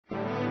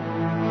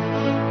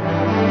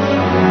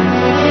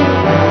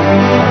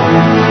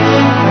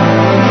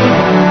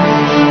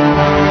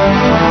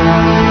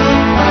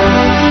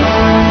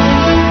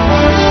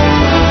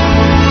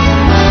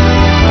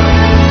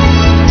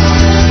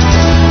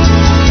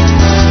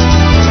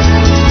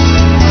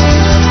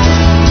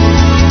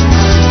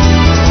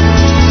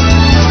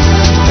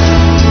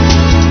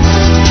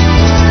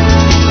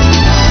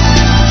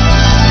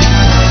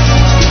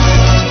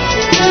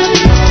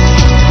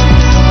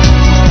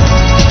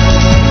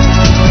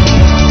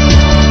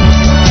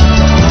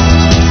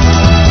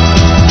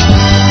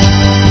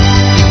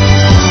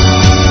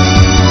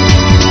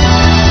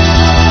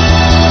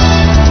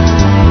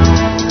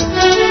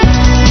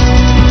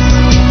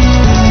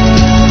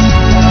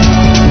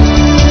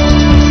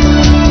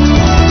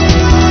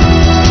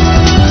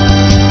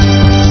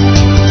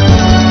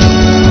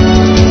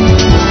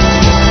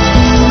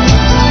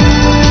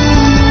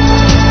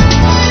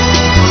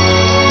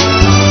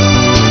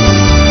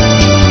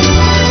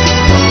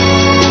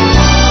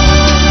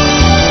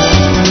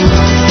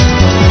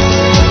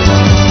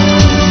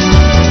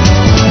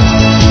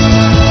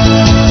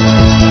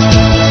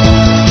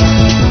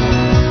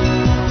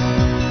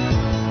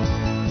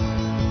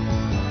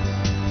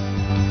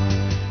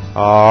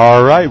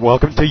All right,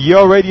 welcome to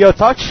UORadio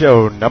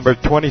TalkShow number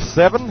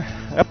 27,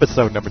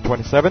 episode number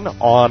 27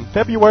 on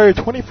February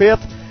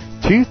 25th,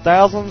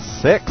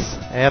 2006.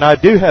 And I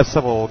do have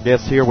several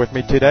guests here with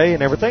me today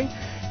and everything.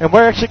 And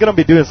we're actually going to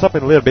be doing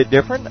something a little bit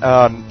different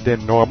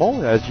than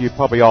normal. As you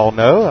probably all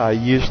know, I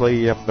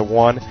usually am the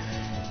one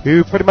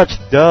who pretty much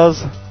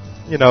does,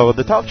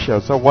 the talk show.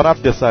 So what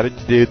I've decided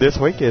to do this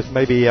week is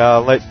maybe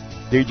let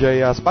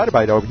DJ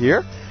Spiderbite over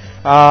here,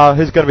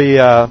 who's going to be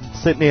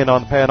sitting in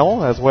on the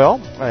panel as well.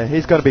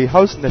 He's going to be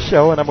hosting the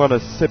show, and I'm going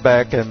to sit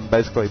back and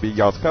basically be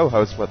y'all's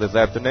co-host for this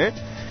afternoon.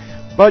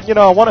 But,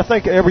 I want to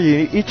thank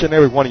each and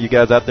every one of you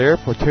guys out there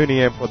for tuning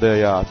in for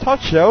the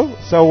talk show.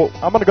 So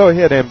I'm going to go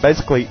ahead and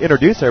basically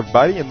introduce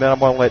everybody, and then I'm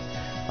going to let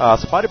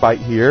Spiderbite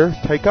here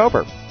take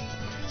over.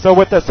 So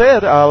with that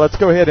said, let's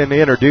go ahead and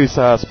introduce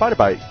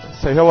Spiderbite.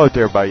 Say hello to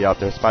everybody out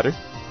there, Spider.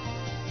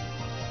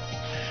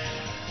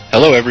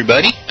 Hello,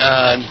 everybody.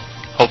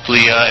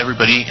 Hopefully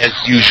everybody, as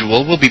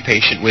usual, will be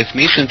patient with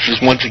me since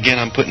once again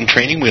I'm putting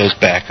training wheels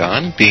back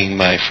on, being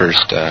my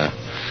first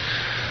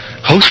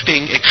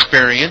hosting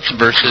experience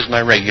versus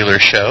my regular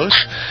shows.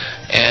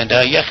 And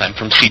yes, I'm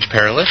from Siege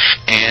Perilous,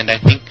 and I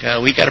think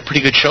we got a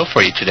pretty good show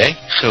for you today.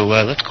 So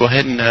let's go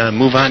ahead and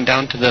move on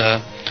down to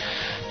the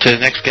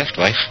next guest,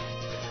 Vice.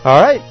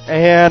 All right,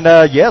 and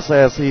yes,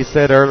 as he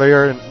said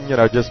earlier,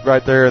 just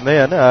right there and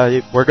then,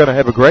 we're going to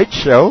have a great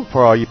show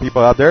for all you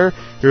people out there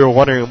who are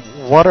wondering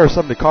what are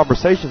some of the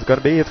conversations going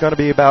to be. It's going to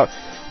be about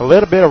a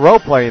little bit of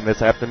role-playing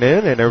this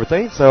afternoon and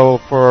everything. So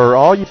for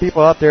all you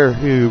people out there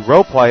who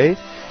role-play,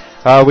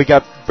 we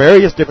got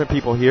various different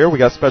people here. We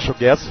got special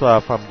guests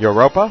from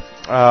Europa,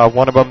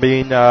 one of them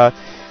being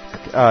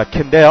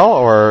Kendall,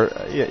 or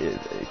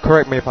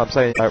correct me if I'm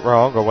saying that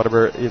wrong or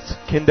whatever. It's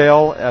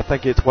Kendall, I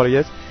think it's what it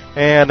is.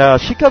 And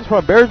she comes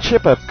from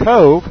Baronship of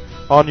Cove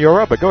on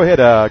Europa. Go ahead,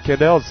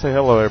 Kendall, and say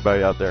hello to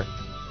everybody out there.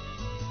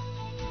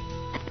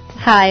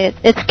 Hi,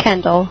 it's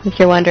Kendall, if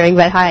you're wondering,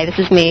 but hi, this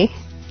is me.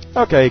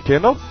 Okay,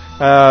 Kendall.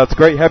 It's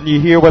great having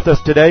you here with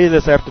us today,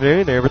 this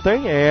afternoon, and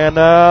everything. And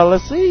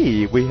let's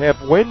see, we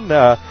have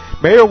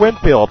Mayor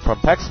Winfield from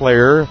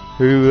Paxlayer,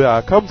 who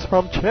comes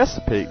from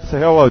Chesapeake. Say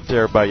hello to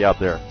everybody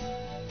out there.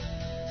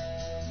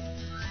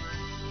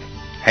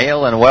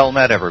 Hail and well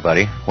met,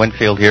 everybody.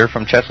 Winfield here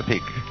from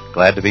Chesapeake.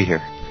 Glad to be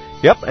here.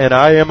 Yep, and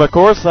I am, of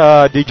course,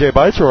 DJ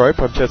Viceroy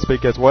from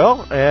Chesapeake as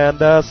well.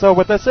 And so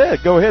with that said,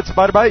 go ahead,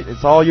 Spiderbite.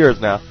 It's all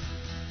yours now.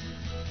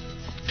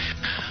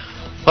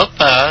 Well,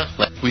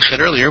 like we said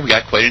earlier, we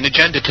got quite an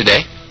agenda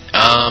today.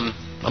 I'm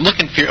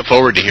looking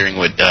forward to hearing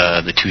what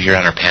the two here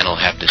on our panel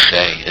have to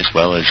say, as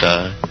well as,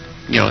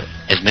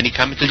 as many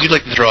comments as you'd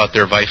like to throw out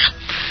there, Vice.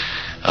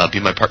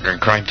 Be my partner in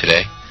crime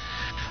today.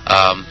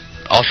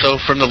 Also,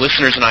 from the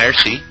listeners in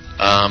IRC,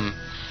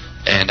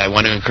 and I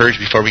want to encourage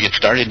before we get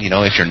started,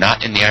 if you're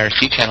not in the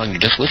IRC channel and you're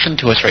just listening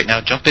to us right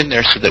now, jump in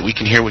there so that we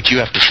can hear what you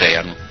have to say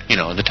on,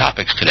 the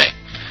topics today.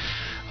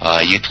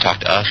 You get to talk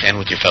to us and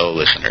with your fellow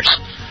listeners.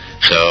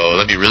 So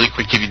let me really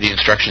quick give you the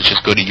instructions.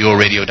 Just go to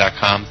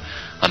UORadio.com.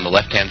 On the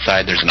left-hand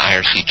side, there's an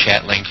IRC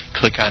chat link.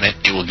 Click on it.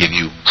 It will give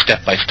you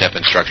step-by-step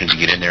instructions to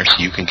get in there so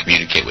you can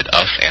communicate with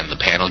us and the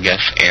panel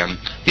guests and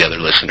the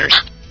other listeners.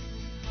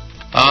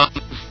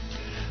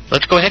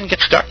 Let's go ahead and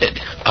get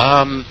started.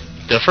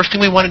 The first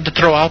thing we wanted to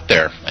throw out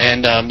there,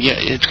 and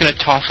it's going to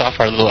toss off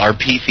our little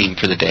RP theme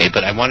for the day,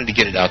 but I wanted to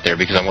get it out there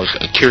because I was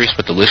curious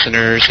what the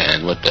listeners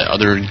and what the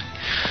other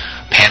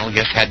panel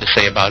guests had to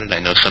say about it. I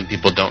know some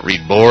people don't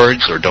read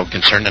boards or don't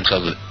concern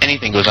themselves with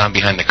anything goes on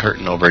behind the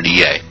curtain over at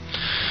EA.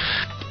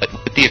 But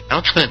with the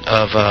announcement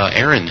of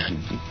Aaron,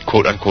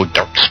 quote-unquote,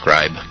 Dark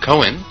Scribe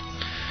Cohen,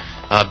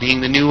 being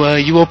the new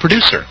UO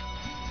producer,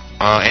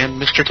 and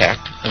Mr.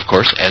 Tact, of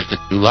course, as the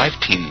new live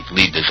team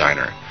lead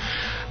designer.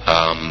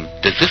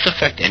 Does this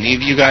affect any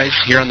of you guys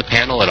here on the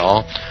panel at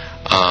all?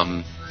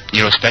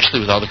 Especially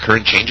with all the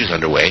current changes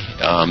underway.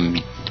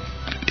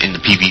 In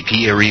the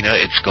PvP arena,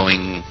 it's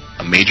going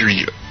a major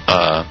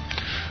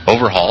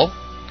overhaul.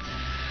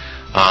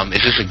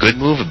 Is this a good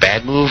move, a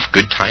bad move,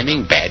 good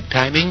timing, bad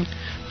timing?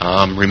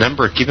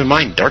 Remember, keep in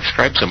mind, Dark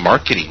Scribe's a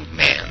marketing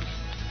man.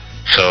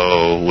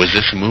 So was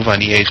this a move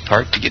on EA's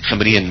part to get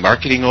somebody in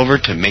marketing over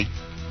to make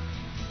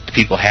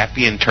people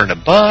happy and turn a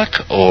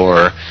buck?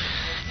 Or,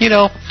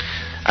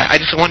 I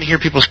just want to hear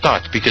people's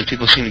thoughts because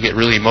people seem to get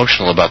really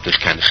emotional about this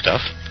kind of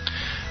stuff.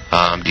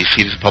 Do you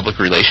see it as a public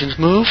relations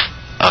move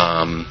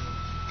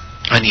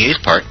on EA's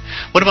part?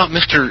 What about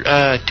Mr.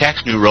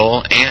 Tack's new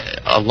role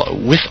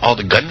and with all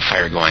the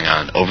gunfire going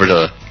on over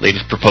the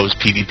latest proposed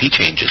PvP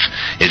changes?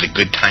 Is it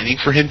good timing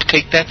for him to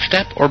take that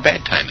step or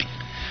bad timing?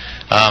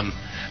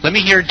 Let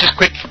me hear just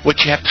quick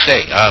what you have to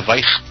say.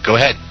 Vice, go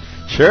ahead.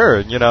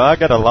 Sure. I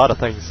got a lot of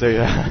things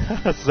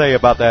to say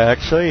about that,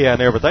 actually,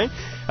 and everything.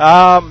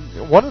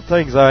 One of the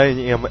things I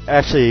am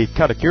actually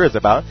kind of curious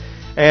about,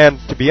 and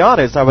to be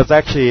honest, I was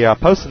actually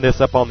posting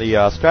this up on the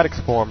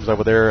Stratix forums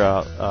over there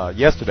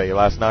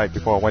last night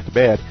before I went to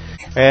bed,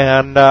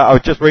 and I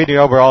was just reading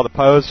over all the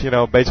posts,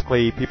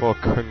 basically people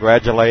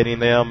congratulating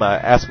them,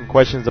 asking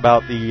questions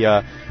about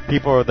the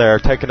people that are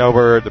taking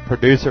over the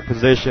producer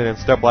position and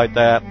stuff like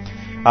that.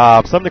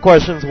 Some of the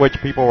questions which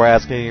people were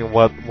asking,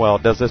 well,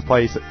 does this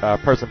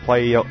person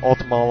play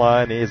Ultima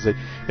Online? Is it,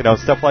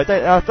 stuff like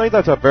that? And I think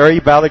that's a very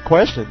valid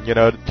question,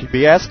 to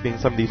be asking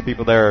some of these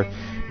people that are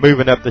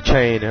moving up the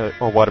chain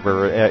or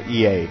whatever at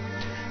EA.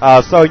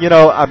 So,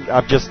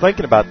 I'm just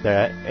thinking about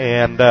that.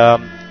 And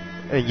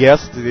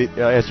yes,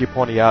 as you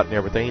pointed out and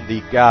everything,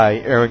 the guy,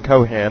 Aaron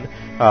Cohen,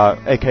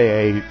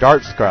 a.k.a.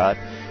 Darkscribe,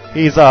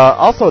 he's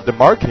also the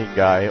marketing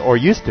guy, or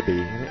used to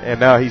be, and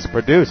now he's a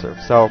producer.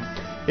 So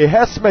it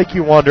has to make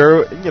you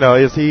wonder,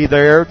 is he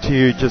there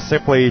to just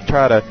simply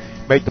try to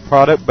make the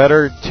product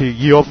better to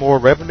yield more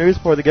revenues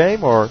for the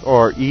game,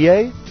 or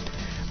EA?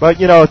 But,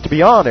 to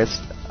be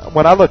honest,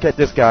 when I look at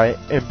this guy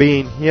and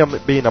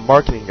being a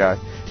marketing guy,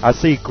 I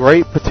see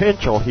great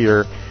potential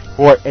here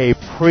for a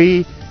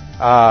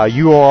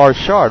pre-UOR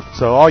shard.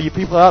 So all you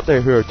people out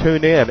there who are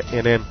tuned in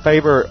and in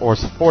favor or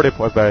supportive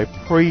of a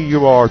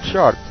pre-UOR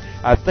shard,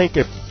 I think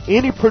if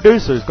any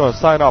producer is going to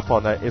sign off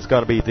on that, it's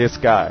going to be this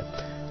guy.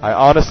 I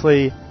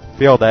honestly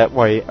feel that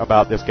way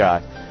about this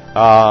guy.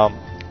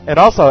 And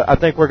also, I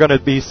think we're going to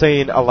be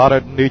seeing a lot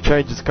of new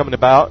changes coming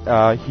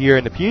about here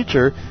in the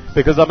future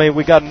because,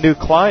 we got a new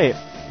client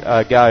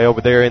guy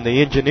over there in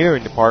the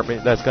engineering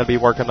department that's going to be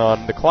working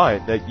on the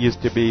client that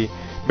used to be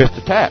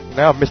Mr. Tack.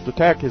 Now Mr.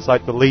 Tack is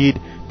like the lead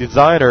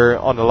designer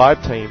on the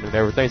live team and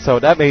everything, so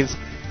that means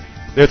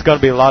there's going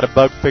to be a lot of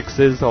bug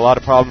fixes, a lot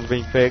of problems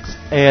being fixed,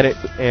 and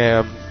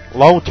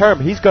long term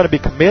he's going to be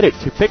committed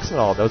to fixing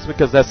all those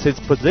because that's his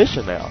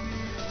position now.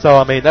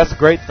 So that's a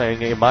great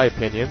thing in my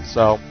opinion.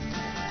 So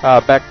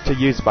back to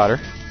you, Spider.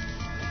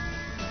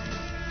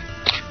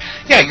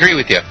 Yeah, I agree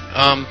with you.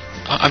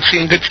 I'm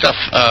seeing good stuff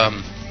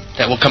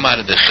that will come out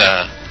of this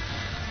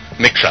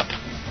mix-up.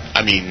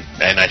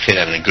 And I say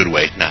that in a good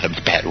way, not a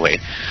bad way.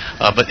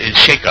 But it's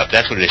shake-up.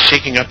 That's what it is,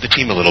 shaking up the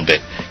team a little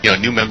bit.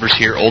 New members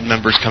here, old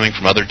members coming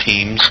from other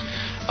teams.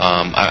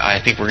 I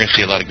think we're going to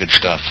see a lot of good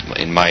stuff,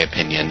 in my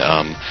opinion.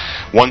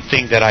 One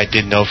thing that I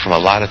did know from a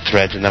lot of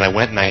threads, and then I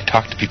went and I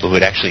talked to people who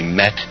had actually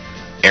met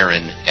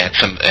Aaron at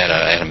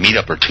a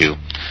meetup or two.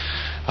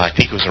 I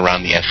think it was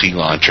around the SE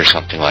launch or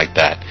something like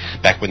that.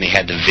 Back when they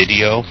had the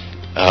video,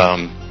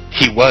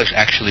 he was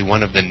actually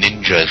one of the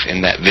ninjas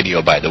in that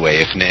video, by the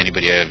way, if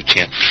anybody had a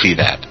chance to see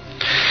that.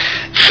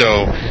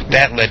 So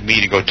that led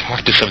me to go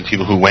talk to some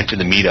people who went to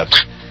the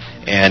meetups,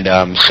 and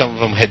some of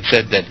them had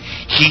said that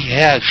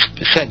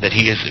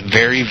he is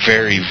very,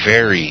 very,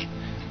 very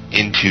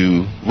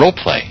into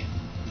roleplay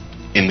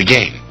in the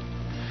game.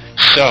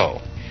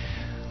 So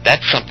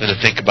that's something to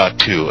think about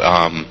too.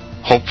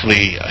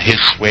 Hopefully his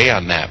sway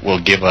on that will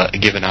give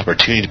an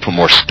opportunity to put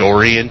more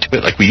story into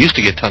it. Like we used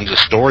to get tons of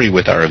story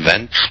with our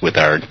events, with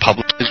our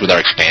publishers, with our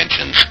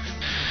expansions.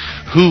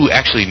 Who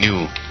actually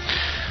knew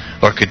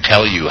or could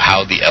tell you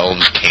how the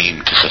elves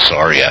came to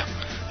Caesarea?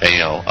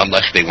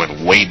 Unless they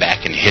went way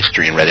back in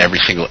history and read every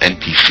single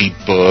NPC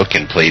book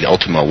and played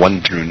Ultima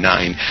 1 through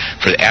 9.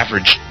 For the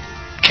average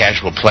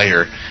casual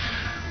player,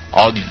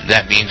 all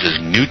that means is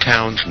new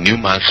towns, new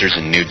monsters,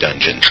 and new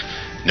dungeons.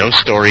 No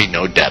story,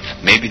 no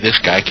depth. Maybe this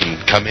guy can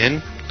come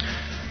in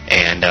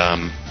and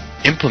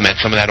implement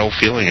some of that old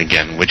feeling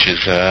again, which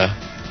is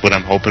what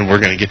I'm hoping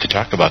we're going to get to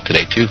talk about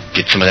today, too.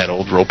 Get some of that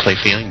old roleplay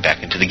feeling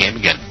back into the game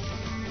again.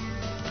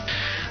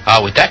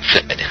 With that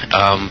said,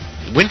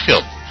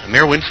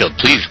 Mayor Winfield,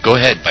 please go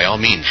ahead, by all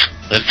means.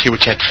 Let's hear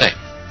what you have to say.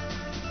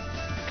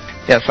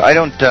 Yes, I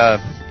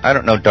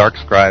don't know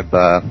Darkscribe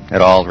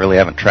at all. Really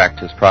haven't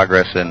tracked his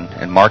progress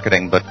in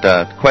marketing. But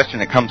the question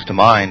that comes to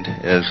mind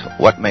is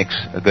what makes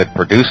a good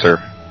producer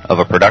of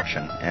a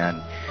production?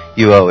 And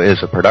UO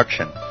is a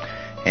production.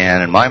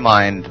 And in my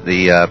mind,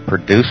 the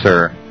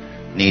producer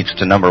needs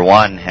to, number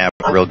one, have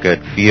a real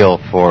good feel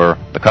for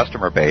the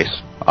customer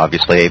base.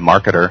 Obviously,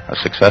 a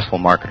successful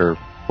marketer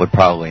would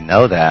probably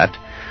know that.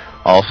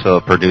 Also,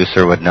 a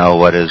producer would know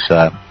what is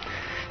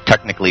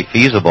technically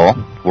feasible,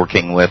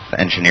 working with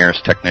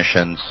engineers,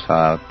 technicians,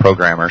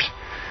 programmers.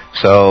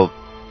 So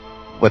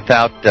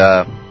without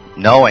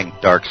knowing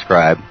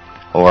Darkscribe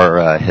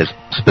or his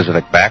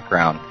specific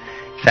background,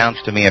 it sounds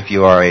to me if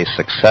you are a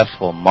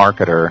successful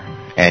marketer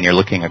and you're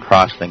looking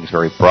across things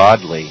very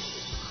broadly,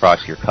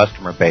 across your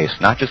customer base,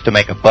 not just to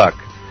make a buck,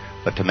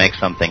 but to make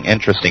something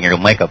interesting. You'll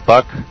make a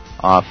buck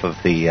off of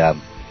UO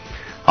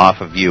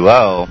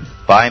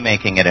by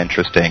making it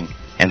interesting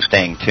and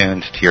staying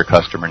tuned to your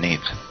customer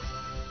needs.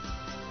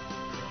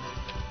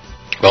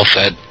 Well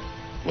said.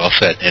 Well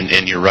said.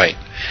 And you're right.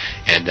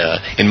 And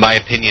in my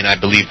opinion, I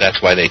believe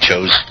that's why they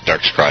chose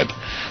Darkscribe.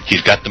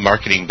 He's got the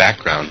marketing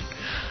background,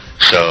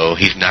 so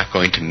he's not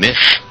going to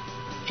miss,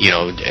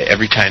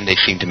 every time they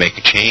seem to make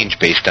a change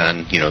based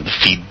on, the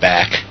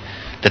feedback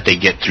that they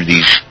get through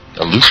these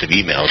elusive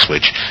emails,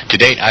 which to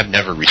date I've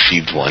never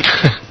received one.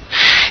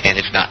 And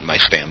it's not in my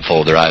spam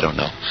folder, I don't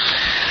know.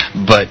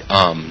 But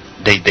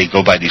they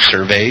go by these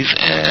surveys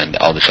and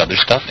all this other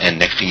stuff, and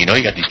next thing you know,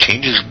 you got these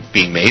changes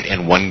being made,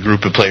 and one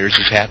group of players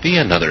is happy,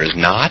 another is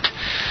not.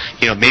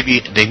 Maybe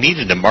they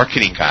needed a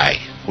marketing guy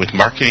with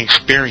marketing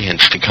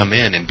experience to come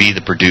in and be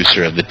the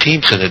producer of the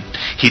team so that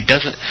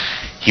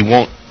he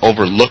won't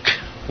overlook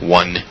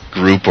one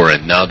group or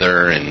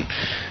another, and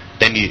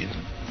then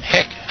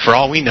heck, for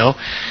all we know,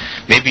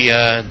 maybe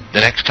the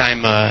next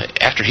time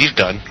after he's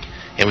done,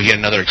 and we get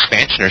another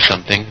expansion or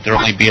something, there'll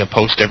only be a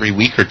post every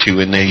week or two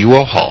in the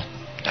UO Hall.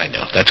 I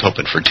know, that's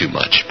hoping for too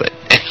much, but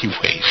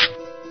anyways.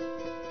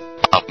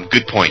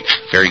 Good points.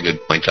 Very good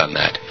points on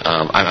that.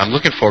 I'm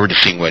looking forward to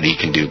seeing what he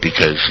can do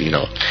because,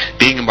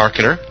 being a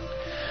marketer,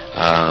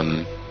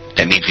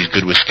 that means he's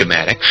good with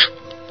schematics,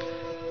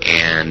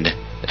 and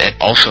it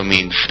also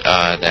means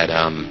that,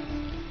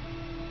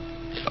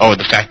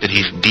 the fact that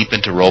he's deep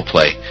into role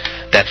play,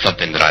 that's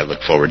something that I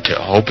look forward to,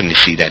 hoping to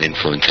see that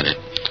influence in it.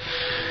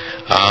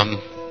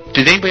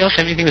 Did anybody else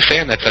have anything to say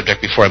on that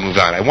subject before I move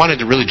on? I wanted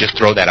to really just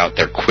throw that out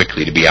there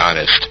quickly, to be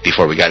honest,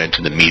 before we got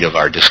into the meat of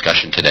our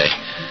discussion today,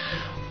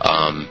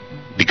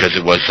 because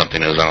it was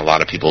something that was on a lot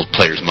of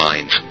players'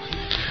 minds.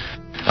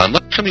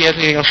 Unless somebody has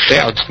anything else to say,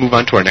 I'll just move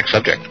on to our next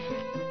subject.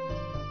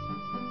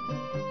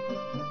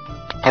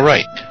 All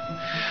right.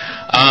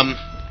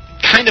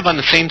 Kind of on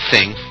the same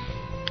thing.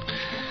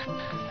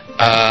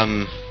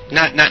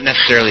 Not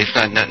necessarily. It's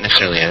not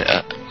necessarily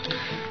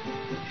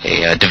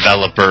a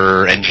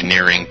developer,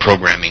 engineering,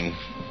 programming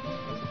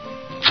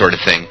sort of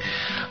thing.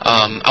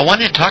 I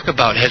wanted to talk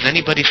about, has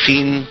anybody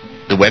seen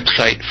the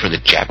website for the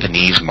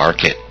Japanese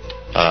market?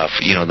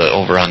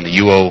 Over on the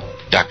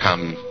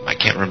UO.com, I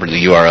can't remember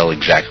the URL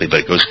exactly, but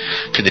it goes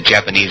to the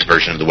Japanese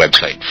version of the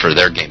website for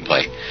their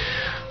gameplay.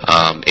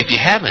 If you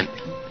haven't,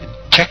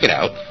 check it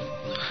out.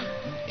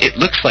 It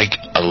looks like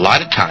a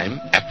lot of time,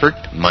 effort,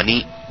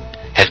 money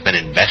has been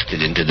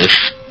invested into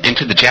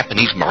the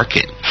Japanese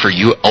market for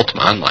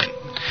Ultima Online.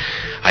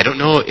 I don't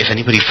know if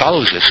anybody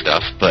follows this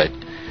stuff, but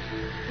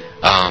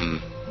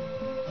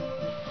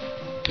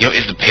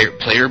is the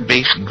player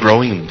base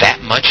growing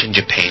that much in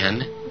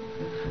Japan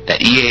that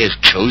EA has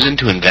chosen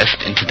to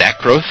invest into that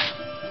growth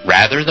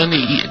rather than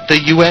the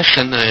U.S.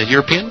 and the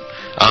European?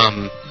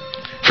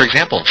 For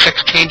example,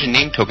 sex change and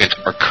name tokens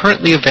are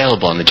currently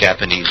available on the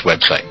Japanese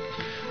website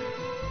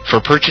for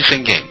purchase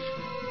in-game.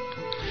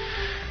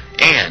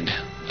 And,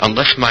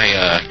 unless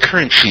my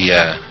currency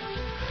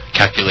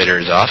calculator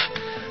is off,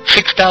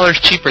 $6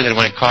 cheaper than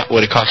what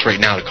it costs right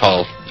now to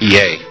call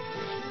EA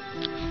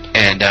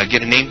and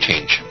get a name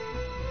change.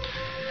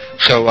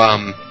 So,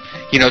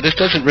 this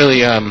doesn't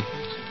really...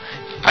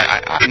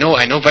 I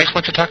know Vice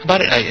wants to talk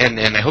about it,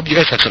 and I hope you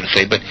guys have something to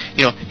say, but,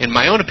 in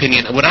my own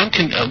opinion, what I'm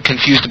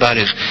confused about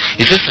is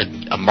this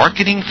a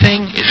marketing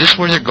thing? Is this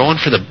where they're going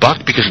for the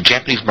buck because the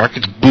Japanese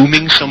market's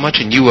booming so much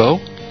in UO?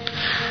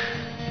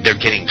 They're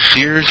getting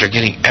Sears, they're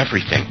getting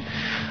everything.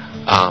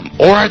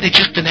 Or are they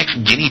just the next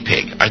guinea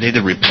pig? Are they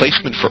the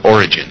replacement for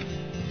Origin?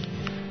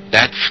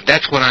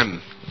 That's what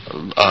I'm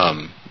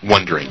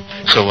wondering.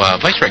 So,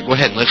 Viceroy, go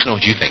ahead and let us know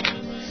what you think.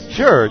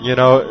 Sure,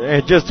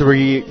 and just to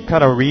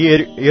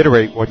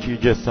reiterate what you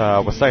just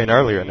was saying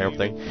earlier and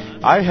everything,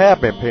 I have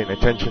been paying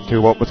attention to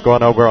what was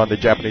going over on the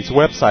Japanese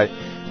website,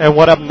 and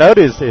what I've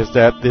noticed is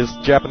that this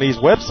Japanese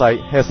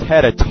website has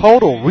had a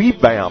total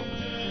revamp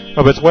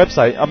of its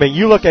website. I mean,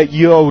 you look at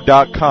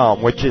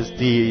UO.com, which is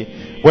the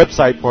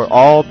website for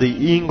all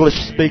the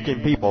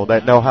English-speaking people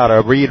that know how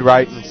to read,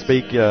 write, and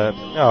speak,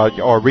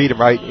 or read and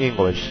write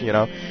English,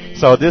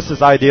 So this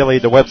is ideally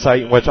the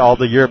website in which all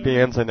the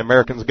Europeans and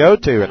Americans go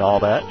to and all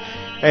that.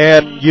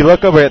 And you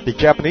look over at the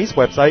Japanese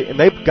website, and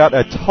they've got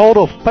a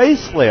total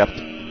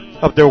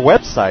facelift of their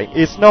website.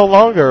 It's no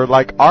longer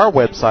like our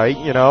website,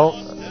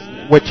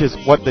 which is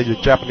what the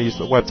Japanese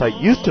website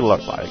used to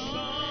look like.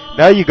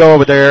 Now you go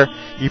over there,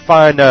 you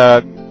find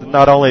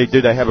not only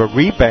do they have a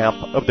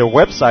revamp of their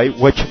website,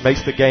 which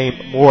makes the game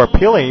more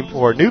appealing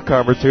for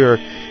newcomers who are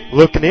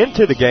looking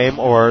into the game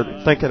or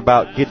thinking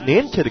about getting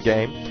into the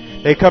game.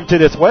 They come to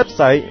this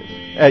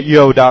website at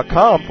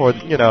UO.com for,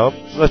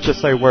 let's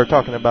just say we're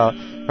talking about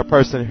a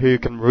person who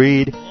can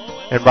read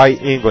and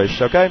write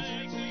English, okay?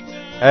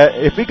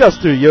 If he goes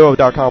to the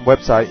UO.com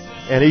website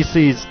and he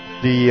sees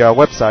the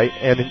website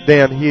and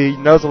then he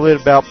knows a little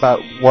about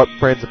what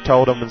friends have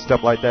told him and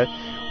stuff like that,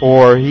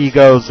 or he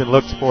goes and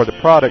looks for the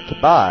product to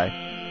buy,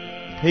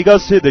 he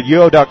goes to the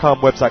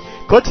UO.com website,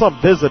 clicks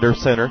on Visitor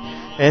Center,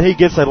 and he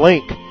gets a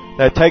link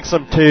that takes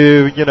him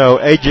to,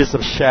 Ages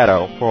of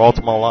Shadow for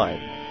Ultima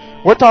Online.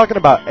 We're talking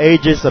about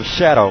Ages of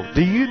Shadow.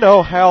 Do you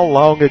know how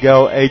long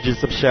ago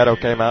Ages of Shadow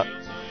came out?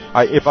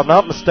 If I'm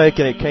not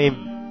mistaken, it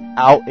came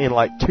out in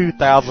like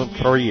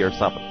 2003 or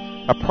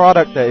something. A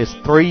product that is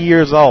 3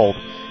 years old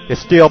is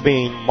still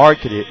being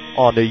marketed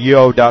on the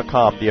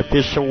UO.com, the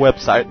official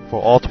website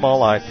for Ultima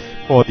Online,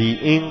 for the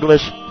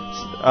English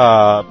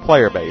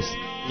player base,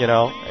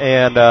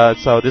 And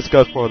so this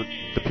goes for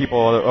the people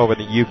over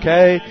the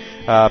UK,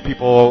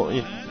 people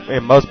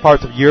in most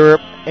parts of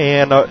Europe,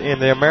 and in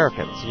the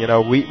Americans.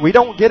 We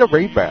don't get a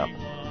revamp.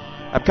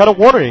 I'm kind of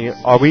wondering,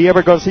 are we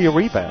ever going to see a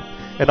revamp?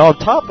 And on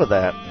top of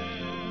that,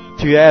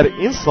 to add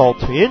insult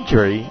to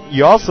injury,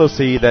 you also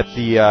see that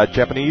the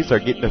Japanese are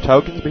getting the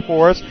tokens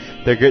before us.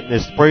 They're getting the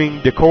spring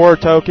decor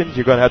tokens.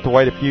 You're going to have to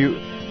wait a few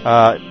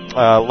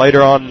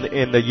later on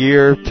in the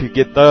year to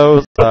get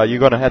those. You're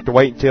going to have to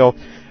wait until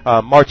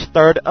March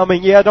 3rd. I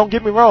mean, yeah, don't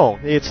get me wrong.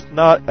 It's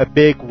not a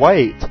big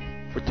wait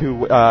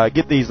to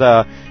get these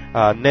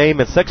name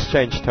and sex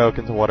change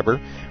tokens or whatever,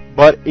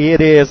 but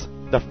it is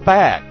the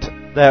fact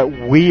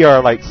that we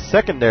are like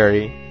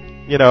secondary,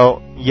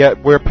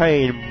 yet we're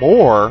paying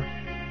more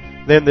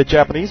than the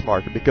Japanese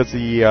market because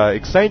the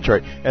exchange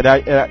rate. And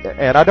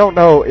I don't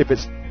know if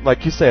it's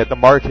like you said, the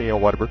marketing or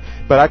whatever,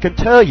 but I can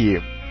tell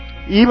you,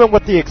 even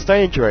with the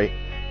exchange rate,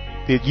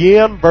 the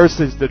yen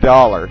versus the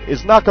dollar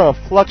is not going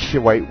to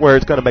fluctuate where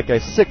it's going to make a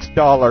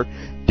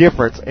 $6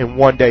 difference in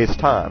one day's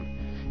time.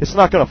 It's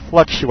not going to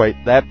fluctuate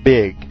that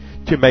big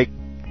to make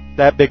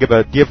that big of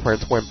a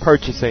difference when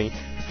purchasing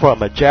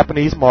from a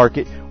Japanese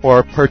market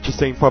or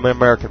purchasing from an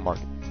American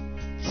market.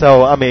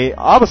 So, I mean,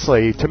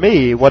 obviously, to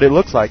me, what it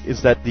looks like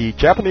is that the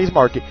Japanese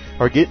market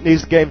are getting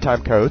these game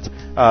time codes,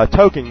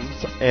 tokens,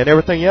 and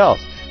everything else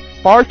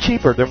far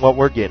cheaper than what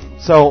we're getting.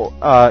 So,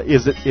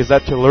 is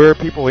that to lure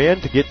people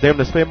in to get them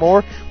to spend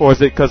more, or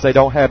is it because they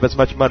don't have as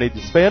much money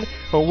to spend,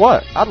 or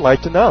what? I'd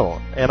like to know.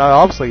 And I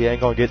obviously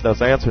ain't going to get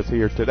those answers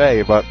here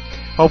today, but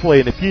hopefully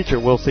in the future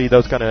we'll see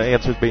those kind of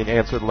answers being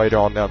answered later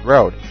on down the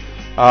road.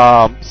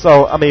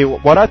 So, I mean,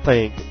 what I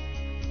think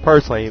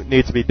personally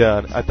needs to be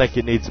done, I think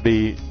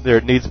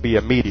there needs to be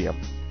a medium.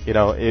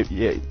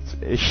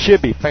 It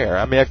should be fair.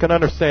 I mean, I can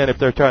understand if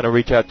they're trying to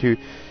reach out to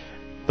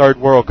third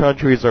world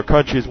countries or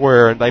countries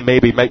where they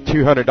maybe make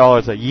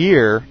 $200 a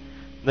year,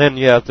 then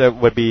yeah, that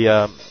would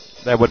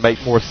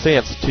make more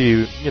sense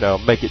to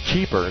make it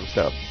cheaper and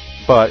stuff.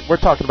 But we're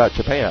talking about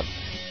Japan,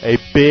 a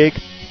big,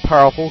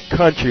 powerful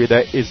country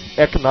that is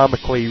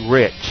economically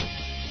rich,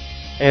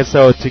 and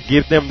so to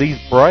give them these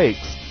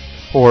breaks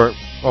or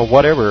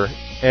whatever,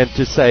 and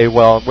to say,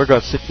 well, we're going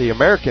to sit the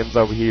Americans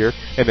over here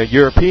and the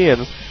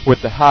Europeans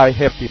with the high,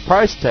 hefty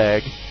price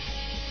tag.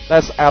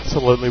 That's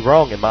absolutely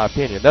wrong, in my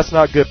opinion. That's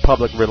not good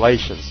public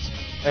relations.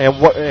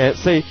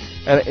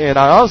 And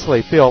I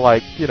honestly feel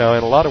like, in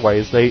a lot of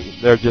ways,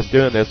 they're just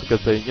doing this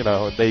because they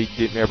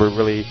didn't ever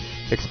really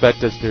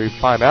expect us to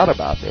find out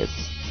about this.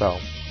 So,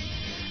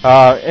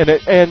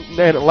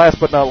 and last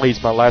but not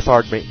least, my last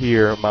argument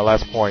here, my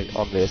last point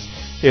on this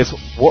is,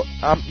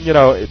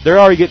 they're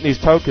already getting these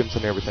tokens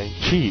and everything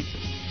cheap.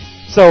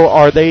 So,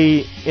 are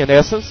they, in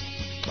essence,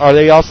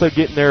 also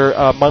getting their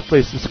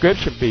monthly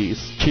subscription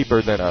fees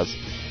cheaper than us?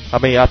 I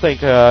mean, I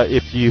think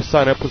if you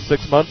sign up for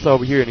 6 months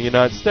over here in the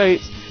United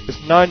States, it's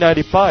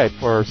 $9.95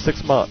 for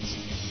 6 months,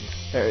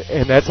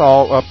 and that's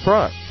all up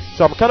front.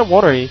 So I'm kind of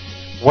wondering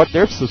what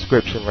their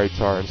subscription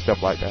rates are and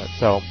stuff like that.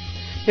 So,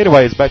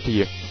 anyways, back to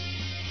you.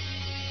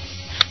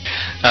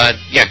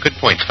 Yeah, good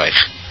point,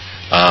 Spice.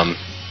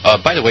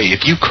 By the way,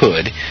 if you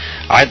could,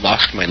 I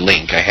lost my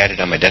link. I had it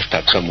on my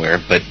desktop somewhere,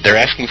 but they're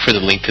asking for the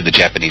link to the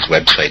Japanese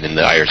website in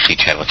the IRC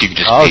channel. If you could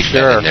just paste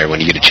that in there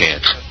when you get a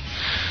chance.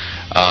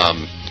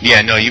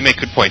 Yeah, no, you make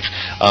good points.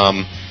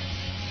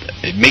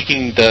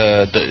 Making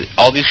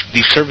all these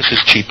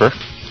services cheaper.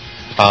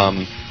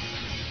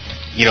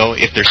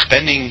 If they're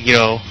spending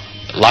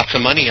lots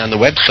of money on the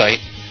website,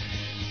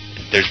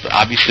 there's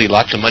obviously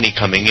lots of money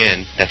coming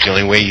in. That's the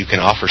only way you can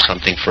offer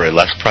something for a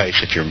less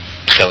price if you're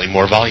selling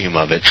more volume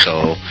of it.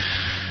 So,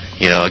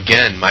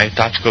 again, my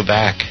thoughts go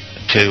back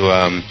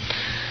to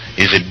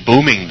is it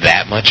booming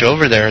that much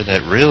over there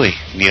that really,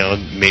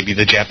 maybe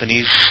the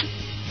Japanese.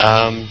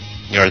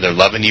 They're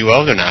loving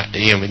UO. They're not.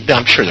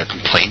 I'm sure they're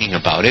complaining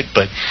about it,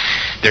 but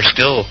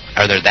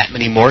are there that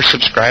many more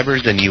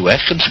subscribers than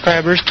U.S.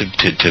 subscribers to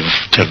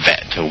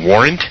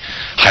warrant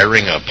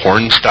hiring a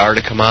porn star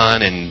to come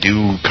on and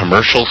do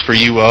commercials for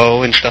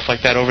UO and stuff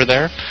like that over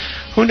there?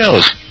 Who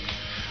knows?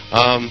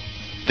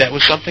 That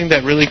was something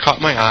that really caught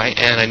my eye,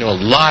 and I know a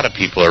lot of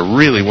people are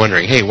really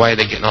wondering, hey, why are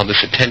they getting all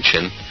this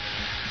attention?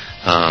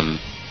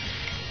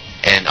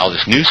 And all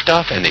this new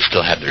stuff, and they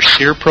still have their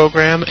SEER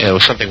program. And it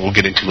was something we'll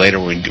get into later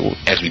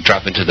as we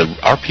drop into the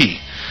RP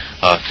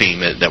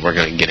theme that we're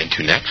going to get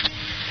into next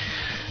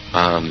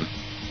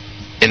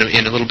in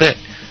a little bit.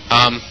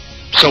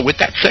 So with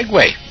that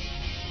segue,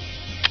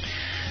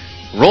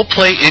 role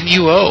play in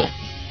UO.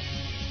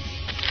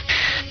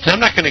 Now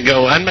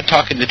I'm not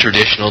talking the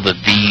traditional, the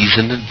these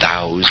and the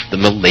thous, the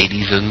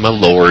miladies and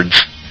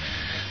milords,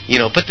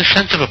 but the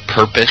sense of a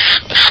purpose,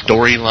 a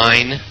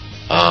storyline,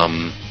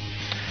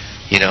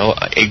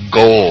 a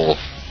goal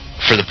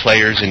for the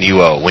players in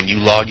UO. When you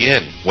log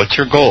in, what's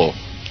your goal?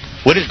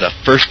 What is the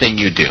first thing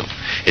you do?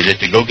 Is it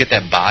to go get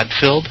that bod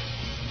filled?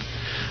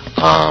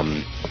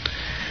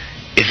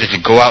 Is it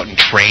to go out and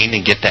train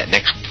and get that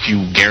next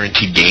few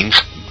guaranteed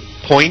games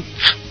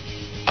points?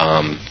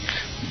 Are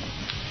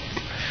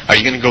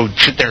you going to go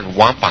sit there and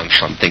whomp on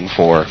something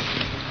for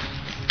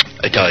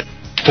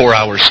 4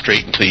 hours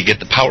straight until you get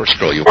the power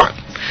scroll you want?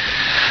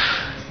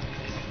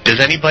 Does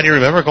anybody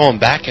remember going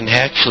back and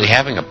actually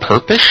having a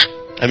purpose?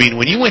 I mean,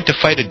 when you went to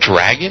fight a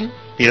dragon,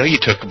 you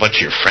took a bunch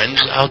of your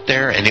friends out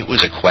there, and it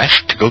was a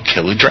quest to go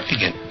kill a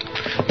dragon.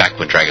 Back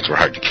when dragons were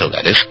hard to kill,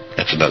 that is.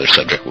 That's another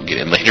subject we'll get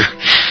in later.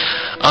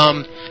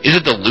 Is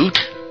it the loot?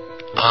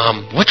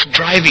 What's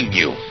driving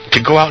you to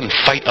go out and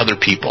fight other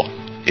people?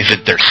 Is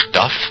it their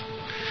stuff?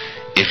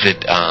 Is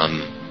it,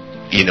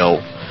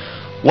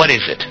 What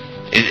is it?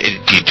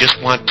 Do you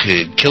just want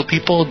to kill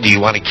people? Do you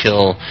want to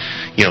kill,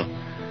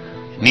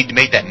 need to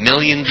make that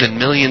millions and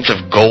millions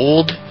of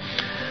gold?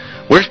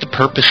 Where's the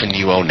purpose in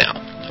UO now?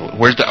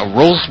 Where's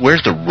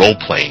the role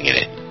playing in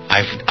it?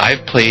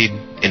 I've played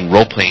in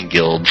role playing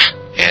guilds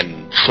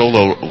and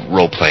solo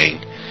role playing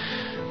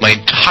my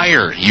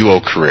entire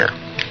UO career.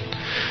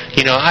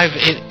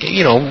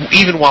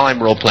 Even while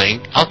I'm role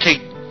playing,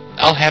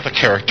 I'll have a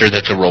character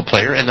that's a role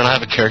player, and then I'll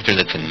have a character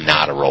that's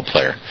not a role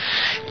player.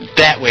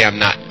 That way I'm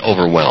not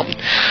overwhelmed.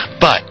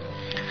 But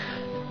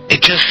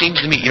it just seems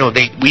to me,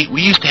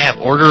 we used to have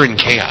order and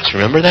chaos,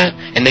 remember that?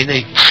 And then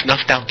they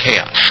snuffed out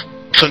chaos.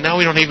 So now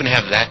we don't even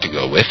have that to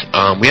go with.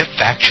 We have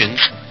factions,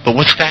 but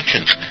what's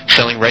factions?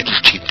 Selling righteous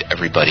cheap to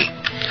everybody.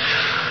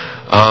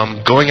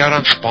 Going out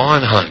on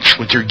spawn hunts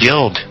with your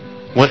guild.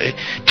 What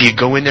do you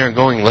go in there and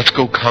going, let's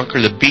go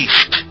conquer the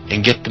beast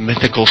and get the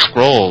mythical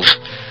scrolls?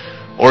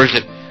 Or is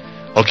it,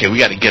 okay, we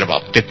got to get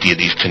about 50 of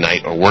these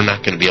tonight, or we're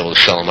not going to be able to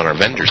sell them on our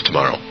vendors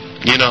tomorrow?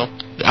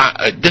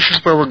 This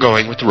is where we're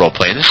going with the role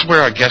play, and this is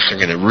where our guests are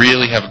going to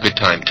really have a good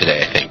time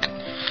today, I think.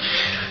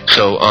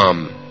 So,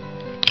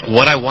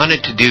 what I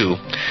wanted to do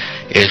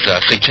is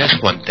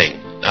suggest one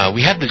thing.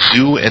 We have the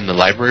zoo and the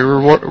library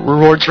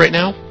rewards right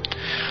now.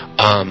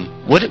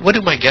 What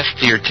do my guests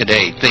here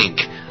today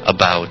think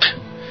about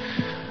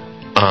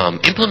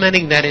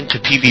implementing that into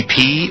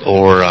PvP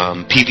or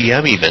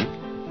PVM even?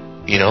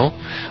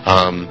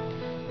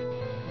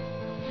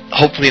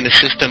 Hopefully in a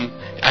system,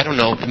 I don't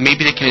know,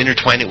 maybe they can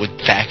intertwine it with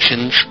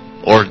factions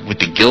or with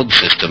the guild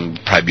system,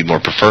 probably be more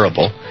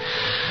preferable.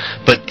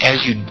 But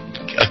as you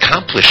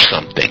accomplish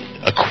something,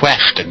 a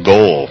quest, a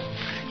goal,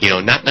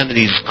 not none of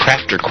these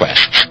crafter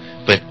quests,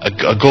 but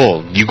a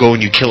goal. You go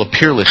and you kill a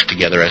peerless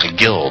together as a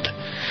guild,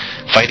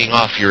 fighting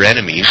off your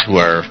enemies who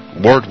are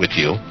warred with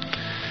you.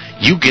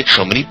 You get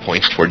so many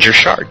points towards your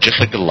shard, just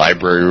like the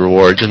library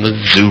rewards and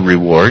the zoo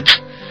rewards.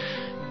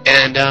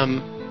 And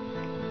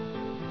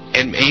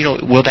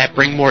will that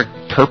bring more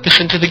purpose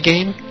into the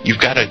game? You've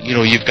got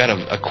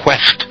a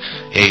quest,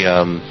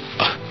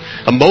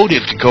 a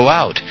motive to go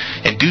out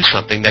and do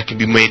something that can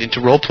be made into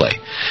role play.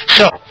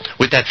 So,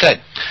 with that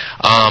said,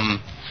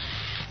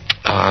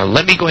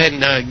 let me go ahead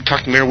and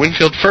talk to Mayor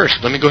Winfield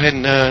first. Let me go ahead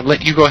and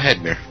let you go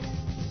ahead, Mayor.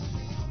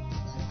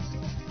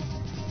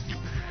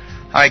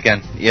 Hi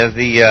again. Yeah,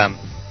 the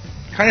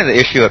kind of the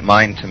issue at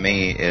mind to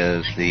me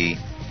is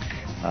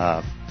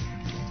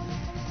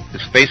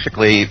it's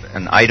basically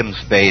an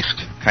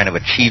items-based kind of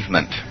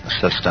achievement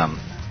system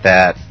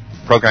that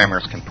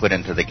programmers can put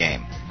into the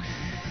game.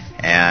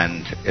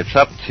 And it's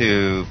up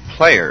to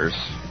players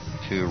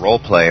to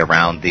role-play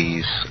around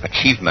these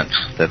achievements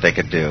that they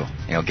could do.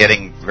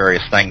 Getting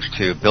various things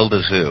to build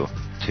a zoo,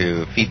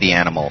 to feed the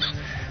animals,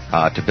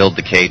 to build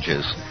the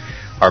cages,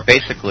 are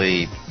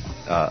basically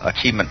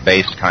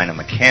achievement-based kind of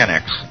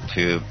mechanics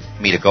to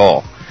meet a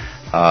goal.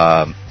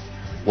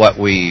 What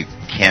we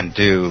can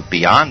do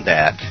beyond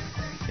that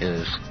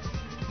is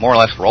more or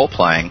less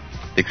role-playing,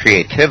 the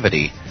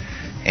creativity,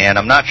 and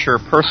I'm not sure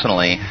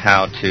personally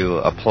how to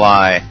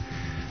apply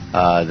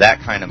that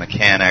kind of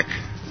mechanic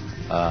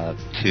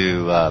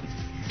to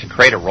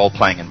create a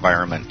role-playing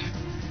environment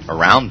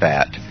around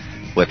that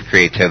with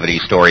creativity,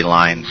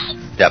 storylines,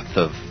 depth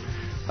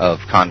of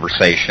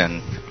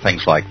conversation,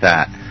 things like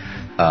that.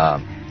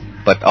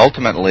 But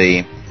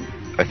ultimately,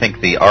 I think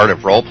the art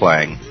of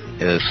role-playing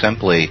is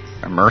simply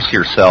immerse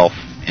yourself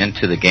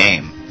into the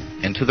game,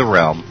 into the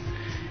realm,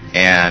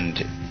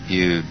 and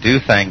you do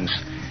things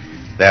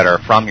that are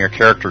from your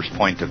character's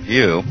point of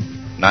view,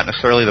 not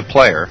necessarily the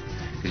player,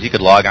 because you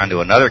could log on to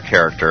another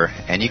character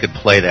and you could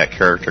play that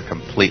character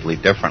completely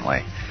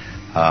differently.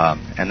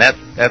 And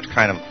that's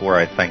kind of where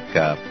I think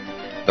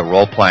the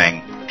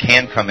role-playing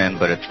can come in,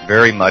 but it's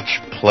very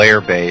much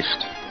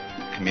player-based,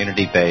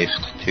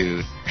 community-based,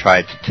 to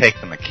try to take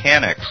the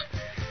mechanics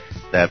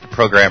that the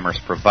programmers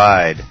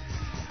provide,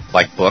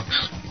 like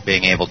books,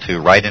 being able to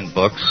write in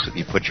books.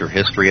 You put your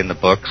history in the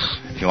books.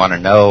 If you want to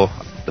know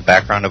the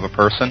background of a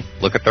person,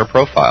 look at their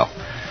profile.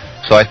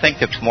 So I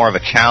think it's more of a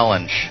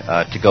challenge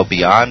to go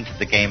beyond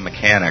the game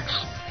mechanics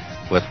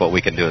with what we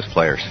can do as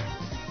players.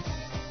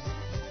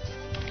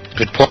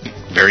 Good point.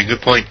 Very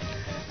good point.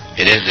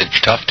 It is. It's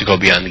tough to go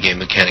beyond the game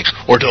mechanics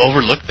or to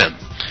overlook them.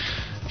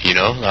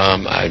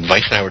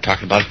 Vice and I were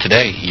talking about it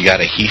today.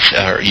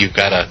 You've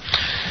got a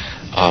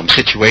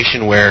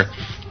situation where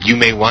you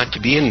may want to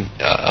be in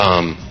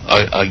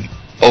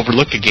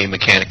overlook a game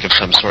mechanic of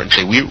some sort and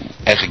say, we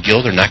as a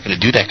guild are not going to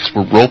do that because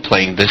we're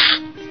role-playing this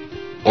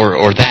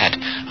or that.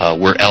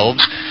 We're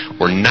elves.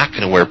 We're not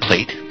going to wear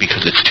plate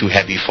because it's too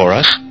heavy for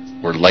us.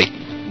 We're light,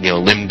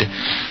 limbed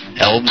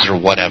elves or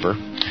whatever.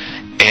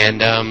 And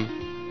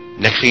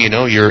next thing you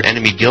know, your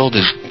enemy guild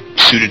is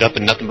suited up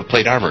in nothing but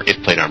plate armor.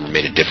 If plate armor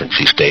made a difference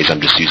these days,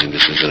 I'm just using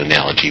this as an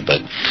analogy.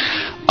 But,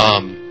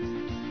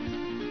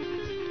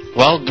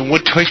 then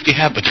what choice do you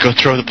have but to go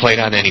throw the plate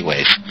on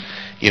anyways?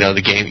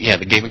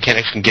 The game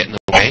mechanics can get in the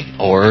way,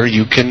 or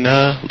you can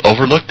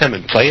overlook them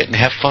and play it and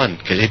have fun.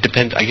 Because it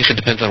depends. I guess it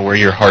depends on where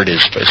your heart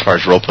is as far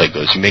as roleplay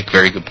goes. You make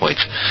very good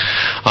points.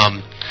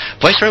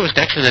 Viceroy was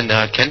next, and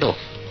then Kendall.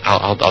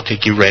 I'll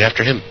take you right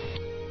after him.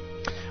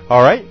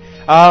 All right.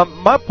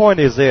 My point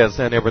is this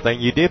and everything.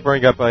 You did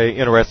bring up an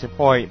interesting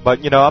point, but,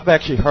 I've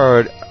actually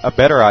heard a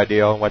better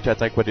idea, which I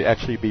think would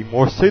actually be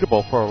more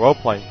suitable for a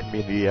role-playing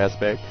community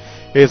aspect,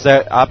 is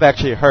that I've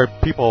actually heard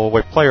people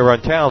with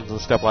player-run towns and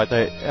stuff like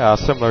that,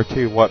 similar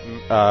to what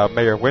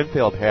Mayor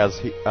Winfield has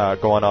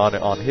going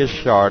on his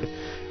shard.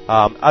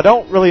 I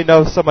don't really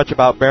know so much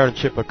about Baron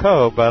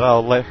Chippewa, but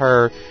I'll let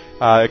her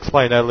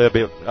explain that a little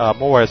bit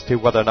more as to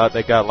whether or not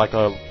they got like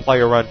a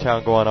player-run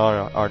town going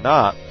on or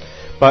not.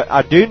 But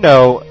I do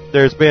know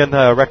there's been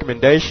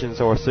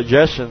recommendations or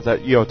suggestions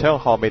at UO Town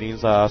Hall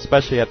meetings,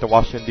 especially at the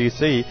Washington,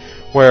 D.C.,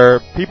 where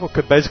people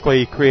could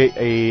basically create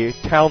a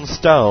town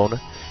stone,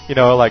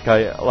 like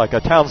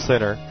a town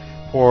center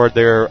for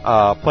their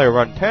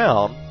player-run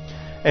town,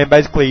 and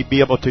basically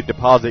be able to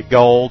deposit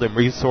gold and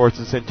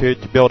resources into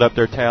it to build up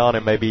their town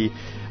and maybe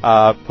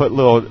put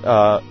little,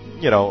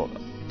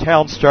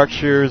 town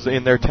structures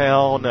in their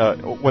town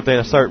within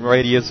a certain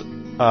radius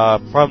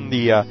from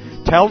the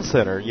town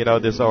center,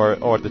 this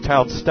or the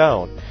town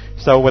stone.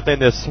 So within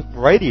this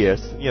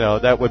radius,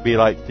 that would be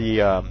like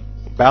the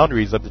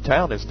boundaries of the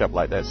town and stuff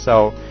like that.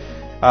 So,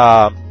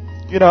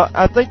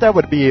 I think that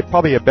would be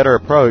probably a better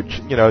approach,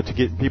 to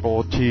get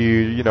people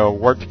to,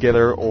 work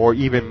together or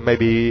even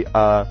maybe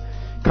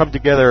come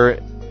together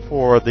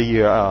for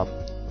the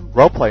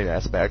role-playing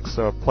aspects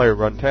of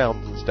player-run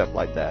towns and stuff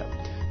like that.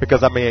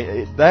 Because,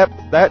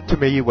 that to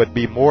me would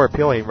be more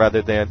appealing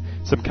rather than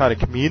some kind of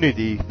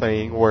community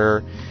thing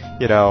where,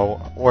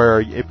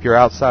 where if you're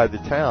outside the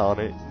town,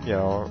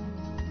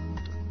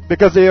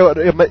 because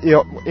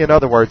in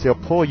other words, it'll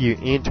pull you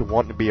into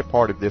wanting to be a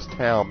part of this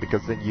town,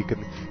 because then you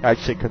can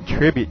actually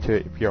contribute to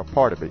it if you're a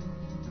part of it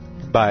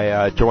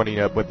by joining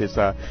up with this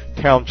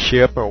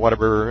township or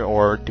whatever,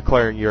 or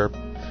declaring your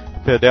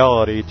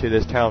fidelity to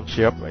this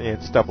township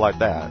and stuff like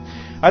that.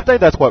 I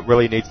think that's what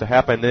really needs to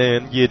happen.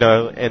 Then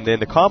and then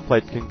the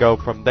conflict can go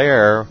from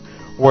there.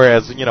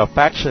 Whereas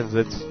factions,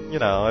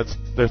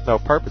 there's no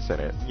purpose in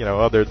it,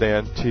 other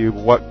than to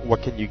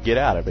what can you get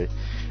out of it,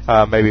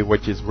 maybe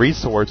which is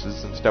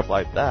resources and stuff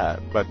like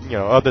that. But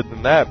other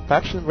than that,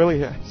 faction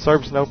really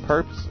serves no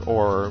purpose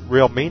or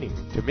real meaning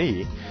to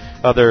me,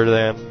 other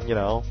than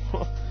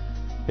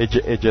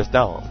it just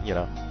don't,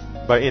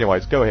 But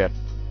anyways, go ahead.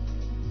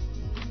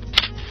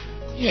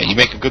 Yeah, you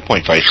make a good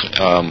point, Vice.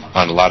 On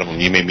a lot of them,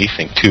 you made me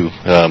think too.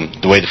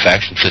 The way the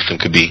faction system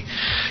could be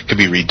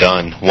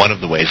redone, one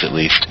of the ways at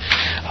least.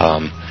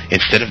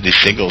 Instead of the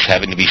singles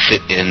having to be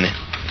sit in,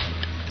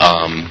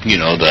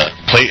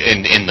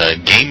 in the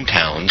game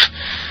towns,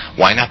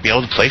 why not be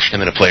able to place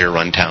them in a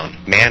player-run town?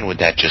 Man, would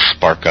that just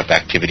spark up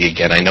activity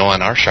again. I know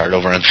on our shard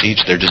over on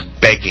Siege, they're just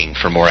begging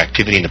for more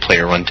activity in the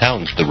player-run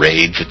towns, the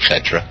raids,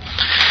 etc.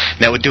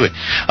 That would do it.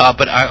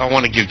 But I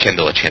want to give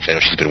Kendall a chance. I know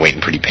she's been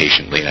waiting pretty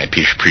patiently, and I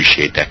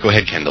appreciate that. Go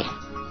ahead, Kendall.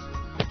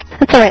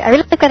 That's all right. I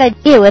really like that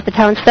idea with the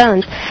town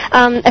stones.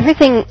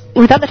 Everything,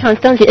 without the town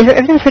stones,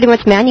 everything's pretty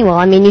much manual.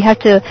 You have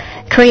to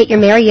create your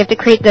mayor, you have to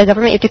create the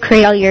government, you have to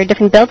create all your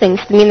different buildings.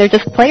 They're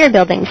just player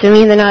buildings.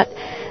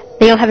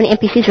 They don't have any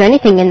NPCs or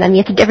anything in them.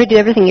 You have to do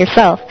everything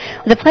yourself.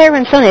 With the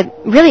player-run stone, it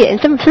really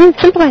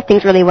simplifies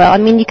things really well.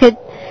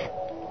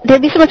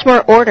 There'd be so much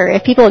more order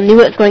if people knew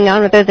what was going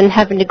on rather than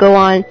having to go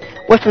on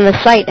what's on the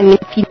site.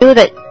 If you knew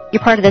that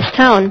you're part of this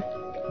town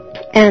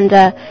and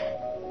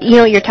you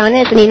know what your town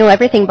is and you know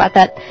everything about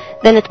that,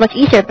 then it's much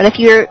easier. But if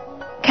you're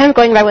kind of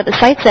going by what the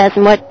site says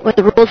and what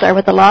the rules are,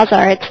 what the laws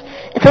are, it's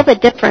a little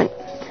bit different.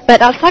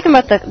 But I was talking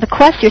about the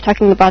quest you're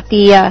talking about,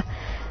 the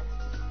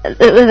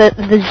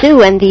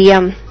zoo and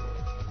the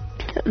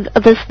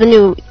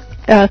new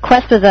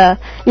quest with the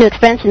new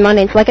expansion,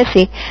 Mondane's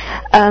Legacy.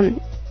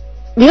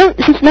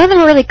 Since none of them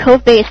are really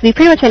cove-based, we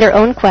pretty much made our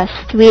own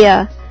quest. We,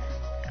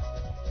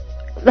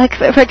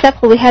 for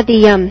example, we had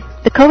the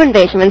Cove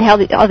invasion when they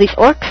had all these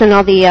orcs and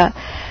all the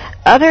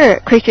other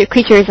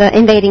creatures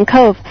invading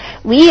Cove.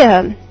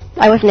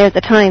 I wasn't there at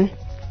the time,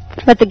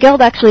 but the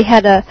guild actually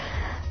had a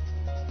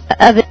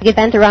big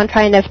event around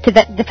trying to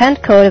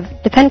defend Cove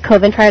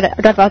and trying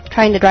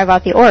to drive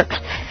out the orcs.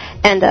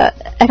 And I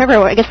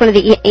remember, I guess one of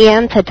the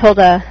EMs had told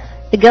the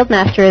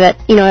guildmaster that,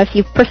 if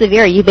you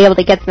persevere, you'd be able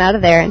to get them out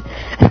of there. And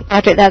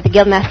after that, the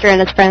guildmaster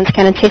and his friends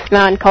kind of chased him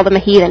out and called him a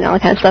heathen and all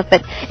that kind of stuff.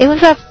 But it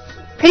was a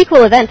pretty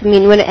cool event.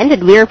 When it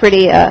ended, we were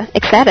pretty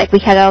ecstatic. We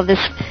had all this,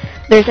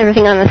 there's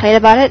everything on the site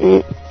about it,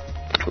 and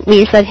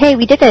we said, hey,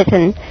 we did it.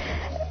 And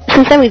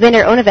since then, we've made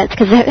our own events,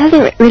 because there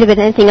hasn't really been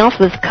anything else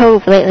with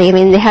Cove lately.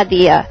 They had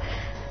this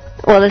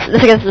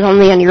I guess was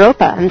only on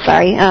Europa, I'm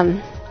sorry.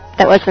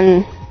 That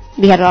wasn't,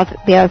 we had a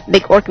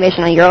big orc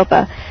invasion on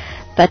Europa.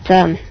 But,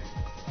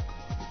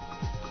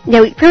 yeah,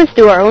 we pretty much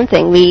do our own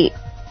thing.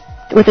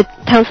 With the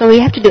town, so we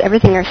have to do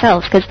everything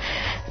ourselves, because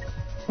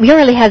we don't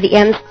really have the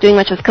M's doing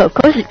much with Cove.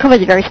 Cove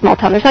is a very small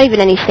town. There's not even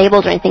any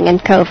stables or anything in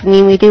Cove.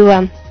 We do,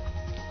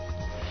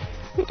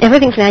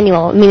 everything's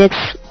manual.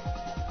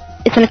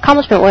 It's an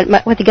accomplishment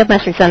what the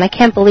Guildmaster's done. I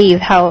can't believe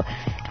how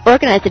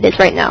organized it is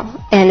right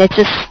now. And it's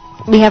just,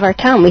 we have our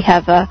town. We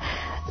have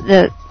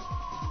the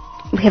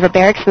we have our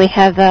barracks, and we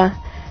have,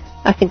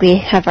 I think we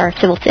have our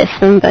civil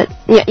system, but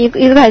yeah,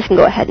 you guys can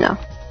go ahead now.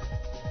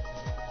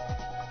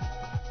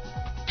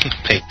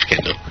 Thanks,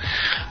 Kendall.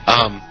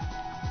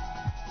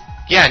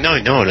 Yeah, no,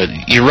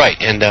 you're right.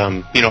 And,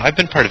 I've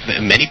been part of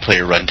many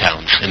player-run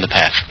towns in the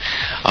past.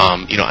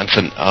 On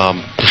some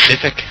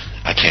Pacific,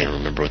 I can't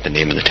remember what the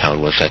name of the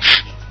town was.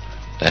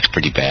 That's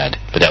pretty bad,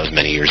 but that was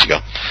many years ago.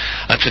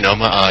 On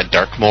Sonoma,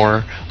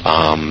 Darkmoor,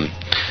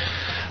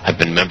 I've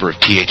been a member of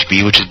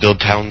THB, which is build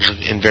towns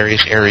in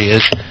various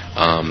areas.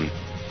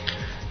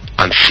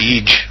 On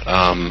Siege,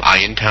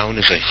 Irontown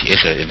is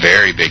a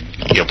very big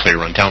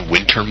player-run town.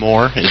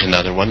 Wintermoor is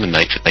another one, the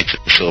Knights of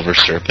the Silver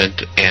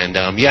Serpent, and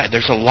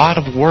there's a lot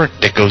of work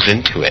that goes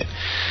into it.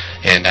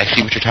 And I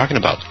see what you're talking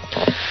about.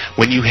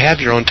 When you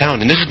have your own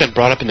town, and this has been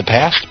brought up in the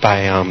past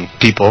by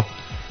people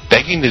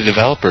begging the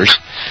developers,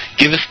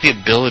 give us the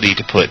ability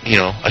to put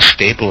a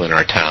stable in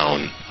our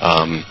town.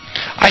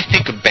 I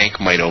think a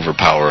bank might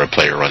overpower a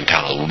player-run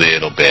town a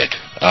little bit.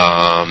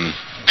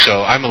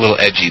 So I'm a little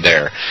edgy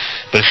there.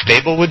 But a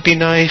stable would be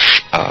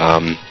nice.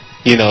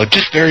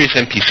 Just various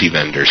NPC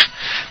vendors.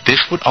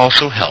 This would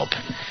also help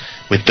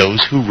with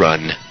those who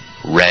run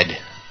red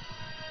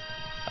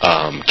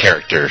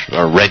characters,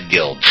 or red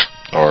guilds,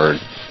 or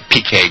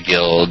PK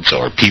guilds,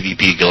 or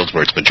PvP guilds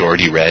where it's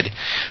majority red,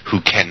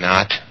 who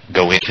cannot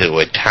go into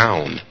a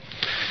town,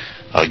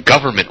 a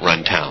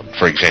government-run town,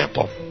 for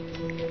example.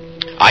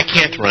 I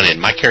can't run in.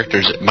 My character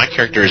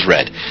is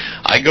red.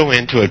 I go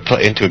into a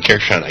character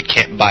town. I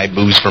can't buy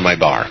booze for my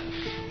bar.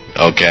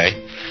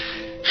 Okay?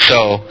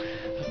 So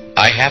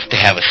I have to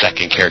have a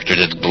second character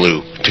that's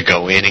blue to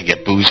go in and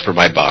get booze for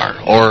my bar,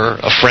 or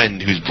a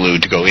friend who's blue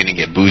to go in and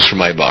get booze for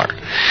my bar.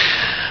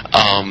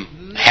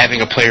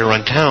 Having a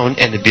player-run town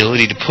and the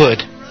ability to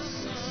put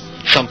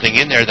something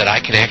in there that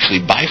I can actually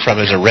buy from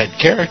as a red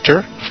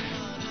character,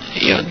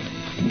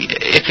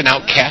 it's an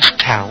outcast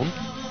town,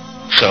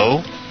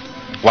 so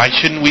why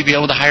shouldn't we be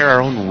able to hire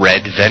our own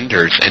red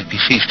vendors,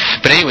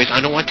 NPCs? But anyways, I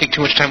don't want to take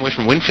too much time away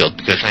from Winfield,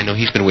 because I know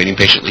he's been waiting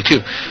patiently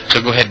too.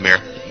 So go ahead, Mayor.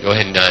 Go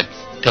ahead and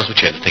tell us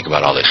what you have to think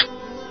about all this.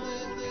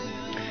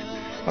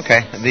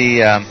 Okay.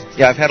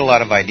 I've had a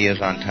lot of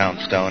ideas on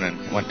Townstone,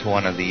 and went to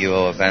one of the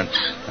UO events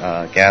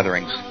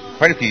gatherings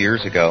quite a few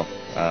years ago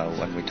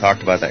when we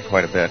talked about that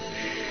quite a bit.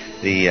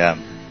 You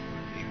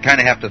kind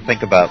of have to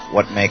think about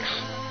what makes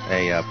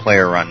a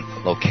player-run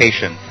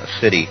location a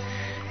city,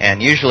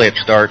 and usually it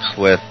starts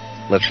with,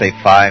 let's say,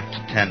 5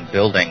 to 10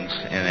 buildings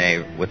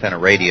within a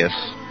radius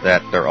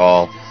that they're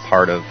all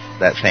part of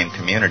that same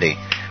community.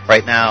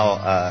 Right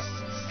now,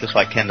 just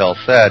like Kendall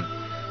said,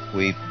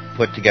 we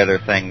put together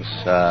things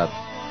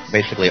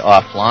basically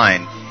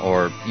offline,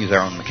 or use our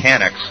own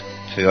mechanics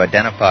to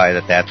identify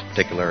that that's a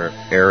particular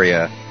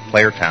area,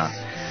 player town.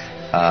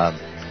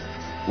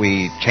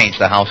 We change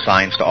the house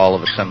signs to all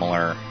of a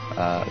similar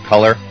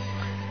color.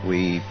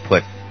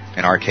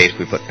 In our case,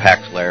 we put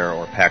Pax Lair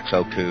or Pax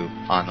Oku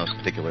on those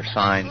particular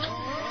signs.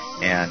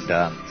 And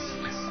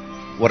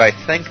what I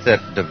think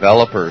that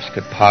developers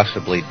could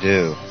possibly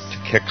do to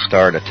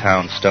kickstart a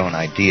Townstone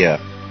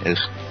idea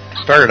is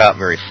start it out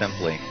very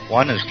simply.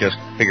 One is just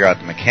figure out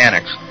the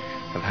mechanics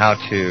of how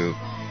to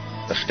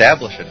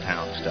establish a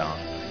Townstone.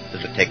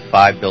 Does it take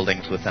 5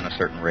 buildings within a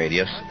certain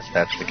radius? If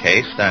that's the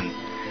case, then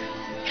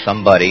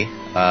somebody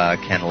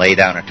can lay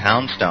down a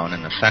Townstone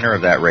in the center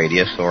of that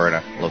radius, or in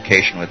a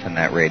location within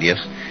that radius.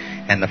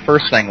 And the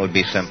first thing would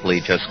be simply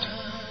just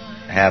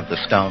have the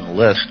stone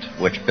list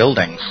which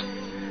buildings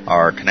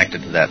are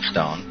connected to that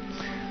stone.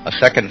 A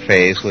second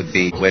phase would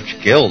be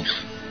which guilds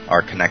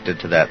are connected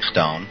to that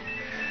stone.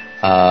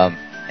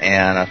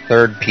 And a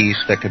third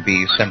piece that could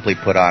be simply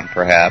put on,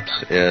 perhaps,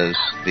 is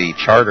the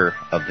charter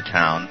of the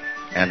town.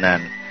 And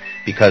then,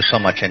 because so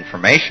much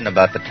information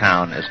about the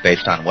town is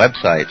based on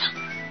websites,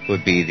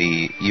 would be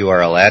the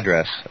URL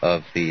address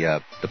of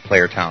the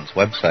player town's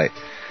website.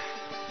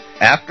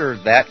 After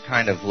that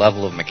kind of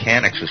level of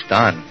mechanics is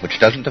done, which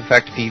doesn't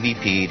affect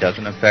PvP,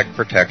 doesn't affect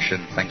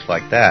protection, things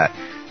like that,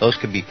 those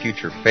could be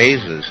future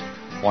phases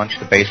once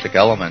the basic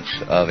elements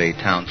of a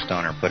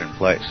Townstone are put in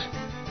place.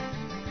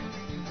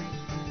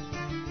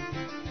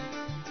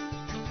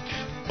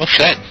 Well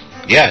said.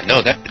 Yeah,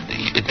 no,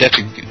 that's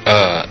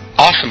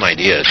awesome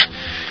ideas.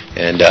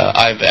 And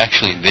I've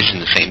actually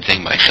envisioned the same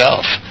thing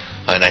myself.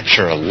 And I'm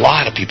sure a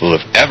lot of people who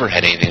have ever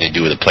had anything to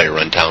do with a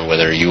player-run town,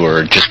 whether you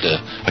are just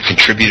a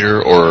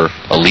contributor or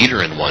a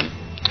leader in one,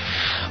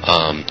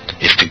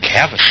 is to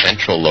have a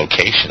central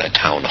location, a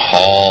town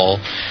hall,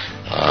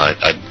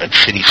 a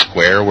city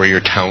square where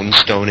your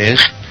Townstone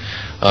is.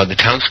 The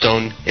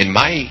Townstone, in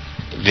my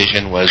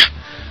vision, was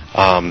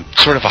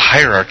sort of a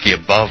hierarchy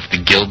above the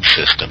guild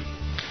system.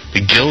 The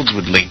guilds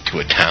would link to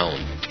a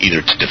town,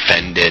 either to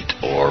defend it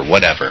or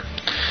whatever,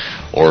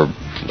 or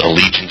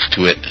allegiance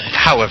to it,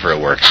 however it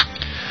works.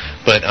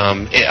 But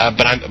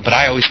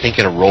I always think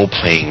in a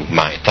role-playing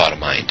thought of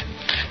mind.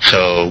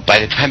 So by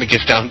the time it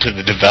gets down to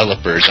the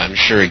developers, I'm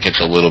sure it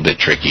gets a little bit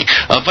tricky.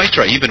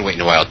 Viceroy, you've been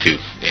waiting a while too,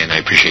 and I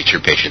appreciate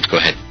your patience. Go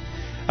ahead.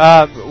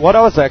 What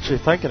I was actually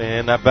thinking,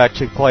 and I've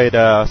actually played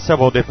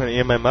several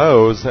different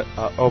MMOs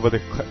over the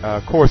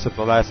course of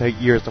the last 8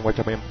 years in which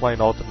I've been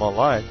playing Ultima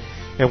Online.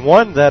 And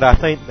one that I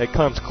think that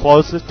comes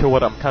closest to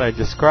what I'm kind of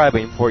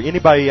describing, for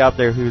anybody out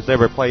there who's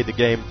ever played the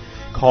game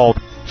called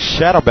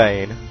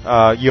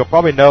Shadowbane, you'll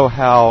probably know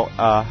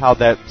how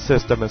that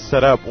system is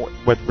set up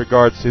with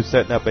regards to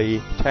setting up a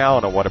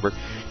town or whatever.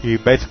 You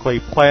basically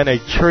plant a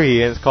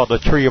tree, and it's called the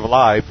Tree of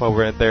Life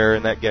over there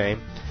in that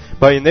game.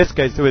 But in this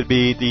case, it would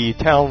be the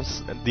town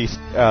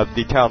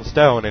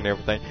stone and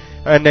everything,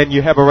 and then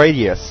you have a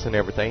radius and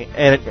everything.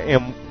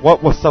 And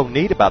what was so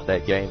neat about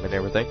that game and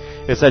everything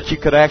is that you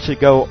could actually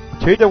go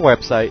to the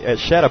website at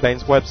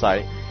Shadowbane's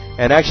website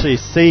and actually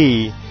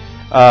see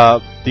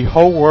the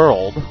whole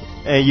world,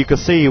 and you could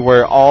see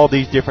where all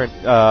these different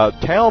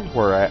towns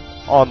were at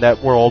on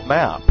that world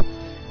map.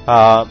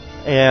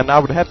 And I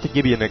would have to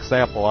give you an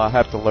example. I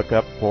have to look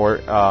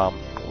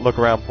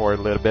around for it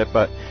a little bit,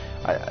 but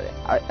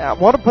I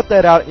want to put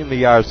that out in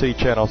the IRC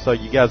channel so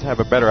you guys have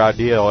a better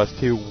idea as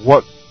to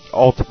what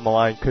Ultima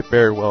Online could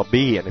very well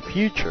be in the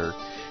future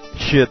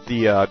should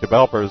the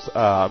developers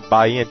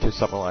buy into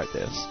something like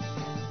this.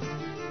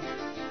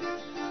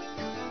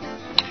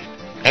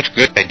 That's a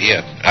good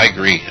idea. I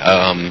agree.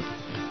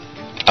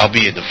 I'll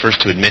be the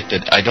first to admit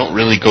that I don't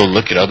really go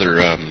look at other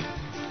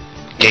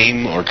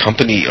game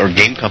company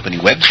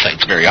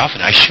websites very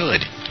often. I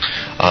should.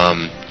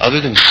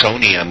 Other than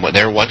Sony, I'm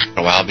there once in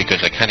a while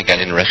because I kind of got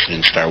interested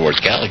in Star Wars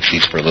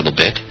Galaxies for a little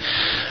bit.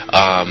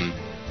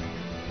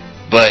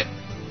 But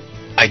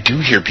I do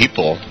hear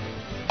people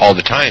all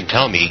the time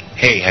tell me,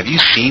 hey, have you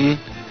seen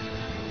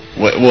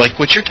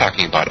what you're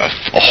talking about, a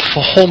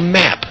whole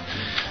map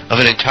of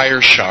an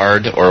entire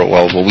shard, or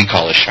what we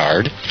call a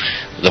shard,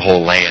 the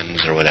whole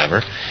lands or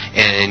whatever,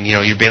 and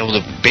you'll be able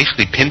to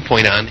basically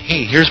pinpoint on,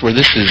 hey, here's where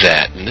this is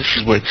at, and this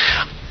is where.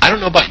 I don't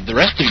know about the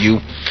rest of you,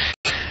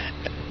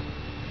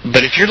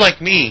 but if you're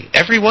like me,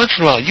 every once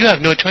in a while you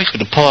have no choice but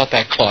to pull out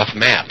that cloth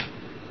map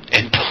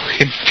and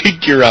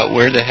figure out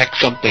where the heck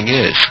something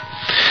is.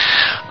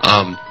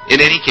 In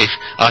any case,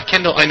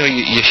 Kendall, I know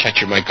you shut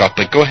your mic off,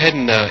 but go ahead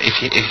and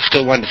if you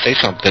still wanted to say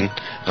something,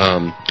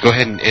 go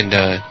ahead and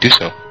do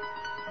so.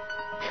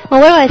 Well,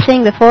 what I was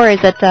saying before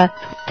is that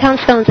town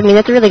stones, I mean,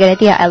 that's a really good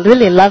idea. I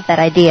really love that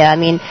idea. I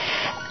mean,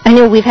 I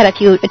know we've had a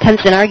few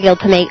attempts in our guild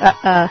to make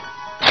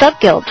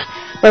sub-guilds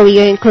where we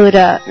include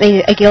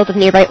maybe a guild of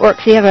nearby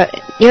orcs. We have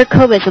near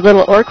Kobe is a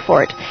little orc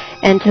fort,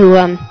 and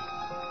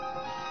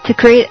to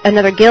create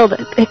another guild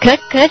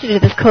connected to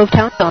this Cove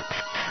town stone,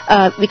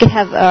 we could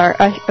have our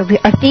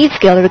thieves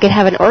guild, or we could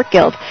have an orc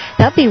guild.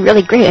 That'd be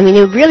really great. I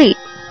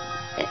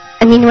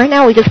mean, right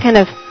now we just kind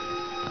of,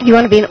 if you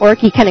want to be an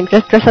orc, you kind of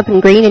just dress up in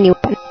green and you.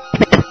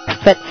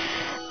 But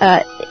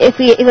if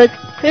it was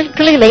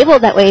clearly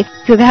labeled that way,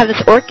 if you have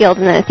this orc guild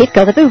and then a thief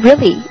guild, that'd be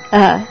really.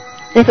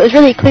 If it was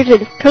really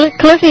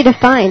clearly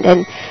defined,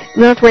 and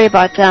we don't have to worry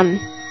about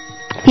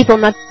people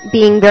not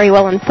being very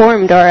well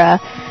informed or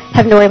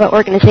having to worry about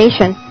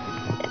organization.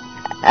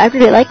 I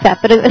really like that.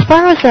 But as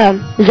far as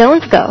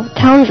zones go,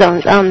 town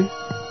zones,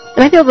 it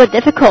might be a little bit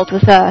difficult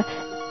with the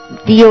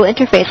UI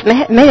interface.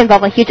 It may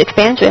involve a huge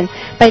expansion.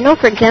 But I know,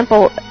 for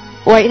example,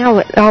 right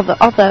now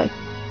all the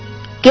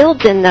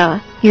guilds in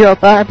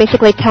Europa are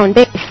basically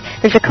town-based.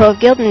 There's a Cove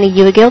Guild and a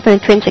UI Guild and an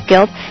Intrinsic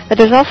Guild, but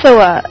there's also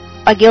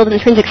a guild in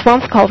Intrinsic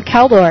Swamps called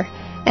Caldor,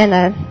 and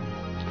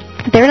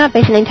they're not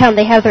based in any town.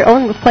 They have their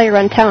own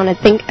player-run town.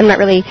 I'm not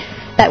really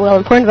that well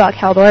informed about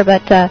Caldor,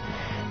 but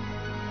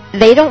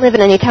they don't live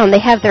in any town. They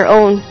have their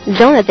own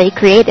zone that they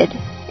created,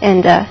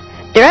 and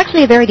they're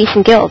actually a very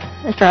decent guild,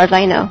 as far as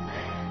I know.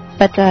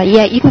 But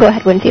yeah, you can go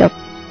ahead, Winfield.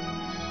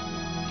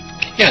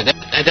 Yeah,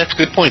 that's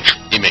good points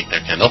you make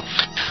there, Kendall.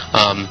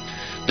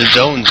 The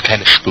zones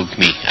kind of spook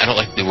me. I don't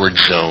like the word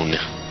zone,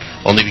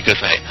 only because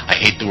I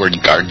hate the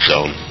word guard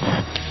zone.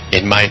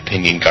 In my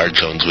opinion, guard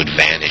zones would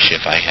vanish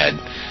if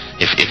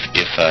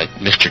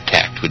Mr.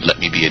 Tact would let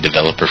me be a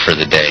developer for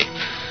the day.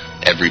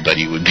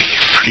 Everybody would be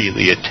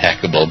freely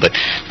attackable, but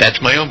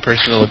that's my own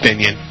personal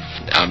opinion.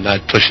 I'm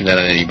not pushing that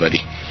on anybody.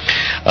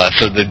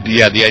 So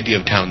the idea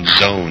of town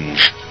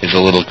zones is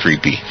a little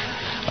creepy.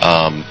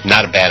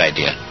 Not a bad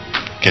idea,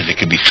 because it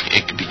could be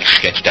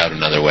sketched out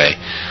another way.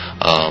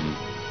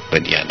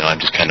 But yeah, no, I'm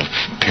just kind of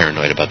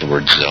paranoid about the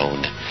word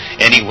zone.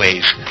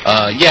 Anyways,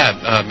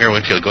 Mayor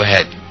Winfield, go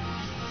ahead.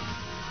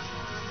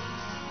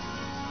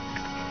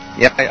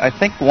 Yeah, I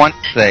think once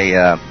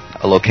a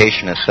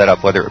location is set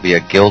up, whether it be a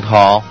guild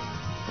hall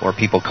where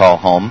people call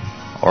home,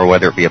 or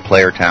whether it be a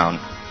player town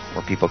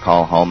where people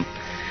call home,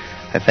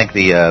 I think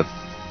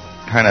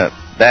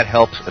that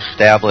helps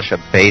establish a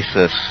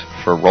basis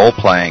for role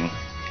playing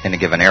in a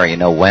given area. You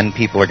know when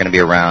people are going to be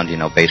around,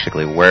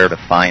 basically where to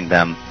find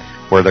them,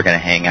 where they're going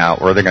to hang out,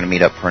 where they're going to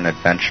meet up for an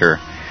adventure.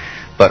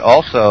 But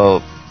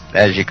also,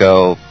 as you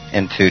go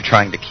into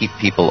trying to keep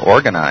people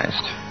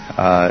organized,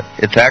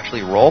 it's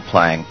actually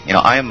role-playing.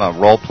 I am a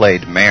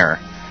role-played mayor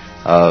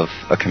of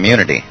a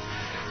community.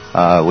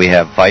 We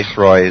have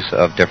viceroys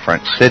of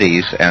different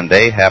cities, and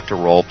they have to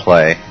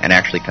role-play and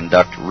actually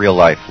conduct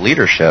real-life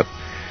leadership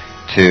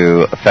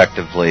to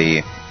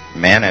effectively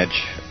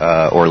manage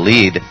or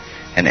lead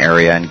an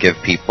area and give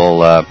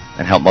people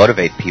and help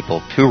motivate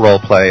people to role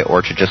play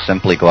or to just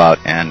simply go out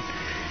and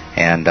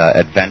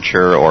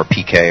adventure or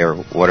PK or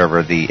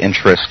whatever the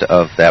interest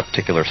of that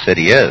particular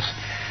city is.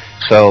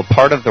 So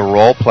part of the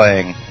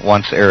role-playing,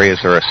 once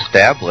areas are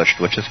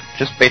established, which is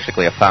just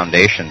basically a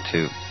foundation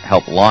to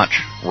help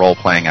launch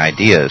role-playing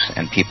ideas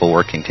and people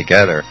working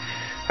together,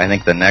 I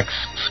think the next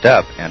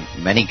step, and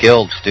many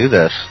guilds do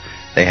this,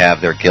 they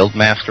have their guild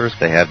masters,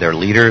 they have their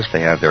leaders,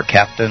 they have their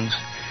captains,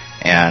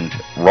 and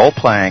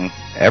role-playing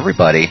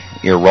everybody,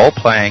 you're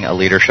role-playing a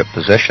leadership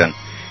position,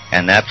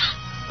 and that's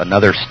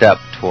another step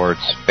towards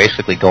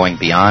basically going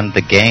beyond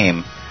the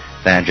game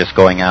than just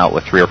going out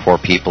with 3 or 4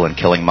 people and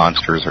killing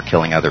monsters or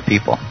killing other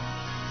people.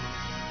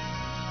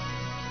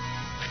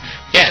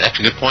 Yeah, that's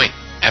a good point.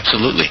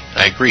 Absolutely.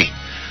 I agree.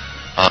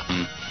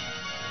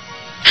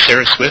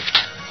 Sarah Swift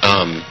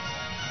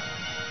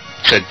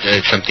said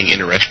something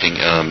interesting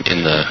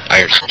in the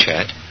IRC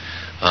chat.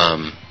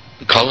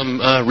 Call them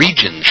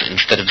regions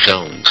instead of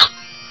zones.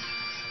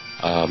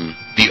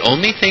 The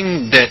only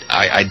thing that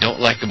I don't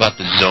like about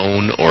the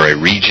zone or a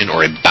region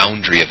or a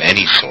boundary of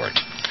any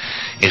sort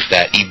is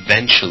that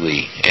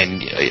eventually,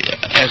 and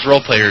as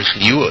role players,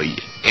 you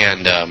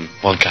and,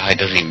 well, Guy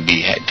doesn't even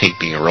take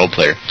being a role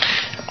player.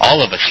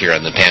 All of us here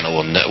on the panel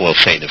will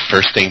say the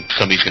first thing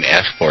somebody's going to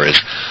ask for is,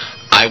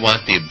 I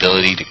want the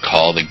ability to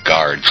call the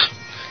guards.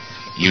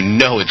 You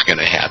know it's going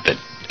to happen.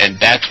 And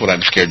that's what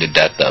I'm scared to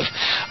death of.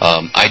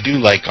 I do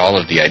like all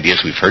of the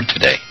ideas we've heard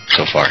today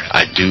so far.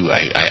 I do.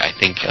 I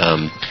think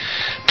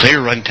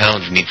player-run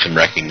towns need some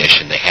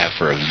recognition. They have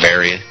for a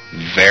very,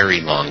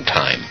 very long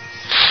time.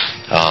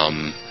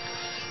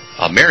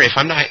 Mary, if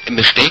I'm not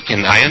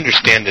mistaken, I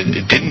understand that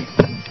it didn't,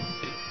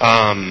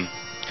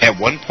 at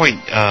one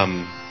point,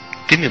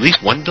 didn't at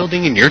least one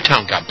building in your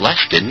town got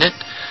blessed, didn't it?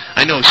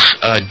 I know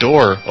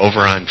Door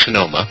over on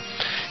Sonoma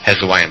has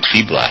the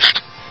YMC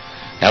blessed.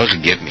 That was a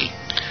give me.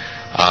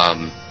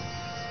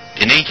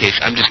 In any case,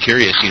 I'm just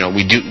curious. You know,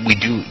 we do.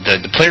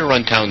 The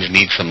player-run towns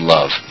need some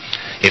love.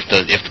 If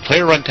the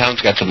player-run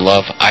towns got some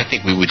love, I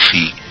think we would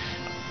see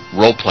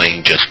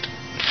role-playing just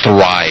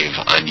thrive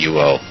on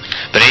UO.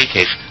 But in any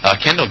case,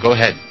 Kendall, go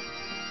ahead.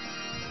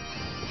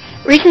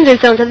 Regions or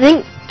zones, I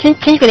think,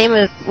 change the name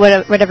of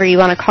whatever you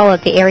want to call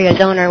it, the area,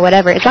 zone, or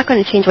whatever. It's not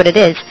going to change what it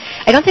is.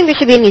 I don't think there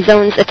should be any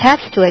zones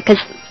attached to it, because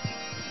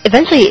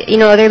eventually, you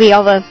know, there'd be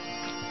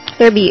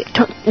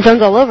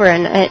zones all over,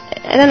 and I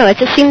don't know, it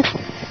just seems...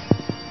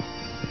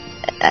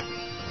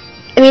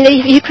 I mean,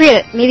 if you create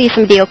it, maybe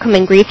somebody will come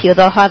and grief you.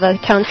 They'll have a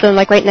town stone,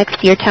 like, right next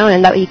to your town,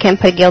 and that way you can't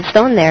put a guild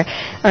stone there,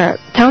 or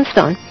town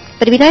stone.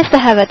 But it'd be nice to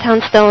have a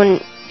town stone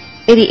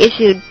maybe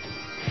issued...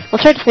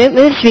 Well, maybe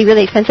this should be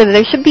really expensive.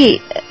 There should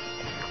be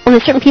only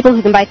certain people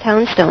who can buy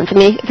town stones. I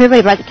mean, if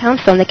everybody buys a town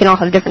stone, they can all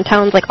have different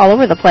towns, like, all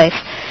over the place.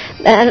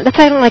 And that's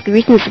why I don't like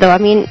regions, though. I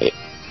mean...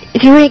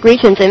 If you make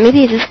regions, and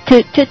maybe it's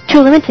just too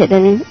limited,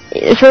 and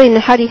it's really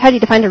how do you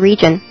define a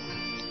region?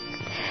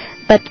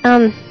 But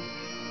I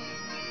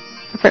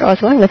forgot what I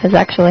was going with this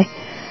actually.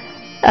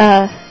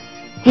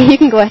 You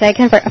can go ahead.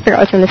 I forgot what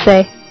I was going to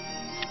say.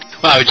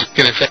 Well, I was just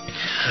going to say,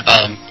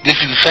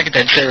 this is the second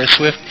time Sarah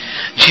Swift.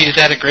 She has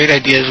had a great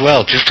idea as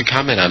well. Just to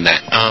comment on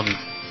that.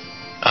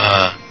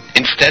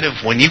 Instead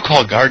of when you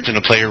call guards in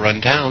a player-run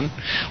town,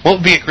 what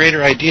would be a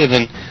greater idea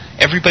than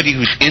everybody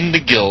who's in the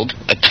guild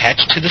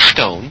attached to the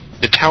stone,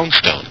 the town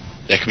stone,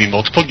 that could be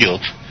multiple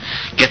guilds,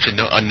 gets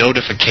a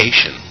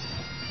notification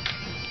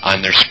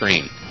on their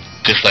screen,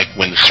 just like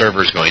when the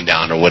server's going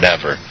down or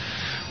whatever.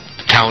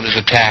 The town is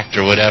attacked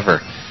or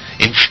whatever,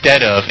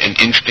 instead of an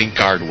instant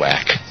guard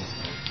whack.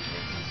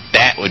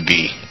 That would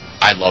be,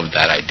 I love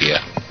that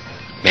idea.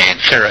 Man,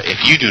 Sarah,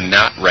 if you do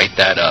not write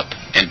that up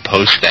and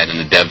post that in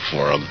the dev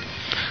forum,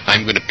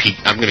 I'm going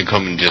to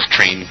come and just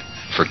train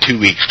for 2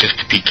 weeks just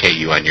to PK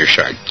you on your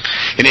shard.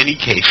 In any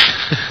case,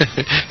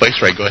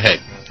 Viceroy, go ahead.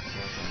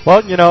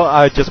 Well, you know,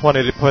 I just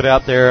wanted to put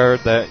out there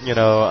that, you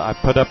know, I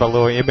put up a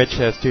little image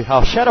as to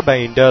how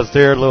Shadowbane does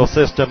their little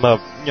system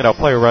of, you know,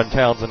 player-run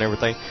towns and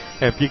everything.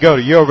 And if you go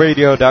to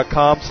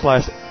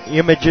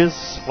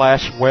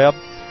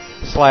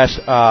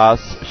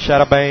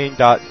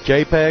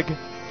uoradio.com/images/web/shadowbane.jpg,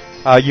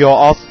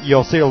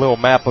 you'll see a little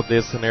map of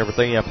this and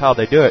everything of how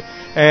they do it.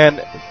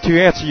 And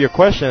to answer your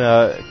question,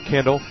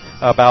 Kendall,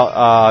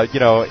 about, you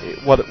know,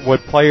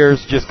 would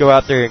players just go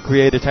out there and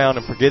create a town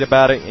and forget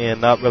about it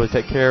and not really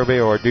take care of it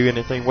or do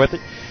anything with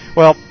it?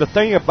 Well, the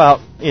thing about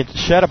in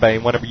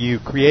Shadowbane, whenever you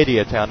create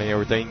a town and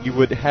everything, you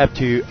would have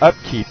to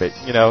upkeep it.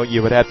 You know,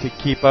 you would have to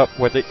keep up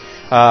with it,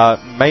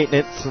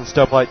 maintenance and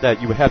stuff like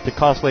that. You would have to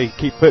constantly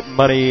keep putting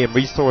money and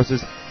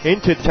resources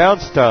into the town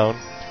stone,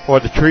 or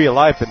the tree of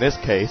life in this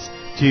case,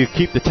 to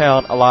keep the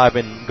town alive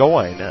and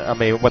going. I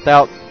mean,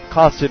 without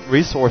constant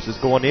resources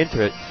going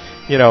into it,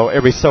 you know,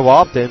 every so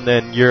often,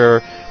 then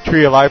your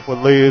tree of life would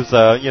lose,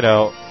 you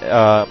know,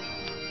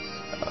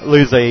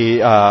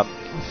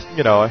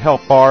 a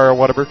health bar or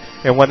whatever.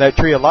 And when that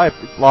tree of life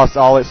lost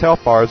all its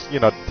health bars, you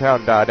know, the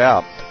town died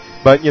out.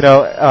 But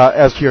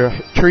as your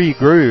tree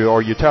grew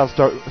or your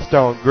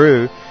townstone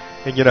grew,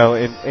 and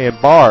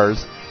in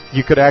bars,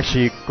 you could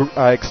actually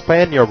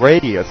expand your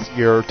radius,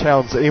 your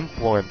town's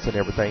influence and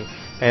everything.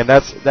 And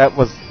that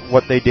was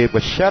what they did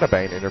with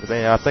Shadowbane and everything.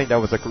 And I think that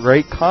was a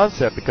great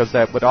concept because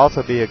that would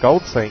also be a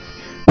gold sink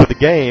for the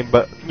game,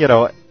 but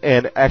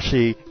and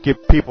actually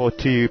get people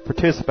to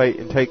participate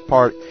and take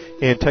part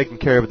in taking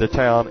care of the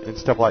town and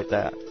stuff like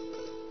that.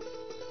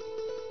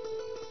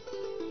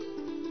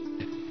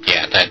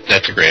 Yeah,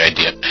 that's a great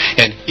idea.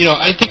 And,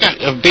 I think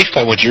based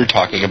on what you're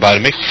talking about,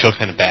 it makes me feel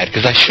kind of bad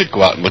because I should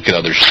go out and look at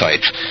other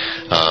sites,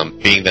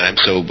 being that I'm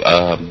so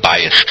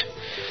biased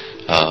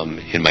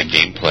in my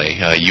gameplay.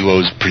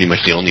 UO is pretty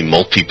much the only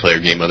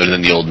multiplayer game other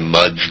than the old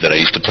MUDs that I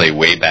used to play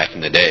way back in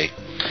the day.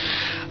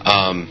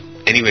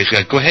 Anyways,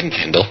 go ahead and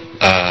Kendall.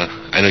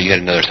 I know you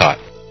had another thought.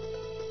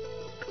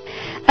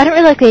 I don't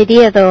really like the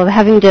idea, though, of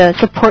having to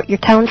support your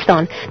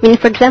townstone. I mean,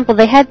 for example,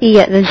 they had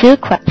the zoo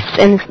quests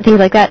and things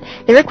like that.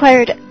 They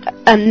required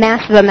a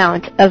massive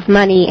amount of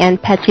money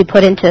and pets you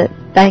put into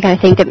that kind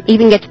of thing to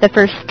even get to the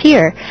first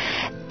tier.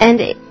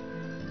 And it's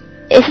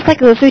just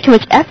like it was way too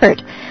much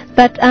effort.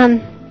 But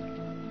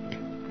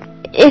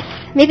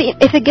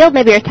if a guild,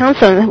 maybe or a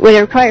townstone, would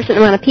require a certain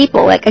amount of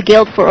people, like a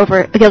guild of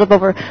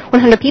over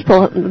 100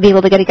 people would be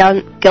able to get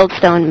a guild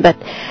stone. But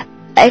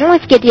I don't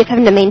like the idea of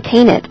having to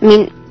maintain it. I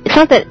mean, it's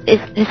not that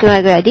it's not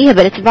a good idea,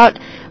 but it's about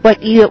what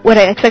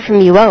I expect from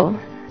UO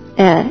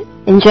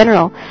in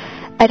general.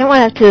 I don't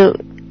want to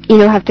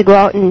have to go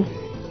out and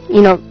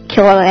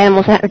kill all the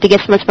animals to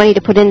get so much money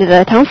to put into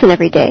the townstone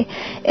every day.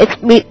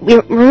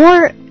 We're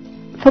more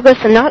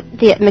focused on not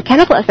the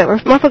mechanical aspect.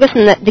 We're more focused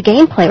on the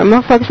gameplay. We're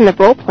more focused on the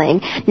role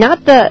playing,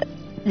 not the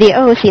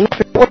OOC. We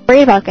don't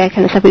worry about that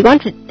kind of stuff. We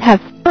want to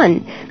have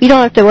fun. We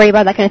don't have to worry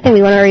about that kind of thing.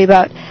 We want to worry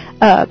about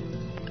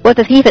what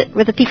the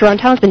thief around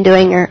town's been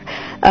doing, or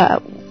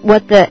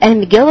what the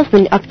enemy guild has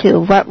been up to,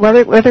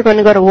 whether they're going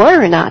to go to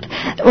war or not.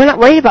 We're not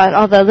worried about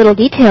all the little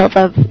details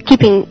of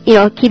keeping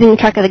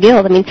track of the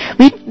guild. I mean,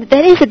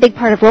 that is a big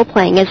part of role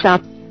playing, is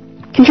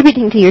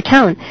contributing to your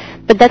town,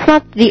 but that's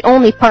not the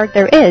only part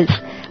there is.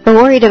 We're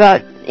worried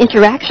about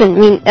interaction. I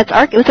mean, what's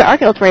our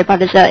guild worry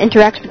about is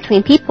interaction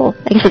between people.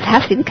 I guess it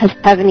has to be because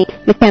it has any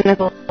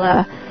mechanical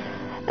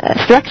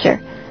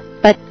structure.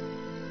 But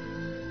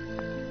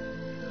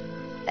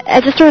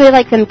I just really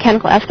like the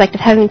mechanical aspect of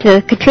having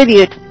to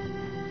contribute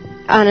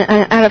on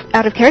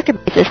out of character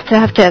basis, to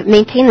have to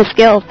maintain the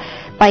skill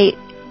by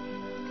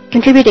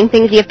contributing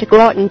things you have to go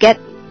out and get.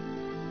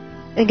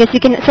 I guess you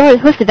can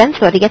host events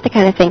though to get the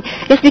kind of thing.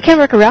 I guess we can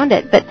work around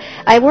it, but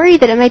I worry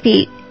that it might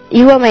be,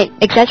 UO might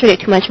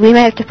exaggerate it too much. We might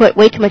have to put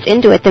way too much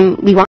into it than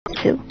we want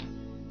to.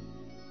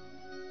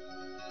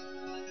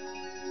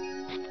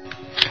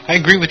 I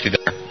agree with you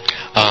there.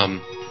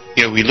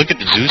 We look at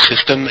the zoo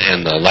system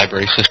and the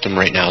library system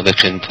right now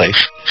that's in place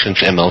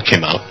since ML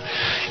came out,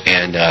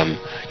 and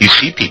you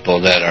see people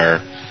that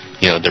are,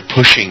 they're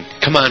pushing,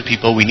 come on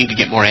people, we need to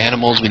get more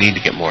animals, we need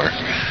to get more,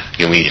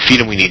 we need to feed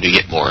them, we need to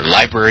get more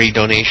library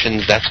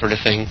donations, that sort of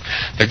thing.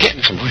 They're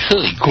getting some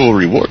really cool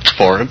rewards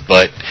for them,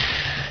 but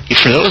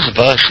for those of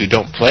us who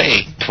don't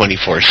play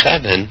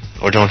 24/7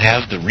 or don't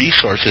have the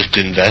resources to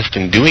invest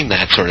in doing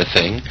that sort of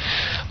thing,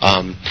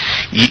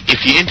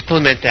 if you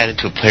implement that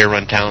into a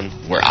player-run town,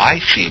 where I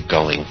see it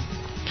going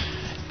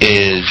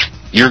is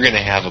you're going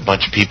to have a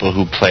bunch of people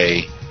who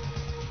play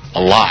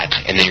a lot,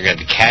 and then you're going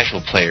to have the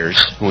casual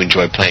players who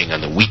enjoy playing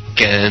on the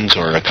weekends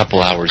or a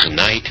couple hours a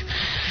night.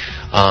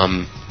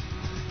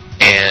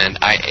 And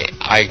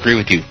I agree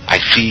with you. I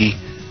see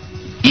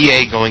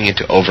EA going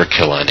into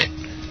overkill on it,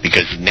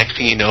 because next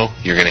thing you know,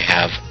 you're going to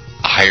have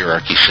a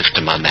hierarchy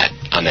system on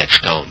that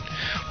stone.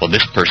 Well,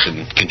 this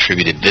person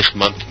contributed this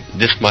month,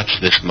 this much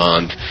this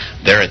month.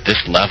 They're at this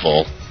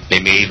level. They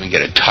may even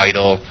get a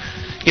title.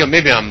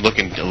 Maybe I'm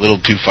looking a little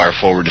too far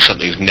forward to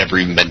something that's never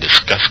even been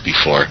discussed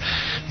before.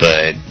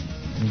 But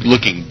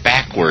looking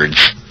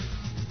backwards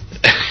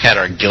at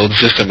our guild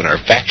system and our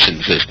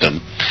faction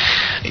system,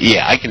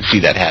 yeah, I can see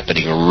that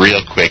happening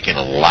real quick and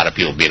a lot of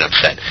people being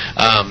upset.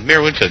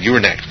 Mayor Winfield, you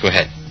were next. Go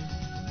ahead.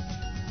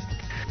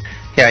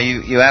 Yeah,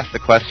 you asked the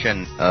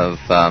question of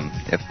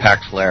if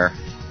Paxlair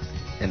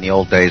in the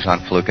old days on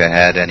Fluka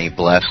had any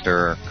blessed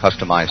or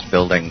customized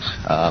buildings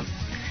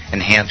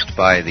enhanced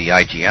by the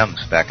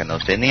IGMs back in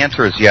those days. And the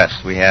answer is yes.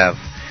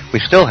 We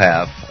still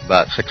have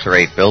about 6 or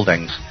 8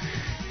 buildings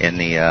in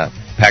the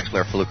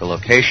Paxlair Fluka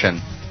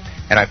location,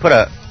 and I put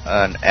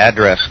an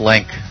address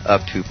link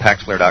up to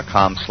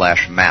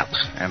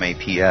paxlair.com/maps,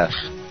 M-A-P-S,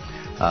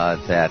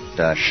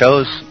 that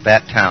shows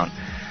that town.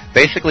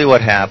 Basically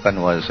what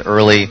happened was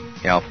early,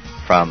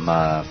 from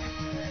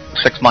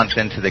 6 months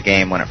into the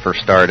game when it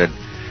first started,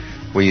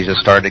 we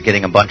just started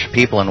getting a bunch of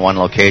people in one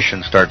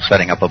location, started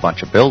setting up a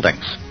bunch of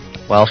buildings.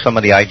 Well, some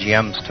of the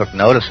IGMs took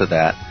notice of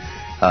that.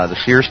 The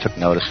Sears took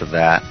notice of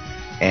that,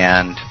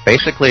 and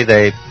basically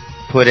they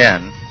put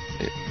in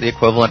the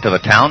equivalent of a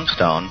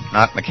townstone,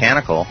 not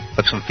mechanical,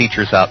 but some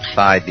features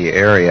outside the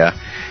area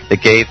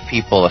that gave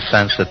people a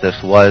sense that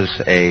this was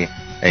a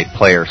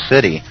player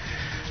city.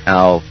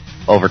 Now,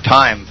 over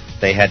time,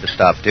 they had to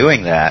stop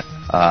doing that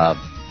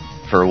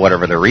for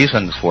whatever the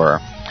reasons were.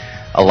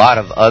 A lot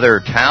of other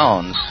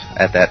towns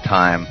at that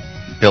time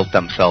built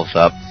themselves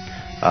up,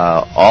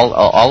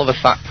 all of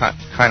us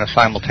kind of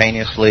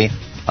simultaneously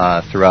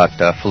throughout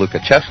Felucca,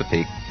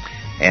 Chesapeake.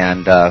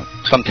 And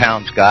some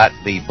towns got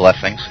the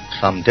blessings,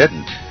 some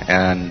didn't.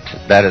 And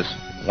that is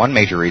one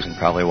major reason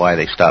probably why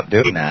they stopped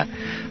doing that,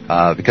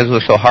 because it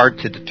was so hard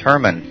to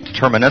determine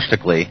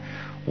deterministically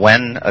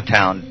when a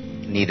town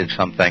needed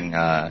something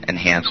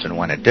enhanced and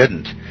when it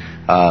didn't.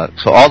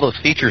 So all those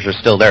features are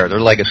still there.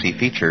 They're legacy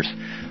features.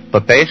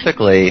 But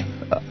basically,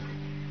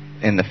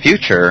 in the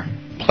future,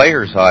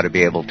 players ought to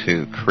be able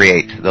to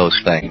create those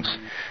things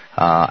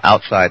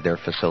outside their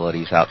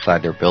facilities,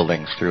 outside their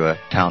buildings through a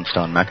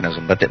townstone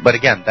mechanism. But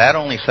again, that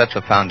only sets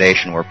a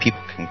foundation where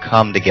people can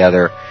come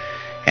together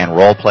and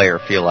role play or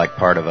feel like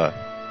part of a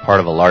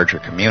larger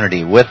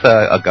community with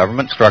a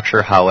government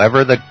structure.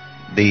 However,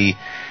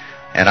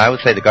 and I would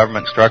say the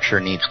government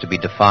structure needs to be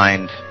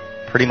defined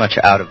pretty much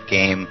out of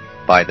game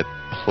by the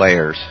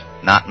players,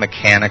 not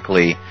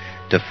mechanically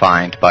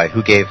defined by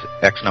who gave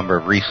X number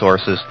of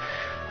resources,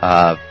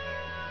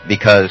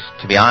 because,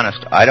 to be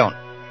honest, I don't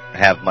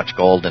have much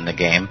gold in the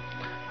game.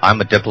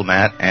 I'm a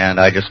diplomat, and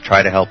I just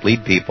try to help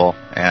lead people,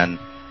 and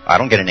I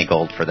don't get any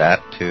gold for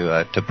that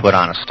to put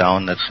on a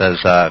stone that says,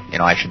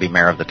 I should be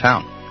mayor of the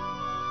town.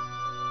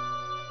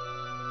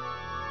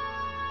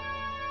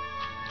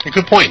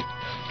 Good point.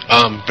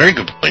 Very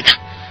good point.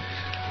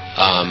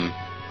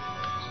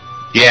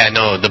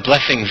 The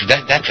blessings,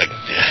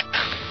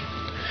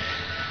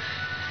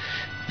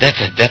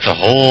 that's a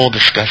whole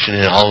discussion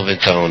in all of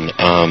its own.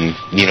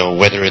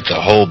 Whether it's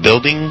a whole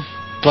building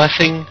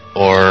blessing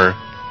or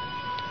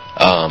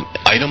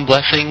item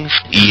blessings,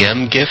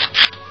 EM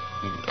gifts,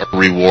 or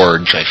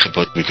rewards, I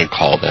suppose we could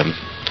call them.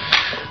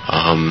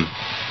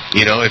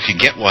 If you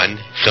get one,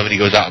 somebody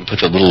goes out and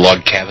puts a little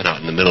log cabin out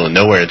in the middle of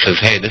nowhere and says,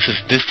 "Hey, this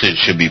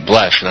should be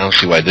blessed," and I don't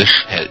see why this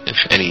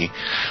is any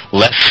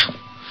less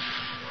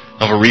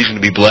of a reason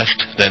to be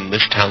blessed than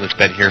this town that's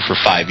been here for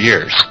 5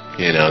 years.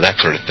 That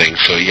sort of thing.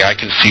 So yeah, I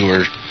can see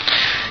where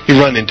you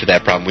run into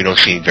that problem. We don't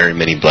see very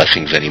many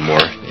blessings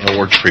anymore,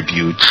 or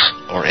tributes,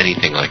 or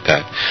anything like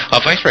that.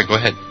 Vice Red, go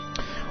ahead.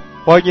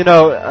 Well,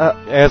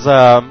 as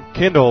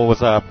Kendall was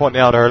pointing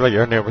out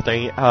earlier and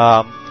everything,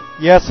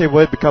 yes, it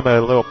would become a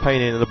little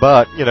pain in the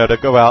butt, to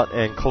go out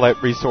and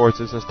collect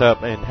resources and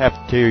stuff and have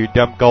to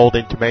dump gold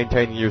into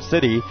maintaining your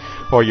city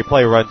or your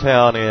player-run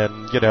town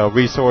and,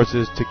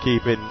 resources to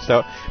keep it and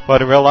stuff.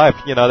 But in real life,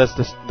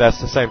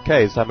 that's the same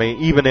case. I mean,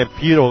 even in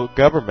feudal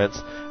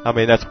governments,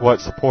 that's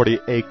what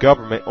supported a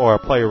government or a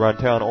player-run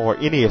town or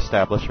any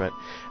establishment.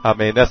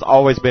 That's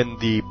always been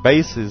the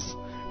basis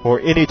for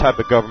any type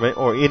of government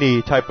or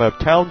any type of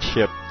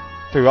township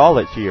through all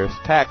its years,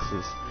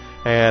 taxes.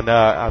 And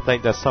I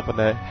think that's something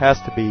that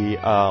has to be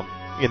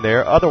in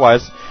there.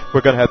 Otherwise, we're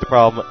going to have the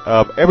problem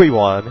of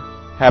everyone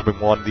having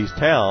one of these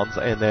towns,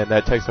 and then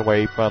that takes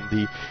away from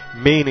the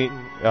meaning,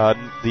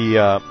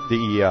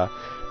 the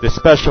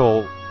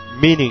special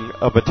meaning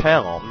of a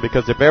town.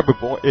 Because if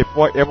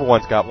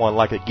everyone's got one,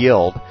 like a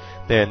guild,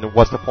 then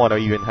what's the point of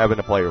even having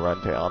a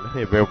player-run town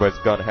if everybody's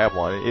going to have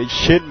one? It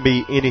shouldn't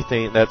be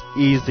anything that's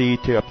easy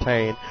to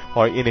obtain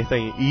or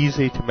anything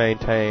easy to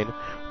maintain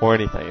or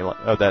anything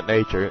of that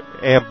nature.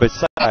 And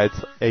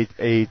besides,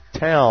 a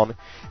town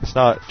is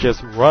not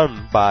just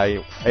run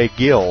by a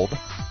guild.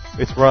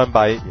 It's run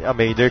by,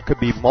 there could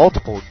be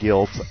multiple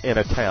guilds in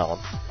a town.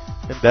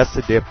 And that's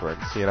the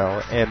difference,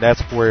 and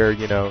that's where,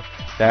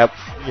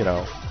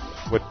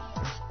 would,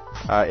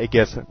 I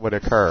guess, would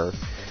occur.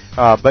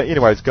 But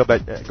anyways,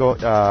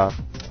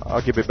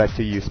 I'll give it back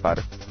to you,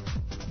 Spider.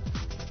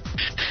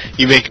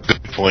 You make a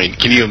good point.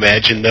 Can you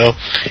imagine, though,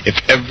 if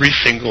every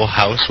single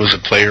house was a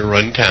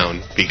player-run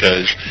town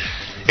because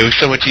it was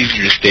so much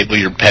easier to stable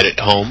your pet at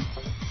home?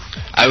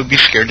 I would be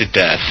scared to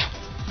death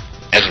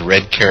as a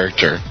red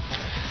character.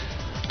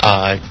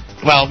 I'll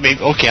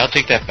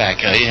take that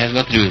back. It has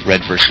nothing to do with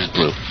red versus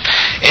blue.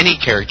 Any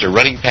character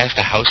running past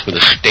a house with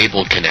a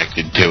stable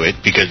connected to it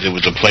because it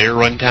was a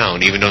player-run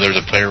town, even though there's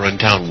a player-run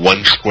town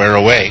 1 square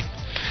away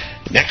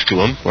next to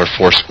them, or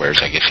 4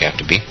 squares, I guess you have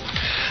to be,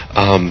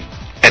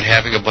 and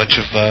having a bunch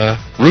of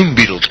rune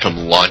beetles come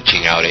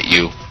launching out at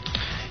you.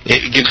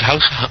 It gives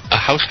house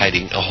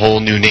hiding a whole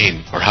new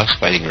name, or house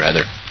fighting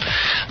rather.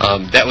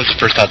 That was the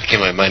first thought that came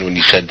to my mind when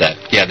you said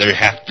that. Yeah, there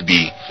have to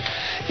be,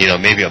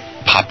 maybe a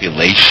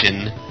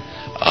population.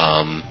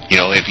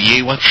 If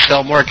EA wants to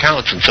sell more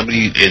accounts and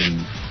somebody is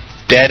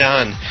dead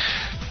on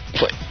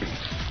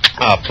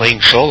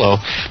playing solo,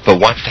 but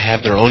wants to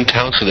have their own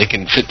town so they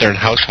can sit there and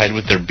house hide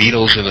with their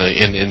beetles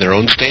in their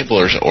own stable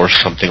or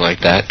something like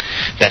that.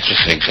 That's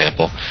just an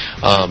example.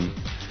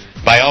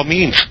 By all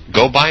means,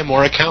 go buy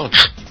more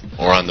accounts.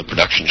 Or on the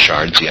production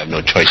shards, you have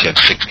no choice. You have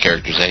 6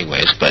 characters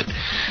anyways, but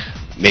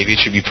maybe it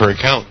should be per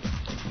account.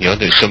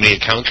 There's so many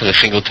accounts in a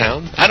single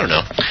town. I don't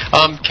know.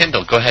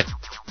 Kendall, go ahead.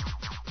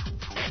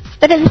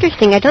 That is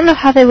interesting. I don't know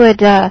how they would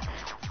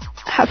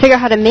figure out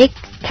how to make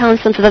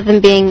towns sense of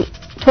them being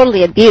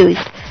totally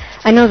abused.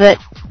 I know that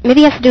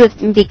maybe it has to do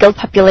with maybe guild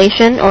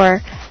population,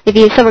 or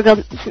maybe several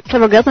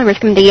guild members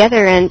coming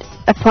together and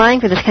applying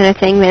for this kind of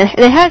thing.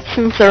 They have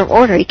some sort of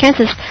order. You can't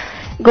just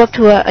go up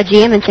to a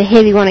GM and say,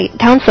 hey, we want a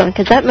townstone,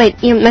 because that might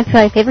be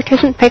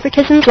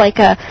favoritisms like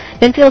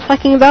Benfield was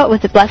talking about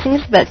with the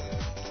blessings, but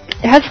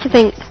it has to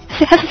be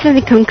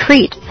something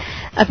concrete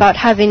about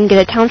having to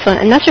get a townstone.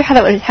 I'm not sure how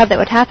that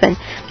would happen.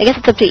 I guess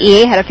it's up to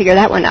EA how to figure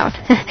that one out.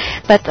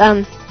 But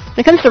when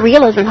it comes to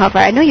realism, however,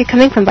 I know you're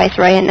coming from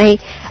Viceroy, and I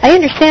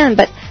understand,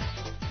 but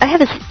I have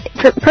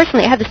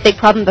personally, I had this big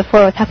problem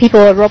before with how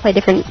people would roleplay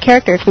different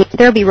characters. I mean,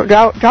 there would be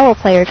draw role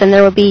players, and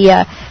there would be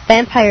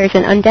vampires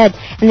and undead,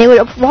 and they would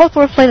all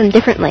roleplay them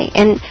differently.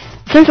 And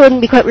since it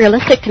wouldn't be quite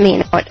realistic to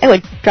me, it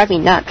would drive me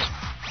nuts.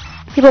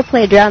 People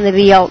play a drow and they'd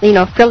be all,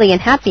 frilly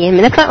and happy. I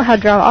mean, that's not how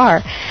drow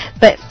are.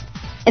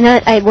 And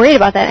I worried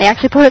about that. I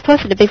actually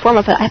posted a big forum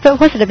about it. I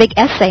posted a big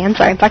essay. I'm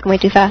sorry, I'm talking way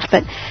too fast,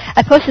 but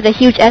I posted a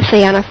huge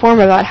essay on a forum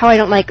about how I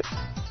don't like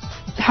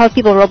how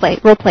people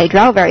roleplay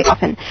drow very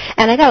often.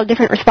 And I got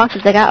different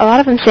responses. I got a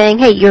lot of them saying,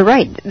 hey, you're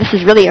right, this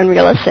is really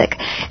unrealistic.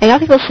 And I got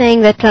people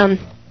saying that,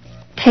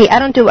 hey, I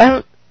don't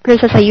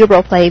criticize how you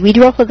roleplay. We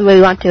do roleplay the way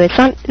we want to.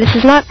 This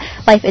is not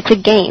life, it's a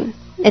game.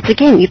 It's a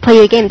game. You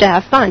play a game to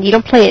have fun. You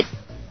don't play it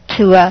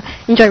to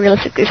enjoy a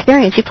realistic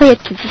experience. You play it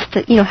to just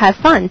to, have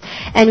fun.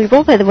 And we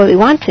roleplay the way we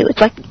want to.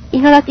 It's like,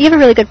 you have a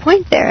really good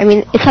point there. I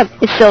mean,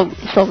 it's still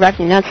drives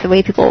me nuts the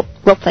way people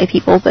roleplay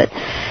people, but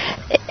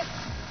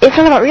it's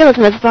not about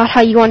realism, it's about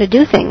how you want to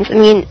do things. I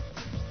mean,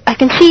 I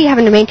can see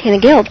having to maintain a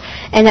guild,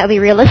 and that would be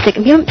realistic.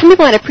 And some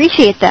people might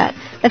appreciate that.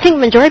 I think the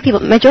majority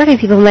of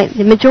people might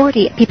be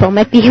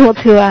able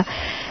to,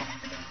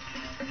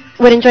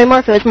 would enjoy more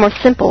if it was more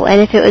simple, and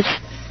if it was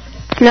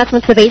not so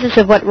much the basis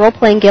of what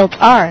role-playing guilds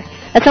are.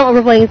 That's not what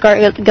role-playing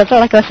guilds are.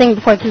 Like I was saying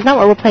before, this is not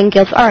what role-playing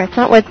guilds are. It's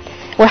not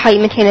how you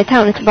maintain a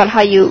town. It's about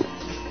how you...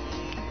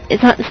 the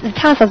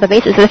town's not the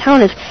basis. The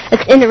town it's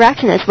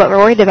interaction is what we're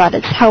worried about.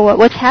 It's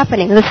what's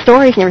happening, the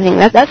stories and everything.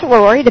 That's what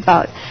we're worried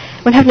about.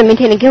 When having to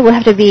maintain a guild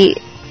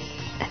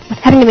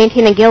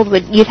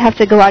you'd have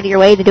to go out of your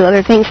way to do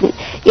other things, and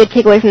you'd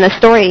take away from the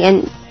story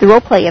and the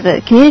role play of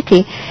the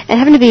community. And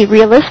having to be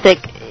realistic,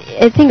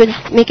 I think would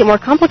just make it more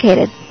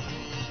complicated.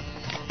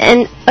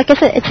 And like I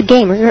said, it's a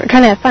game. We're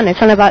trying to have fun. It's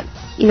not about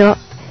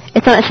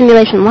it's not a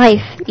simulation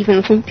life, even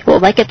if some people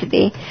would like it to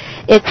be.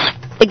 It's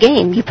a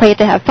game. You play it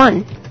to have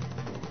fun.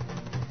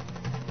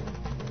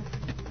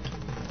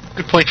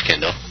 Good points,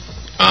 Kendall.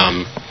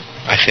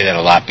 I say that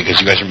a lot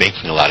because you guys are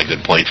making a lot of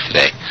good points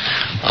today.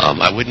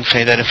 I wouldn't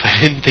say that if I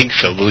didn't think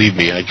so. Believe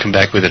me, I'd come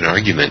back with an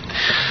argument.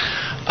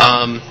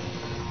 On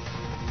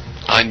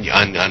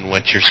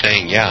what you're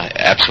saying, yeah,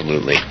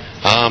 absolutely.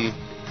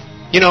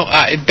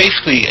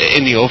 Basically,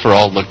 in the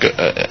overall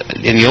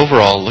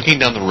looking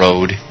down the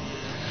road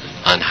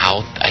on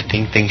how I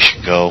think things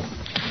should go,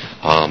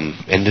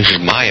 and this is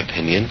my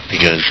opinion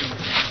because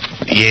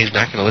EA is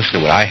not going to listen to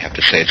what I have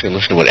to say. It's going to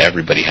listen to what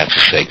everybody has to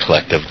say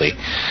collectively.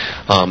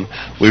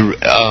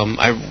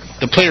 The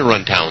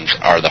player-run towns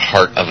are the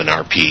heart of an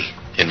RP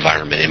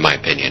environment, in my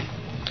opinion.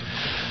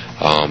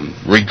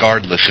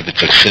 Regardless if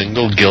it's a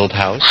single guild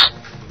house,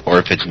 or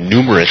if it's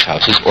numerous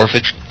houses, or if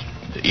it's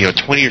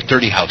 20 or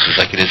 30 houses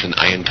like it is in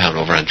Irontown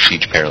over on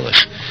Siege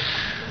Perilous.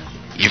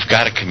 You've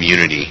got a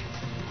community,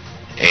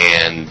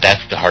 and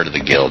that's the heart of the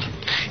guild.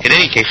 In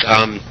any case,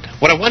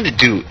 what I wanted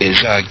to do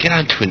is get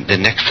on to the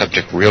next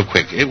subject real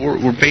quick.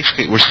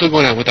 We're still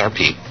going on with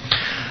RP.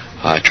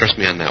 Trust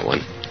me on that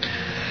one.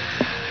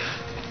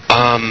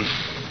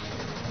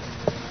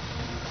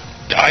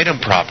 The item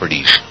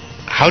properties.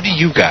 How do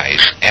you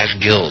guys, as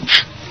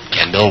guilds,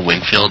 Kendall,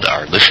 Winfield,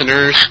 our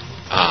listeners,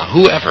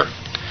 whoever,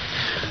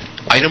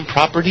 item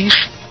properties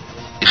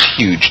is a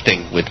huge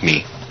thing with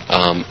me.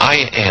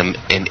 I am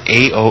an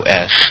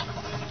AOS.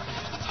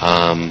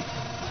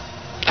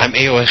 I'm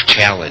AOS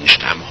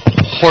challenged. I'm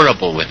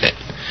horrible with it.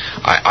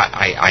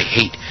 I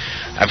hate...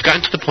 I've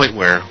gotten to the point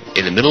where,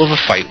 in the middle of a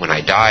fight, when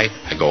I die,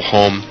 I go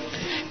home.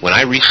 When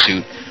I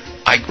resuit,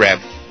 I grab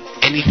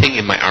anything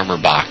in my armor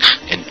box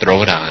and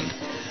throw it on,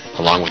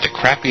 along with the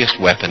crappiest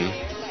weapon,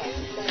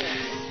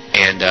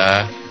 and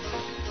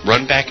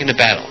run back into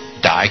battle.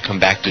 Die, come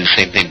back, do the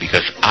same thing,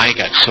 because I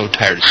got so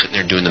tired of sitting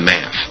there doing the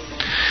math.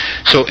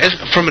 So,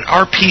 from an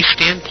RP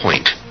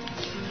standpoint,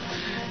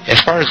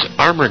 as far as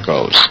armor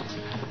goes,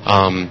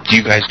 do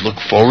you guys look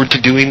forward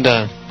to doing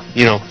do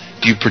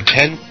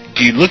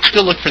you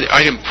still look for the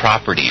item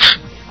properties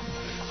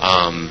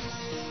from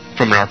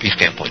an RP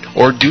standpoint?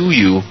 Or do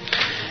you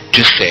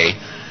just say,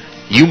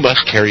 you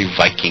must carry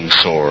Viking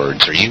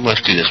swords, or you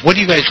must do this? What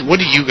do you guys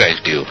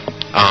do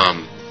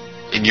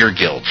in your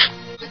guilds?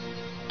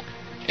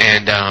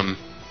 And,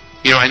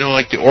 I know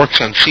like the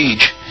orcs on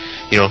Siege,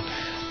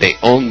 they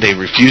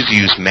refuse to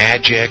use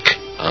magic,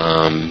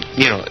 on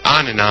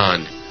and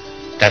on,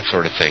 that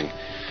sort of thing.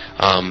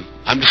 I'm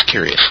just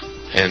curious,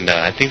 and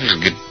I think this is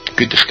a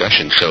good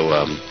discussion.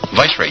 So,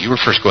 Viceroy, you were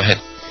first. Go ahead.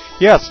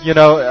 Yes,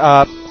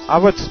 I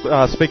was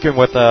speaking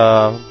with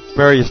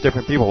various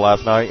different people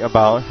last night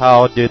about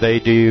how do they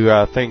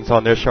do things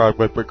on their shard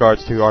with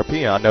regards to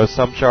RP. I know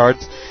some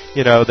shards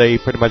they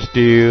pretty much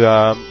do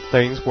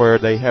things where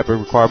they have a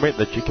requirement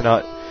that you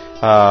cannot.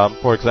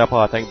 For example,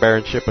 I think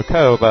Baron Ship of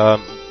Cove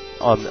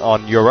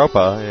on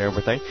Europa and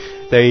everything,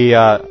 they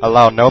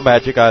allow no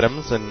magic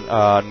items and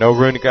no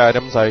runic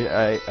items.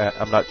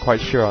 I'm not quite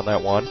sure on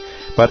that one,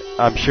 but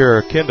I'm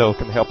sure Kendall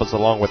can help us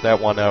along with that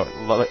one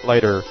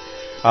later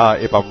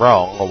if I'm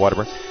wrong or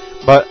whatever.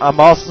 But I'm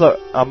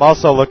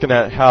also looking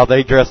at how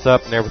they dress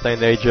up and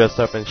everything. They dress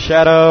up in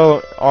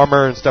shadow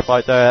armor and stuff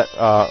like that,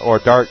 or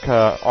dark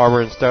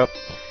armor and stuff.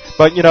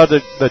 But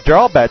the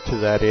drawback to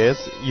that is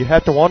you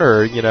have to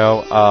wonder,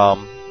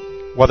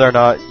 whether or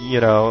not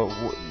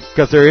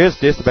because there is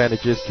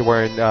disadvantages to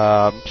wearing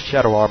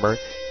shadow armor,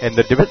 and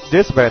the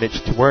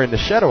disadvantage to wearing the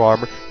shadow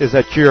armor is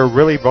that you're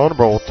really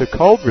vulnerable to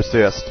cold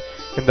resist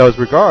in those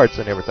regards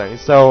and everything.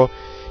 So,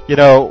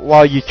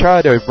 while you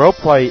try to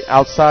roleplay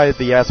outside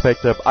the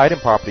aspect of item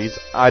properties,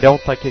 I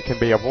don't think it can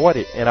be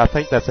avoided, and I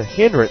think that's a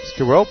hindrance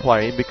to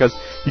roleplaying because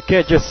you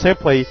can't just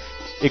simply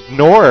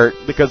ignore it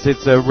because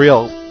it's a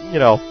real,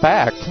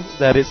 fact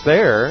that it's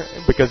there,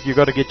 because you're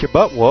going to get your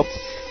butt whooped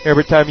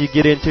every time you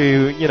get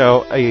into,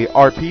 a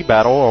RP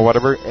battle or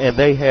whatever, and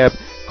they have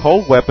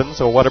cold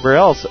weapons or whatever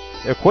else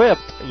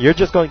equipped. You're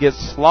just going to get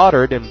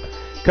slaughtered and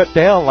cut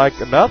down like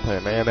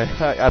nothing, and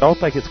I don't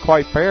think it's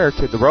quite fair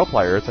to the role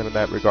players in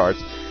that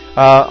regards.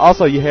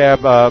 Also, you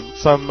have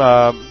some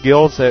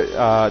guilds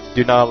that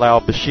do not allow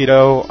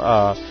Bushido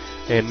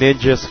and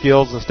ninja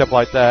skills and stuff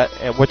like that,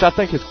 and which I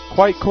think is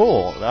quite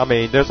cool. I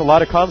mean, there's a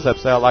lot of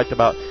concepts that I liked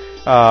about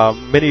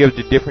many of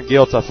the different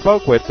guilds I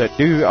spoke with that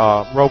do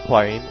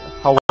role-playing.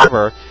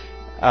 However,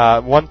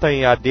 one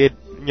thing I did,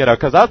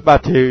 because I was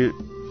about to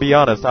be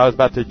honest, I was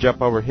about to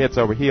jump heads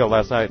over heel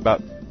last night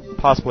about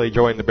possibly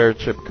joining the Baron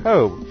Ship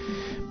Cove.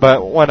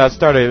 But when I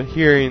started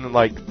hearing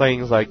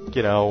things like,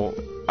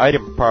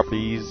 item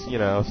properties,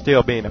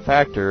 still being a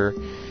factor,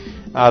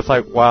 I was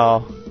like,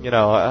 wow,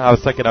 I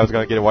was thinking I was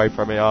going to get away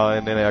from it all,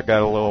 and then I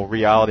got a little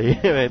reality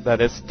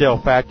that it's still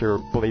a factor,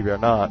 believe it or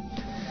not.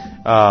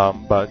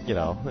 But,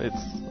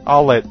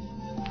 I'll let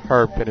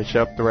her finish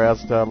up the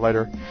rest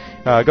later.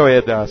 Go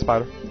ahead,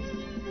 Spider.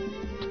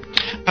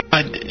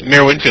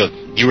 Mayor Winfield,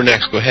 you were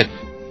next. Go ahead.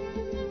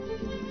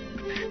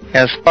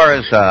 As far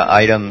as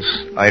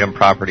item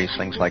properties,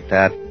 things like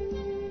that.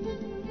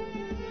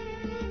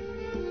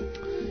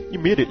 You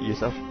muted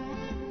yourself.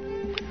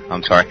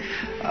 I'm sorry.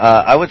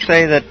 I would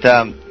say that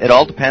it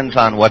all depends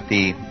on what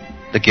the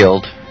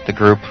guild, the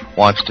group,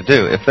 wants to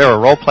do. If they're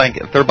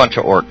if they're a bunch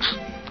of orcs,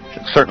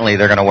 certainly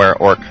they're going to wear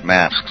orc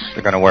masks.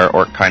 They're going to wear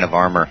orc kind of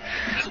armor.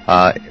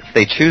 If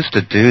they choose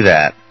to do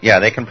that,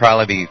 they can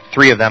probably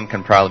three of them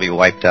can probably be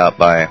wiped out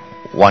by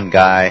one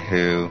guy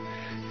who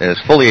is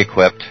fully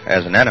equipped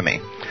as an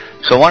enemy.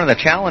 So one of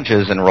the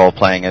challenges in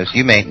role-playing is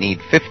you may need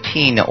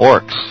 15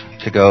 orcs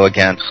to go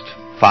against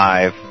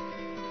 5,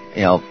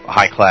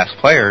 high-class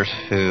players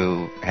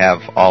who have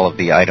all of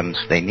the items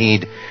they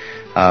need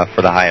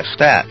for the highest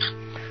stats.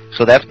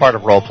 So that's part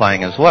of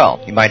role-playing as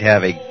well. You might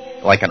have an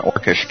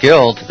orcish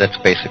guild that's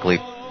basically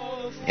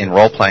in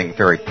role-playing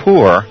very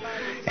poor,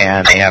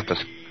 and they have to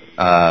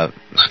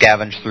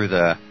scavenge through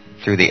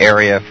the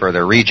area for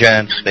their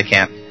regents. They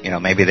can't,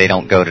 maybe they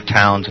don't go to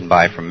towns and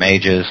buy from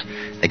mages.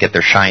 They get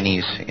their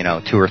shinies,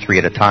 2 or 3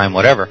 at a time,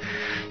 whatever.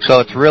 So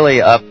it's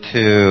really up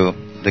to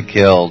the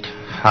guild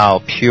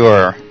how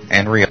pure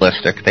and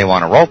realistic they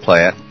want to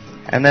role-play it,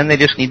 and then they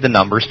just need the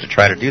numbers to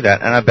try to do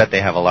that, and I bet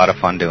they have a lot of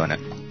fun doing it.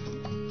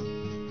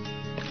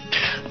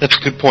 That's a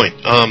good point.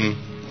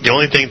 The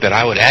only thing that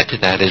I would add to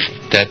that is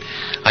that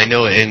I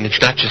know, and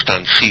it's not just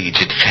on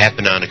Siege, it's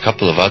happened on a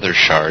couple of other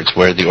shards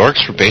where the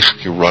orcs were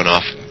basically run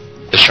off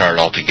the shard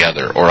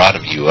altogether, or out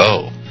of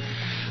UO,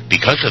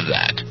 because of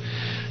that.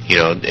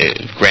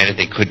 Granted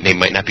they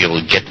might not be able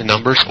to get the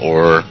numbers,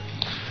 or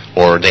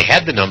they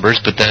had the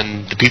numbers, but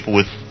then the people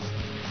with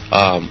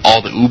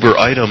all the Uber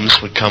items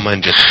would come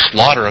and just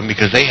slaughter them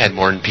because they had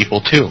more than people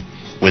too,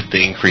 with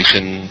the increase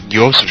in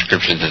UO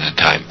subscriptions at the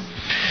time.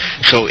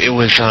 So it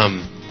was,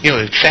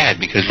 it's sad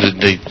because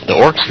the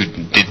orcs who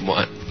didn't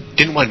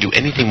want to do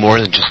anything more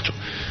than just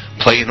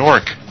play an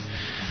orc,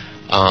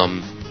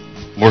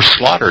 were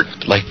slaughtered.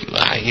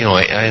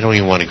 I don't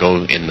even want to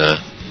go in the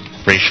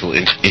racial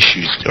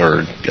issues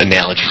or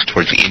analogies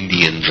towards the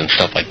Indians and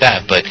stuff like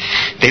that, but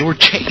they were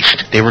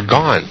chased. They were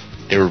gone.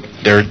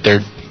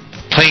 They're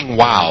playing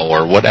WoW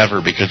or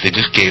whatever because they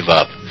just gave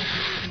up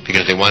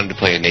because they wanted to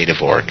play a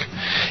native orc,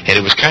 and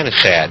it was kind of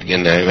sad.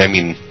 And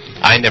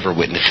I never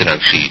witnessed it on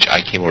Siege.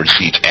 I came over to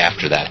Siege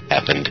after that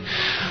happened,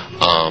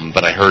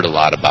 but I heard a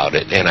lot about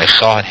it, and I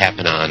saw it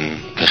happen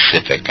on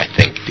Pacific. I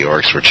think the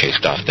orcs were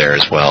chased off there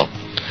as well.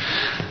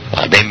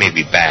 They may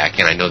be back,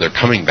 and I know they're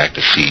coming back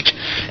to Siege.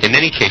 In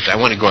any case, I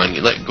want to go on.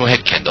 Go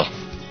ahead, Kendall.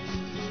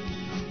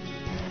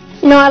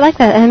 No, I like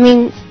that.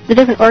 The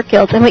different orc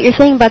guilds, and what you're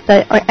saying about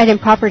the item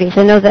properties,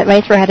 I know that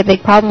Ricer had a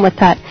big problem with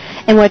that.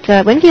 And what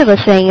Winfield was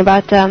saying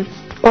about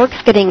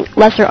orcs getting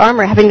lesser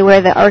armor, having to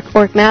wear the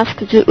orc mask,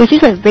 which usually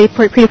has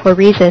pretty poor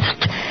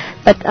resist.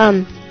 But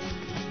when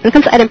it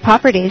comes to item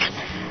properties,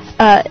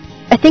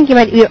 I think you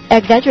might be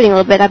exaggerating a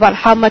little bit about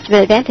how much of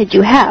an advantage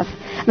you have.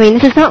 I mean,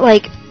 this is not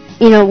like,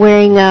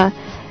 wearing armor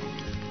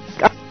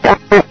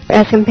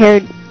as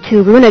compared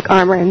to runic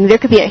armor. I mean, there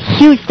could be a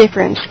huge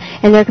difference,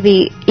 and there could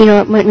be,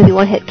 maybe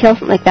one-hit kill,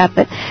 something like that.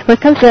 But when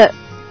it comes to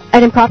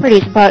item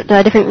properties about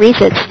different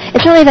resets,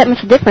 it's not really that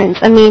much difference.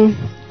 I mean,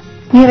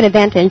 you have an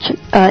advantage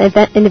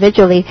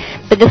individually,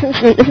 but it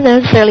doesn't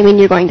necessarily mean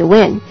you're going to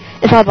win.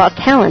 It's all about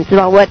talent. It's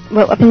about what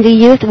weapons you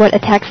use, what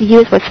attacks you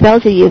use, what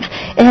spells you use.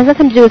 It has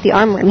nothing to do with the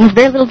armor. I mean, it has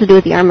very little to do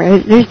with the armor.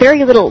 There's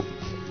very little.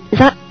 It's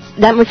not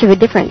that much of a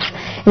difference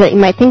that you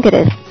might think it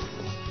is.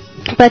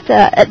 But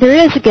there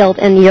is a guild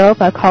in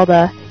Europa called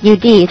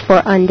UDs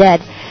for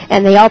undead,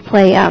 and they all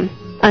play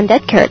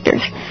undead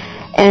characters.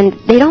 And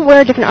they don't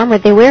wear different armor.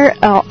 They wear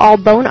all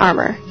bone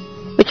armor,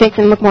 which makes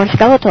them look more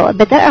skeletal.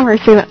 But that armor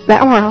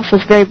also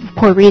has very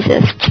poor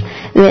resists.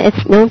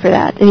 It's known for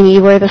that. I mean,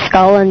 you wear the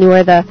skull and you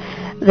wear the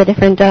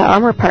different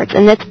armor parts,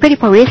 and that's pretty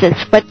poor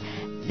resists. But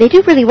they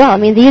do really well. I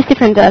mean, they use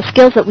different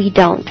skills that we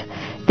don't.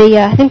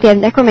 I think they have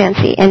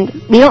necromancy, and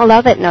we don't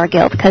allow that in our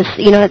guild because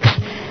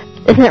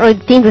it's not really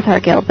themed with our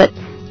guild. But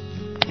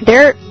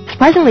they're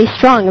surprisingly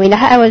strong. I mean,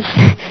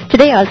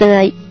 today I was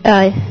in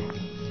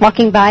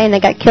walking by, and I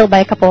got killed by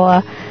a couple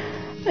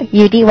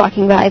UD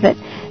walking by. But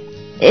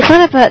it's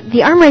not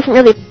the armor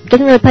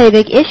doesn't really play a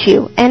big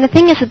issue. And the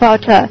thing is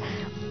about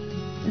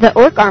the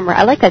orc armor,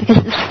 I like that because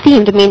it's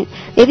themed. I mean,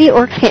 maybe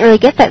orcs can't really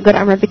get that good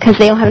armor because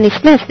they don't have any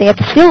smiths. They have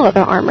to steal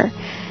other armor.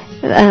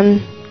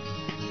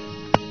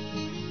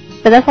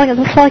 But that's all I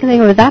can think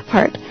of with that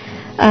part.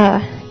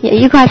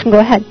 You guys can go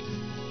ahead.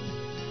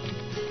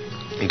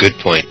 Good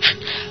point.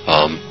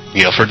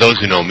 For those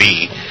who know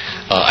me,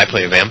 I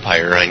play a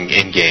vampire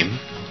in game.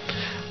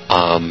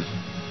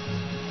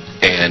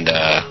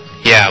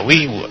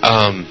 We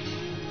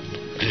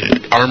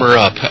armor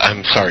up.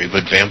 I'm sorry,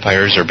 but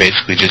vampires are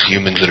basically just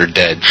humans that are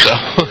dead, so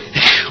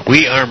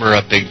we armor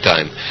up big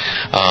time.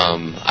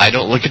 I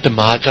don't look at the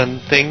mods on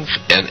things,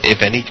 and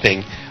if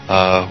anything,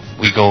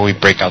 we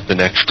break out the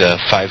next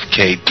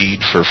 5K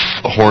deed for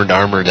horned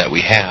armor that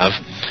we have,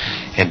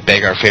 and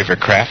beg our favorite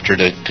crafter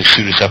to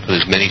suit us up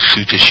with as many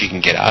suits as she can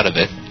get out of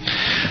it,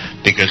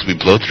 because we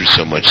blow through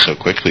so much so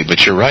quickly.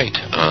 But you're right.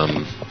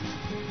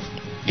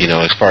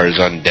 As far as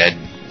undead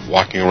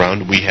walking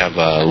around, we have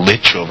a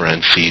Lich over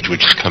on Siege,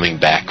 which is coming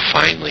back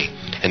finally,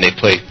 and they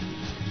play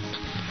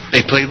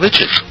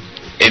Liches,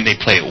 and they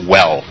play it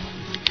well.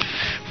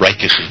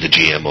 Rikus is the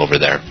GM over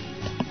there,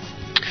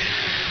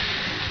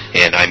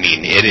 and I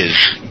mean, it is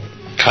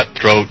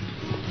cutthroat,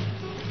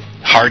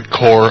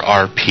 hardcore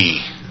RP.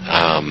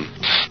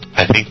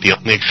 I think the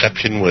only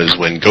exception was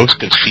when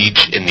Ghost of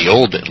Siege in the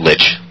old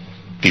Lich,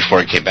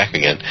 before it came back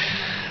again,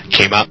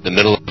 came out in the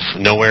middle of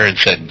nowhere and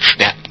said,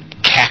 snap,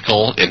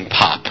 cackle, and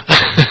pop,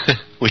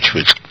 which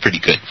was pretty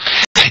good.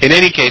 In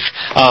any case,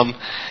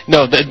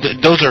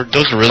 those are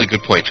really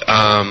good points.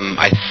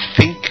 I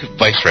think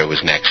Viceroy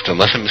was next.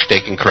 Unless I'm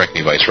mistaken, correct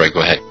me, Viceroy.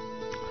 Go ahead.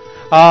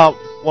 I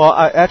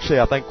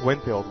think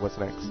Winfield was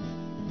next.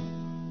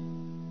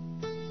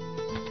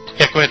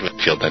 Yeah, go ahead,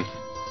 Winfield, then.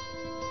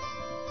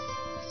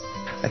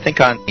 I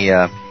think on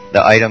the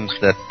items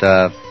that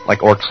like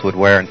orcs would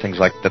wear and things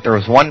like that, there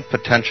was one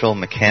potential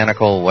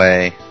mechanical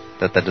way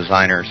that the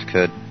designers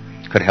could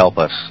help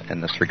us in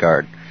this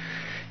regard.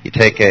 You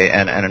take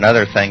and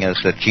another thing is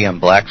that GM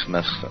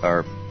blacksmiths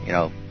are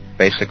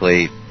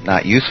basically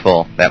not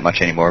useful that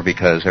much anymore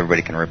because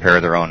everybody can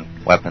repair their own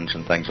weapons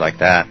and things like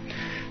that.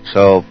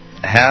 So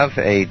have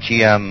a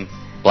GM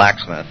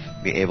blacksmith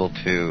be able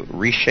to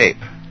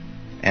reshape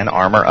an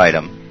armor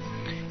item,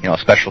 a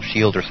special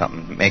shield or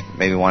something,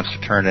 maybe wants to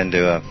turn it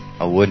into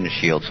a wooden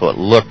shield so it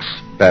looks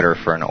better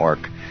for an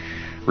orc.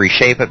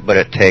 Reshape it, but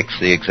it takes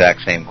the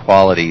exact same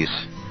qualities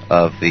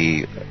of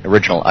the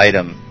original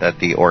item that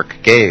the orc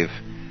gave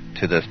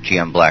to the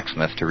GM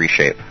blacksmith to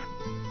reshape.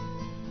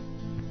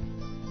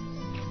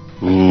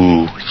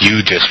 Ooh,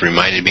 you just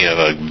reminded me of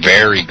a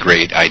very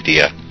great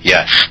idea.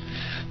 Yes,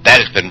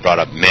 that has been brought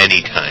up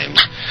many times,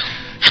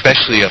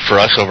 especially for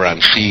us over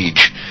on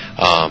Siege.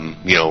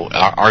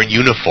 Our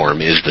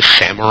uniform is the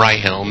samurai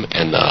helm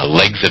and the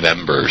legs of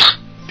embers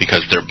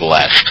because they're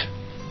blessed.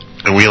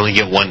 And we only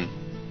get one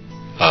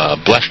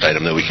blessed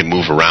item that we can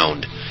move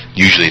around.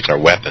 Usually it's our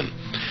weapon.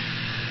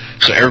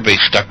 So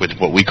everybody's stuck with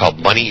what we call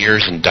bunny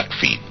ears and duck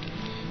feet,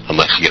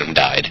 unless you get them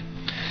dyed.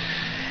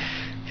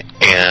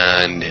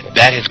 And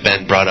that has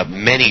been brought up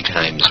many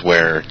times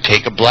where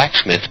take a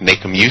blacksmith,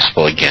 make them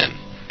useful again.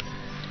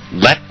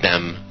 Let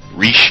them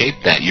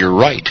reshape that. You're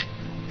right.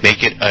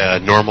 Make it a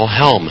normal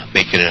helm.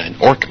 Make it an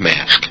orc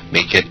mask.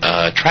 Make it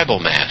a tribal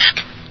mask.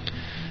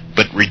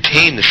 But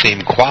retain the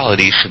same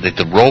qualities so that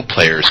the role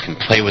players can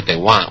play what they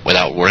want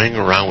without running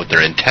around with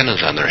their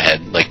antennas on their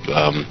head, like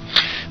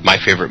my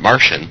favorite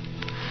Martian,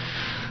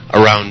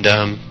 around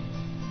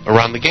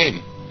the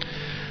game.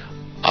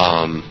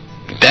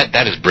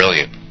 That is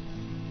brilliant,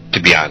 to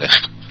be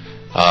honest.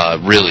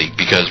 Really,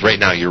 because right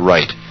now you're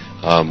right.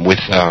 I've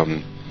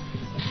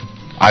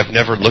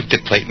never looked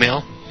at plate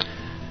mail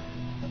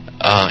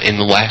in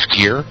the last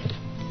year,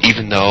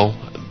 even though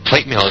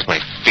plate mail is my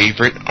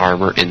favorite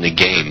armor in the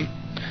game.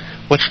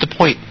 What's the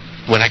point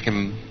when I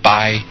can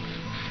buy,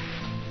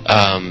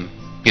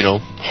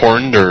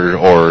 horned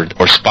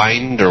or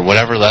spined or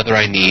whatever leather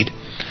I need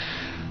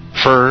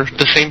for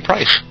the same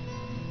price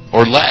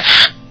or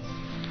less,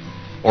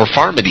 or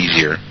farm it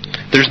easier?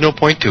 There's no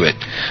point to it.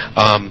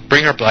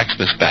 Bring our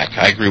blacksmiths back.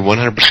 I agree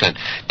 100%.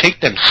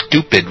 Take them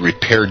stupid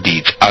repair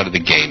deeds out of the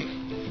game,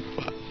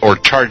 or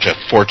charge a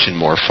fortune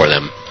more for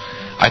them.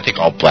 I think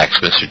all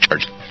blacksmiths should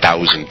charge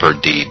 $1,000 per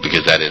deed,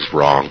 because that is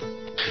wrong.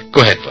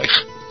 Go ahead, Flex.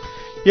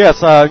 Yes,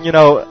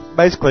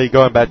 basically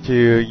going back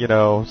to,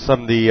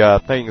 some of the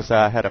things that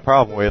I had a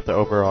problem with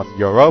over on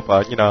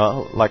Europa,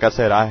 like I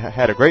said, I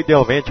had a great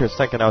deal of interest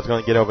thinking I was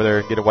going to get over there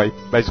and get away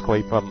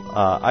basically from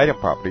item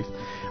properties.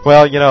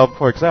 Well,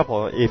 for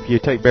example, if you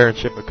take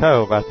Baronship of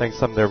Cove, I think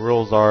some of their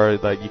rules are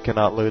that you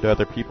cannot loot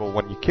other people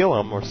when you kill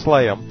them or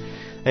slay them,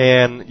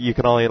 and you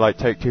can only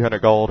take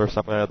 200 gold or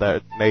something of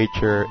that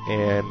nature,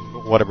 and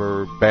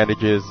whatever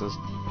bandages and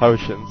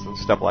potions and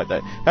stuff like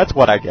that. That's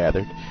what I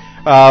gathered.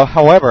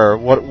 However,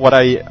 what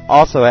I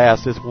also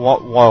asked is,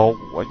 why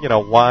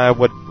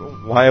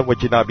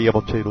would you not be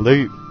able to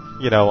loot,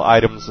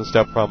 items and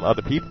stuff from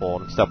other people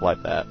and stuff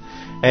like that?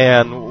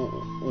 And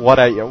what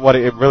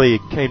it really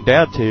came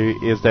down to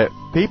is that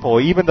people,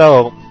 even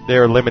though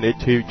they're limited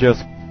to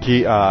just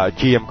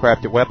GM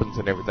crafted weapons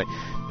and everything,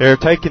 they're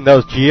taking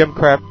those GM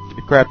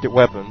crafted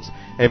weapons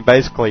and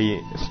basically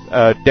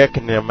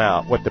decking them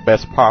out with the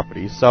best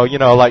properties. So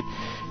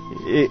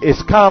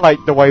it's kind of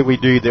like the way we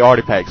do the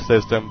artifact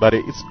system, but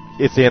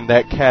it's in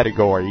that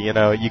category.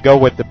 You go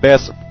with the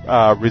best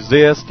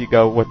resist, you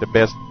go with the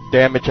best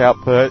damage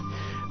output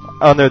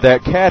under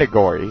that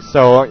category.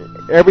 So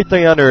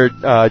everything under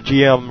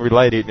GM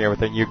related and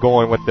everything, you're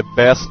going with the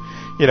best,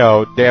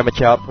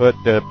 damage output,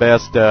 the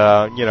best,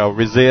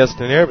 resist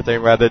and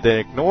everything, rather than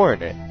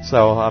ignoring it.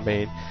 So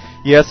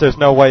yes, there's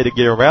no way to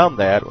get around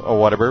that or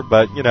whatever,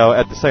 but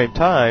at the same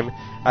time,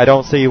 I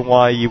don't see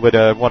why you would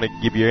want to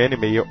give your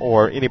enemy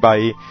or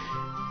anybody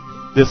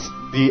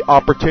the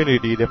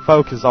opportunity to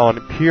focus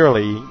on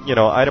purely,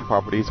 item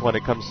properties when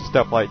it comes to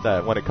stuff like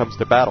that, when it comes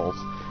to battles.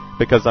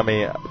 Because,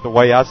 the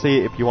way I see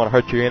it, if you want to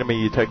hurt your enemy,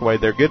 you take away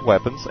their good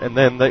weapons, and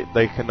then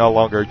they can no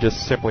longer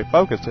just simply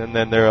focus, and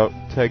then they'll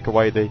take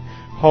away the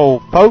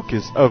whole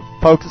focus of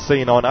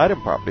focusing on item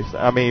properties.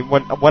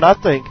 When I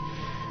think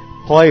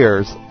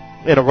players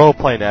in a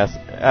role-playing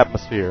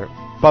atmosphere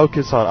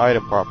focus on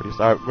item properties,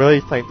 I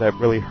really think that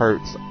really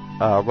hurts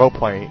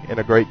role-playing in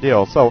a great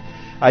deal. So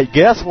I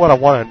guess what I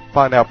want to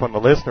find out from the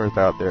listeners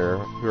out there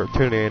who are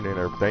tuning in and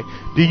everything,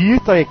 do you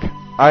think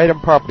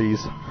item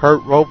properties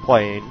hurt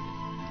role-playing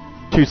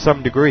to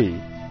some degree?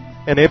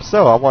 And if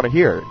so, I want to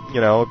hear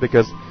it,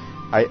 because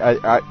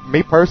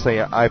me personally,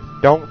 I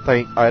don't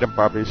think item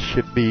properties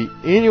should be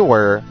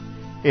anywhere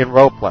in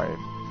role-playing.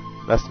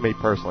 That's me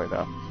personally,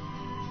 though.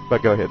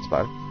 But go ahead,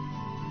 Spider.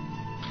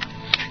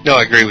 No,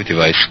 I agree with you,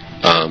 Vice.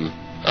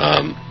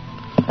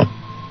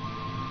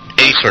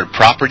 Any sort of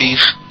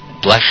properties,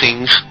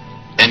 blessings,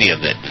 any of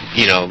it.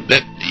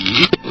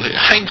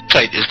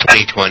 Hindsight is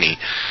 20/20.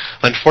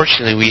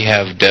 Unfortunately, we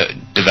have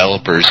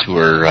developers who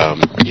are,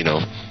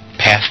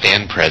 past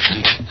and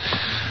present.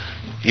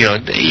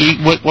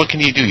 What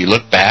can you do? You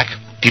look back.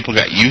 People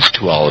got used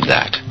to all of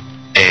that,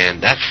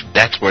 and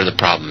that's where the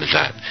problem is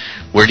at.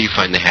 Where do you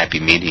find the happy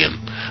medium?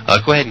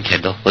 Go ahead and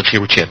Kendall. Let's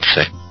hear what you have to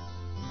say.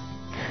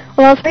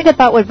 Well, I was worried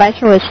about what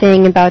Vicer was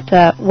saying about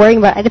worrying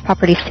about item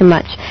properties too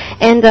much,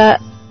 and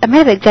I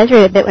might have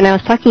exaggerated a bit when I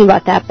was talking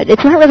about that, but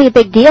it's not really a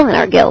big deal in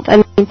our guild.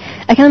 I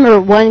can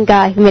remember one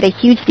guy who made a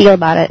huge deal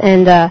about it,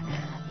 and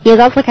he was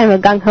also kind of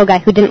a gung-ho guy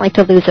who didn't like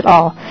to lose at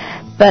all.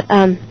 But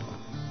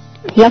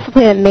he also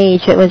played a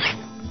mage that was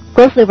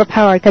grossly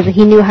overpowered because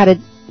he knew how to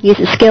use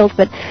his skills,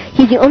 but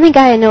he's the only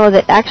guy I know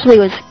that actually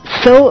was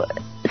so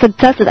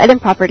obsessed with item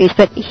properties,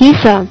 but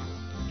he's not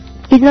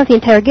the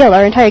entire guild.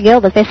 Our entire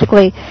guild is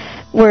basically,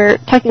 we're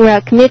talking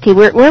about community.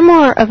 We're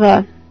more of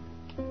a,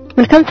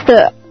 when it comes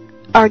to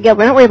our guild,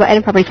 we're not worried about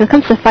item properties. When it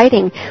comes to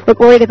fighting, we're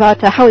worried about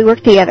how we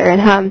work together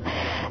and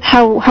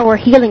how our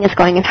healing is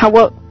going and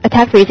what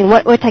attacks we're using,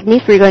 what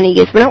techniques we're going to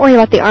use. We're not worried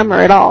about the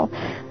armor at all.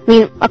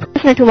 A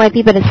person or two might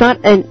be, but it's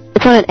not an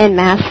en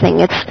masse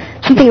thing. It's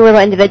something you worry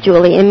about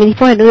individually. If you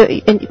want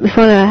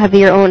to have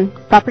your own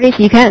properties,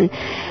 you can.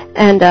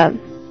 And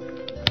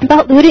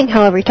about looting,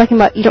 however, you're talking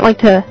about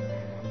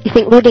you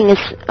think looting is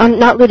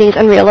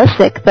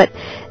unrealistic, but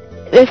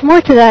there's more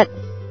to that.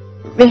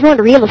 There's more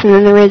to realism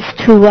than there is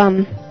to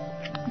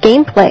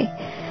gameplay.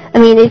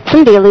 If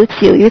somebody loots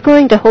you, you're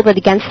going to hold it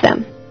against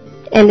them,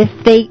 and if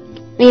they,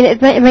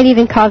 it might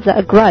even cause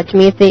a grudge.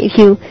 If they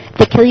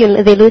kill you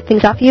and they loot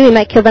things off you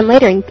might kill them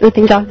later and loot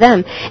things off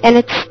them, and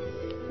it's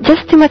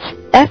just too much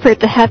effort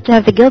to have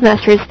the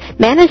guildmasters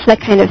manage that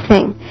kind of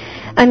thing.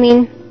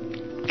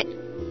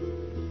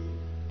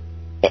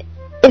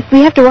 If we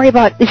have to worry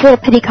about these little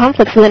petty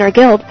conflicts within our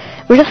guild,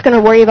 we're just going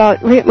to worry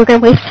about, we're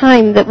going to waste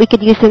time that we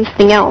could use in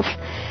something else.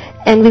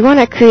 And we want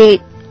to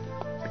create,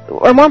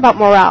 or more about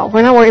morale.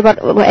 We're not worried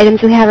about what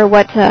items we have or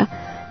what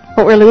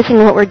what we're losing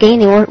and what we're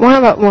gaining. We're more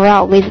about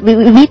morale. We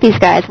meet these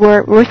guys.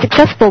 We're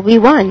successful. We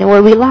won.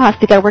 Or we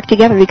lost. We got to work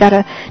together. We got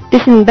to do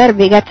something better.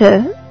 We got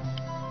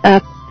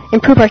to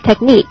improve our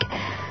technique.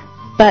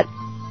 But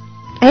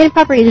item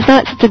properties is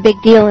not such a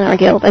big deal in our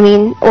guild. I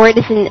mean, or it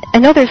isn't. I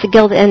know there's a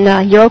guild in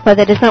Europa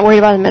that is not worried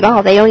about them at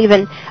all. They don't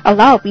even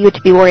allow you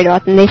to be worried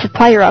about them. They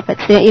supply your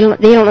outfits. They don't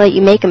let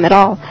you make them at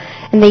all.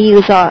 And they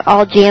use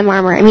all GM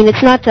armor. I mean,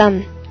 it's not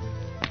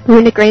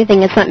runic or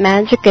anything. It's not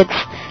magic. It's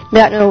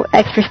got no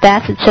extra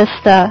stats. It's just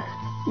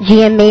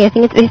GM made. I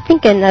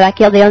think in that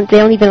guild they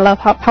don't even allow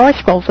power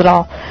scrolls at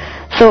all.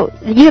 So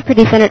you have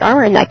pretty standard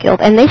armor in that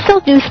guild, and they still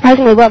do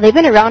surprisingly well. They've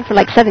been around for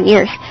like 7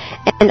 years,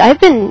 and I've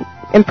been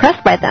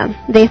impressed by them.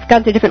 They've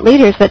gone through different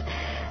leaders, but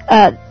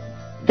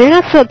they're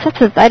not so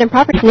obsessed with item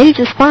properties, and they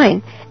do just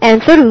fine.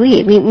 And so do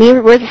we.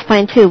 We're just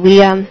fine too.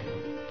 We're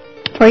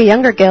a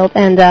younger guild,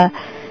 and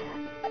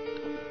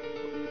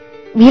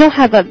we don't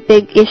have a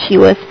big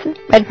issue with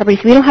item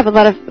properties. We don't have a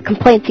lot of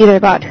complaints either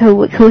about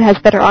who has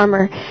better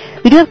armor.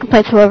 We do have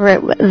complaints, however.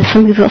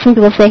 Some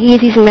people say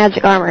he's using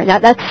magic armor. Now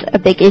that's a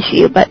big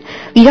issue, but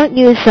we don't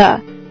use.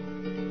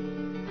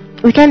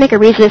 We try to make a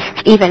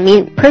resist even. I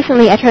mean,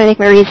 personally, I try to make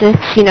my resist,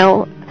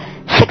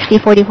 60,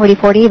 40, 40,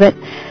 40. But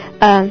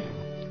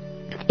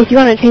if you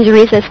want to change the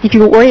resist, if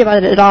you worry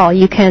about it at all,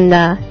 you can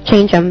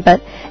change them.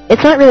 But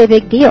it's not really a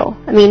big deal.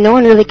 I mean, no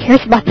one really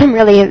cares about them,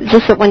 really. It's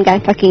just what one guy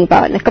talking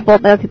about, and a couple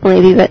of other people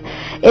maybe, but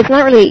it's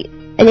not really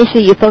an issue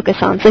you focus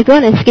on. So if you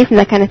want to escape from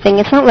that kind of thing,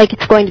 it's not like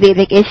it's going to be a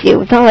big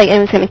issue. It's not like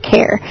anyone's going to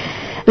care.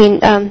 I mean,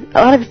 a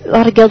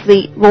lot of guilds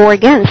we war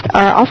against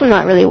are also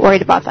not really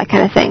worried about that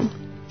kind of thing.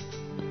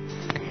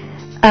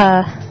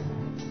 I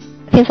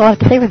think there's a lot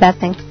to say with that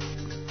thing.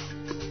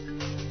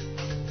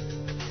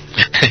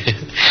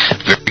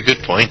 Very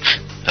good points.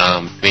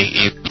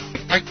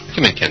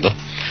 Argument, Kendall.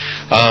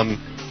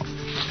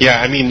 Yeah,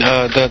 I mean,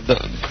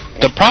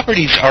 the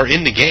properties are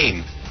in the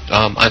game.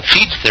 On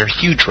Siege, they're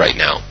huge right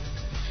now.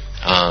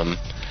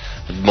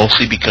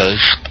 Mostly because,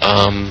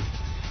 a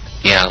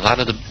lot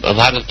of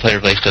the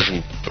player base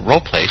doesn't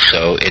role play,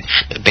 so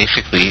it's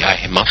basically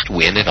I must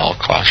win at all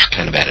costs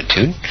kind of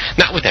attitude.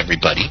 Not with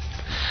everybody,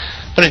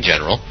 but in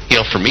general,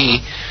 for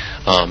me,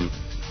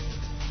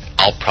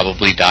 I'll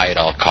probably die at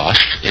all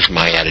costs is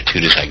my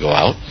attitude as I go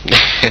out,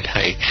 and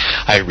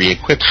I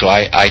re-equip. So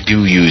I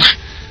do use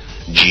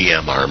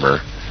GM armor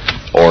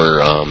or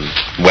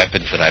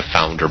weapons that I've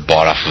found or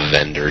bought off of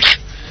vendors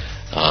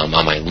on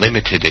my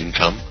limited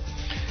income.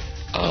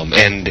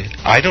 And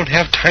I don't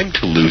have time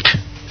to loot.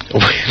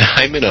 When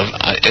I'm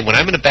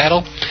in a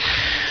battle,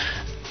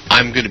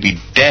 I'm going to be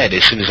dead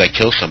as soon as I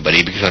kill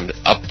somebody because I'm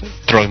up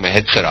throwing my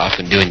headset off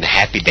and doing the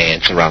happy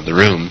dance around the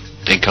room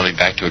and coming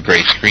back to a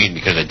gray screen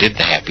because I did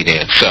the happy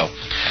dance. So,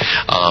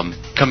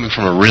 coming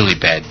from a really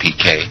bad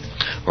PK,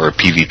 or a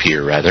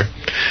PvP rather,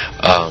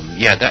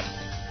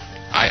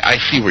 I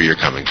see where you're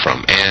coming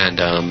from.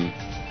 And,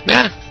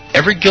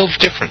 every guild's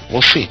different.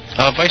 We'll see.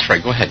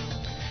 Viceroy, go ahead.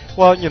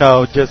 Well,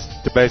 just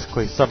to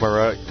basically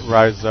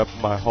summarize up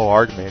my whole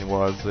argument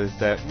is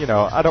that,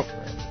 I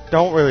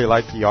don't really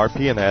like the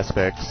RPing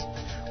aspects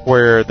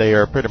where they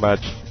are pretty much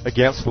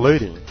against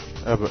looting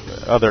of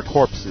other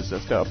corpses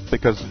and stuff,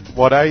 because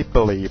what I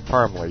believe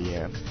firmly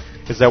in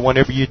is that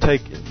whenever you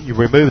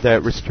remove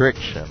that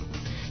restriction,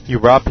 you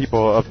rob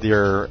people of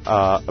their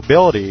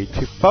ability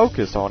to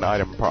focus on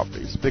item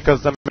properties,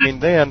 because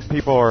then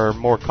people are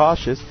more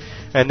cautious.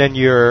 And then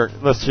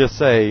let's just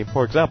say,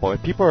 for example,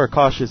 if people are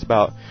cautious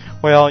about,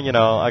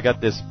 I got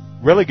this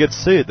really good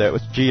suit that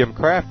was GM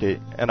crafted,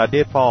 and I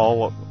did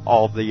follow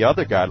all the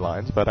other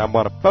guidelines, but I'm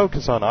going to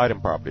focus on item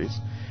properties,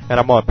 and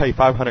I'm going to pay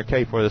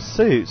 $500K for the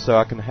suit so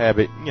I can have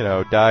it,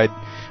 dyed,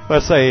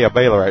 let's say a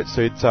Baylorite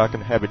suit, so I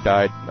can have it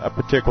dyed a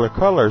particular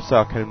color so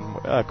I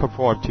can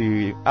conform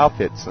to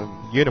outfits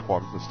and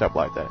uniforms and stuff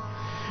like that.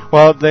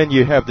 Well, then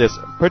you have this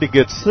pretty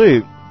good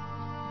suit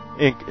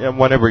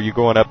whenever you're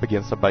going up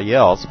against somebody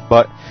else.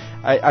 But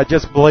I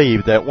just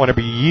believe that whenever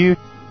you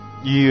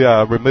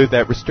remove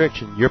that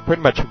restriction, you're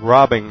pretty much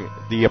robbing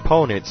the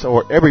opponents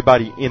or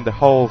everybody in the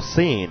whole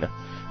scene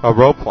of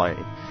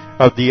role-playing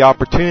of the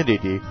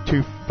opportunity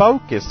to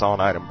focus on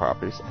item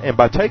properties. And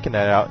by taking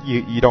that out,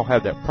 you don't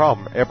have that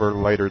problem ever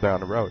later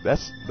down the road.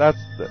 That's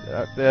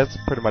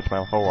pretty much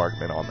my whole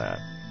argument on that.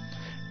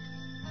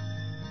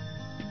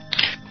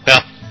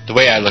 Well, the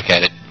way I look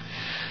at it,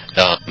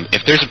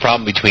 if there's a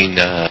problem between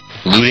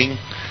looting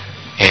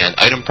and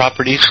item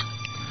properties,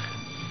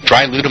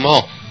 dry loot them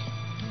all.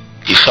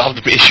 You solve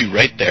the issue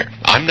right there.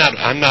 I'm not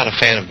a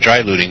fan of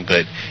dry looting,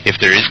 but if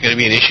there is going to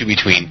be an issue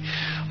between,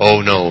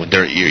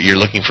 you're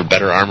looking for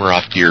better armor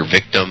off your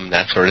victim,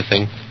 that sort of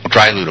thing,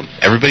 dry loot them.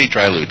 Everybody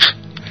dry loots.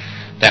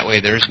 That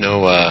way there's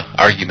no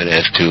argument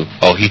as to,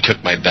 he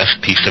took my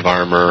best piece of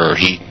armor or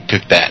he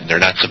took that, and they're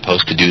not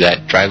supposed to do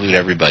that. Dry loot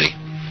everybody.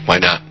 Why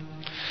not?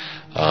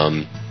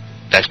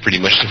 That's pretty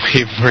much the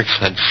way it works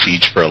on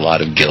Siege for a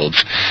lot of guilds.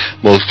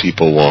 Most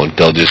people won't.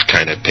 They'll just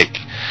kind of pick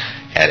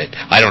at it.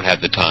 I don't have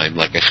the time,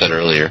 like I said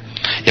earlier.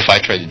 If I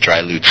tried to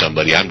dry loot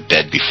somebody, I'm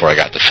dead before I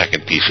got the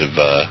second piece of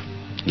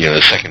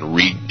the second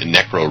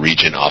necro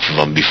region off of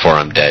them before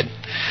I'm dead.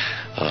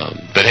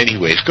 But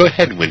anyways, go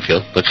ahead,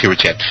 Winfield. Let's hear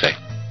what you have to say.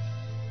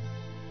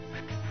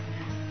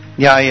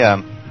 Yeah, I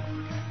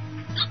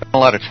spent a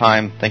lot of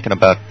time thinking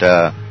about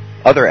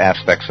other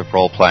aspects of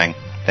role-playing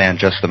than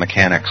just the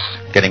mechanics,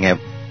 getting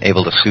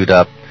able to suit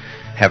up,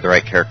 have the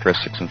right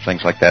characteristics and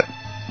things like that.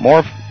 More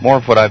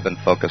of what I've been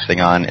focusing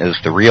on is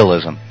the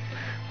realism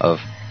of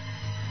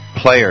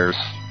players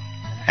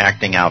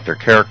acting out their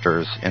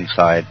characters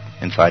inside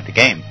the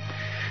game.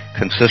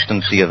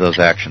 Consistency of those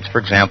actions. For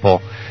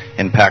example,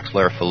 in Pax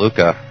Lair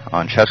Feluca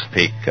on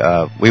Chesapeake,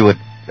 we would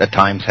at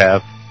times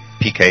have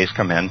PKs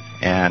come in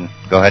and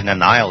go ahead and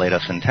annihilate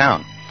us in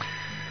town.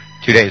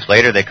 2 days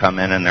later, they come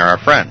in and they're our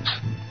friends.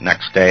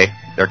 Next day,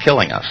 they're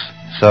killing us.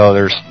 So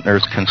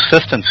there's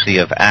consistency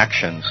of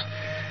actions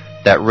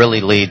that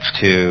really leads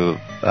to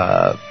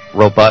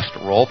robust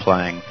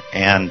role-playing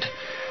and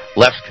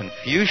less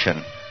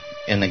confusion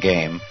in the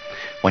game.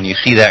 When you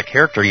see that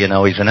character, you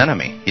know he's an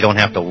enemy. You don't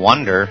have to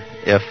wonder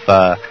if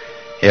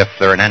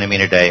they're an enemy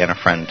today and a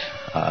friend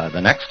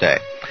the next day.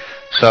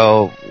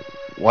 So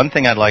one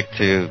thing I'd like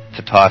to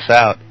toss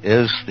out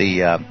is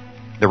the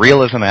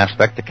realism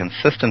aspect, the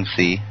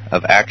consistency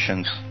of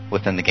actions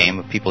within the game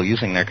of people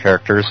using their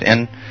characters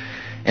in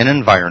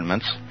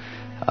environments.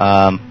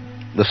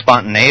 The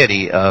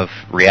spontaneity of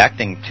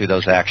reacting to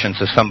those actions.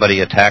 If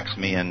somebody attacks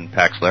me in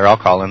Pax Lair, I'll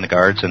call in the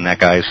guards, and that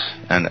guy's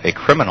a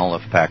criminal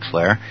of Pax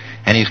Lair,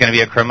 and he's going to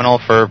be a criminal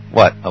for,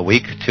 a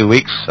week, 2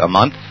 weeks, a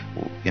month?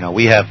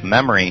 We have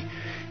memory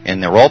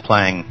in the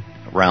role-playing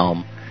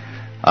realm,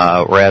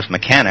 whereas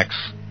mechanics,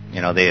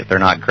 they're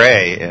not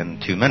gray in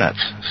 2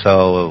 minutes.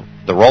 So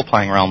the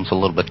role-playing realm's a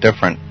little bit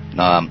different,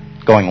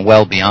 going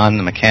well beyond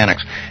the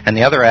mechanics. And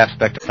the other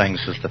aspect of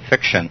things is the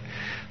fiction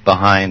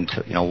behind,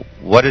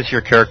 what is your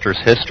character's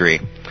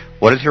history?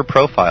 What does your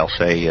profile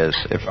say is?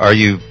 Are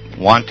you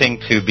wanting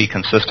to be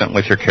consistent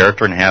with your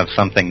character and have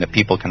something that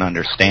people can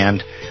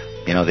understand,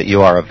 that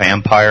you are a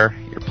vampire,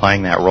 you're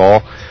playing that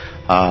role?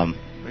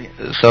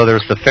 So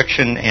there's the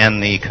fiction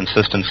and the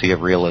consistency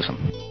of realism.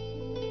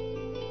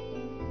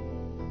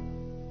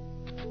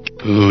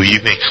 Ooh,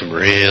 you make some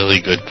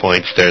really good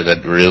points there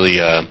that really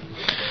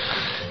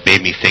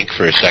made me think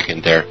for a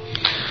second there.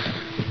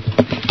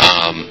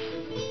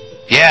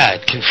 Yeah,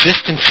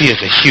 consistency is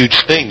a huge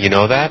thing, you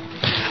know that?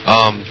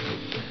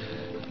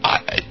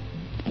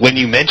 When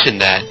you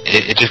mentioned that,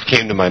 it just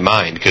came to my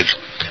mind, because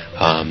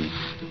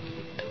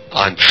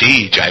on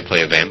Siege, I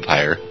play a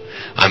vampire.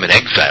 I'm an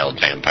exiled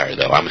vampire,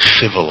 though. I'm a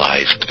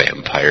civilized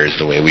vampire, is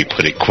the way we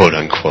put it,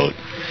 quote-unquote.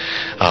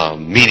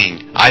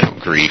 Meaning, I don't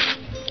grief.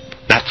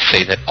 Not to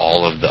say that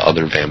all of the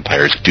other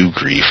vampires do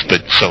grief,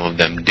 but some of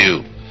them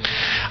do.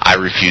 I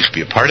refuse to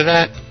be a part of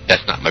that.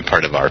 That's not my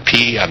part of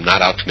RP. I'm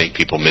not out to make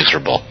people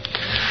miserable.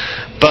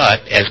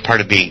 But as part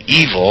of being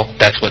evil,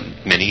 that's what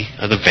many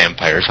of the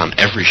vampires on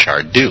every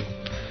shard do.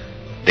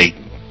 They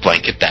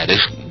blanket that as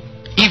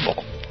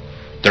evil.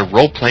 They're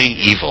role-playing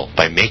evil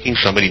by making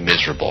somebody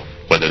miserable,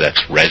 whether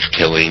that's res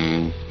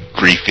killing,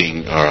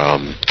 griefing,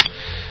 or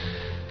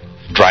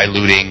dry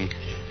looting,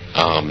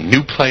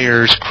 new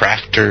players,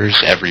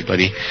 crafters,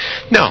 everybody.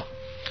 No.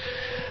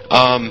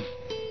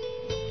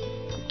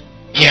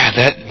 Yeah,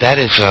 that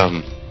is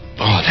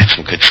that's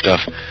some good stuff.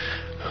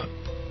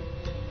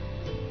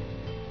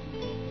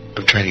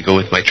 I'm trying to go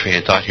with my train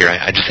of thought here.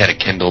 I just had a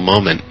Kendall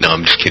moment. No,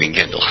 I'm just kidding,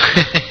 Kendall.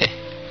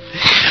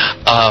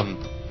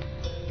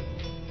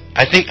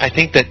 I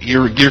think that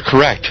you're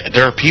correct.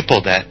 There are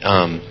people that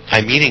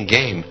I meet in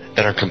game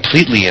that are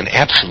completely and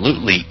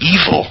absolutely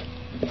evil.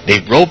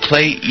 They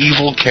role-play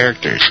evil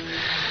characters.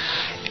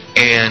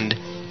 And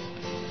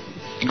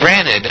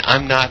granted,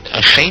 I'm not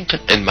a saint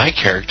in my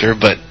character,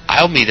 but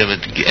I'll meet him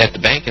at the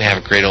bank and have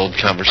a great old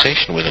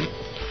conversation with him.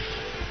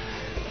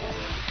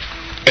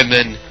 And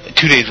then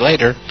 2 days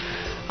later,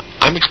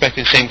 I'm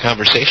expecting the same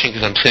conversation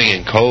because I'm sitting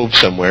in Cove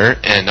somewhere,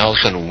 and all of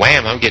a sudden,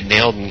 wham, I'm getting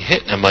nailed and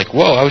hit. And I'm like,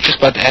 whoa, I was just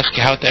about to ask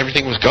you how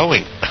everything was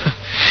going.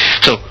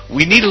 So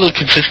we need a little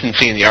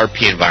consistency in the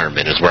RP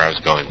environment is where I was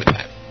going with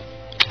that.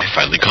 I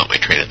finally caught my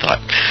train of thought.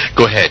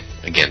 Go ahead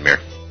again, Mayor.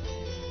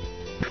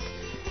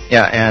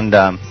 Yeah, and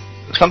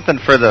something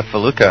for the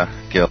Feluca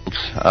guilds.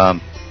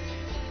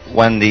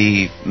 When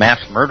the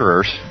mass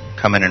murderers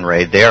come in and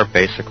raid, they are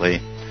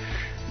basically,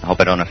 I hope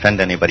I don't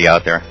offend anybody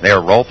out there, they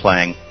are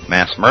role-playing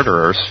mass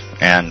murderers,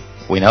 and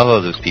we know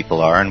who those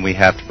people are, and we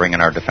have to bring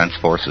in our defense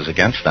forces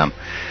against them.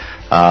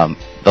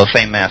 Those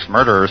same mass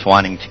murderers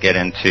wanting to get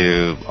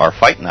into our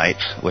fight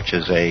nights, which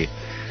is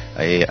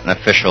an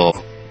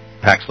official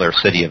Pax Lair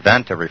City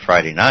event every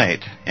Friday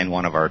night in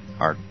one of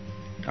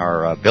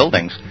our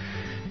buildings,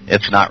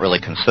 it's not really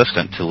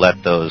consistent to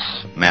let those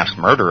mass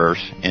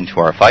murderers into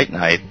our fight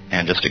night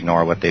and just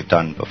ignore what they've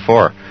done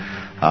before.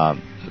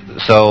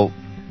 So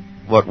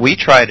what we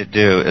try to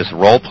do is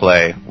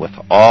role-play with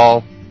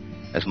all,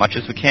 as much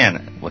as we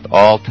can, with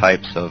all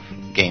types of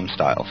game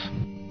styles.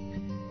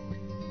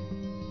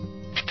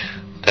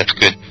 That's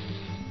good.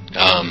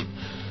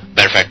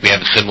 Matter of fact, we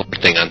have a similar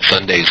thing on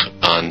Sundays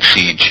on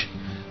Siege.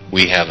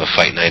 We have a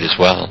fight night as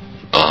well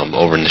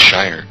over in the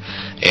Shire.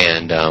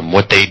 And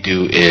what they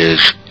do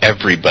is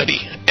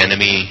everybody,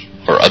 enemy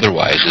or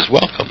otherwise, is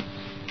welcome.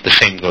 The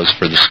same goes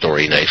for the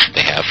story nights that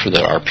they have for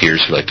our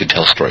peers who like to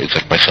tell stories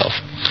like myself.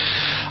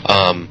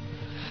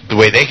 The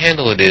way they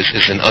handle it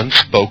is an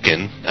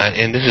unspoken,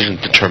 and this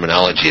isn't the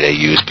terminology they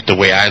use, but the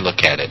way I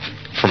look at it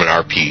from an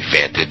RP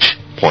vantage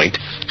point,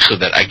 so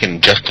that I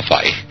can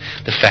justify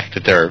the fact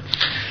that there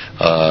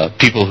are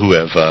people who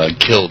have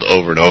killed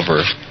over and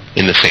over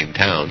in the same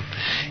town,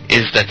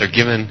 is that they're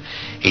given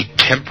a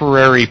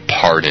temporary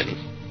pardon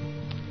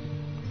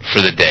for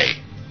the day.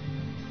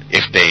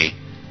 It's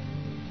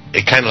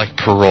kind of like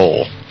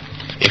parole.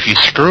 If you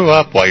screw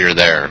up while you're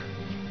there,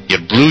 you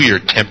blew your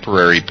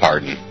temporary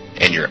pardon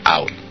and you're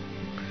out.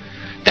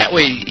 That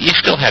way, you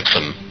still have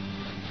some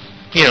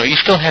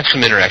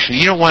interaction.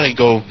 You don't want to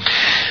go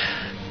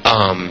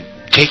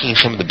taking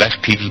some of the best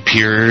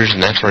PvPers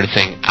and that sort of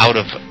thing out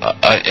of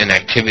an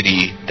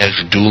activity that is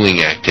a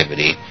dueling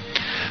activity.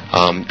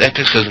 That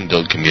just doesn't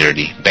build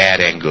community. Bad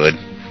and good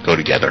go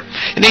together.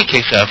 In any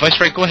case, Vice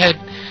Ray, go ahead.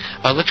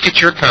 Let's get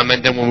your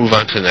comment, then we'll move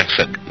on to the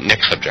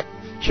next subject.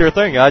 Sure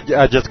thing.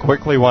 I just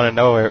quickly want to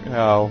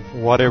know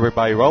what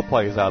everybody role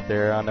plays out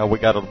there. I know we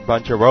got a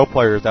bunch of role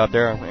players out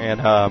there,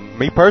 and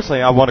me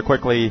personally, I want to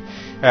quickly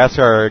ask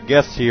our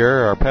guests here,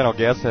 our panel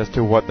guests, as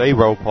to what they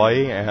role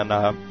play, and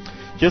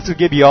just to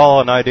give you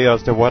all an idea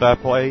as to what I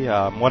play.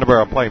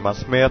 Whenever I play my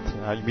Smith,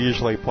 I'm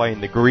usually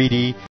playing the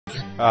greedy,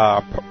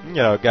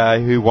 guy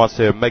who wants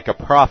to make a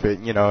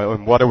profit,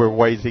 in whatever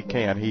ways he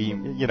can. He,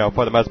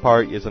 for the most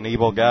part, is an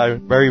evil guy,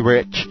 very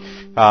rich.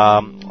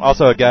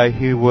 Also a guy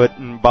who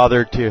wouldn't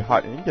bother to,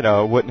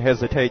 wouldn't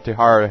hesitate to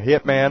hire a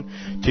hitman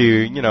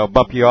to,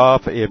 bump you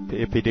off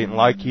if he didn't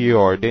like you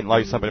or didn't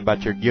like something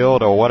about your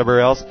guild or whatever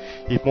else.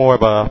 He's more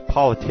of a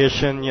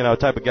politician,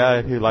 type of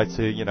guy who likes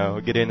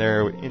to, get in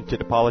there into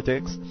the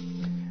politics.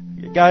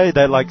 A guy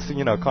that likes,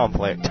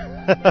 conflict.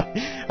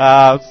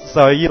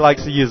 So he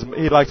likes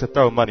to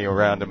throw money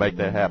around to make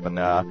that happen.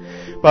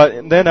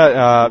 But then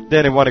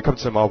when it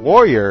comes to my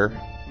warrior,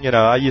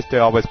 I used to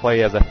always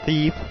play as a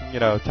thief,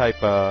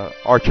 type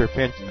archer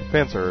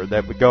fencer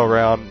that would go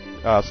around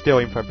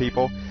stealing from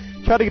people,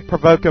 try to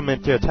provoke them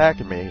into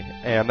attacking me,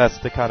 and that's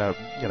the kind of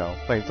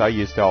things I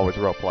used to always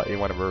role play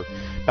whenever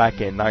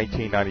back in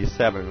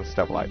 1997 and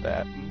stuff like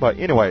that. But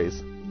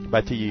anyways,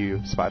 back to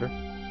you, Spider.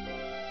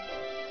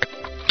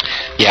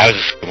 Yeah, I was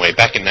the same way.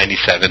 Back in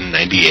 97,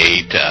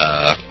 98,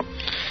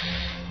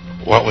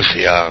 what was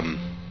the,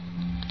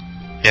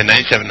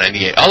 97,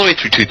 98, all the way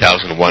through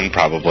 2001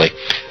 probably.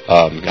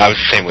 I was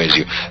the same way as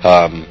you.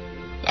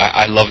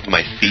 I loved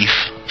my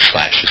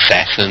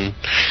thief/assassin.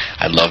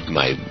 I loved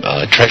my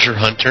treasure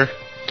hunter.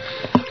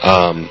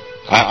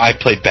 I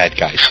played bad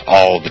guys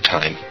all the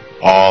time.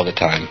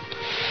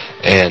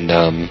 And,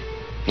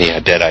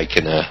 Deadeye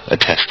can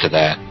attest to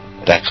that.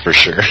 That's for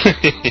sure.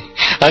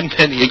 On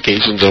many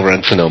occasions over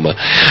on Sonoma.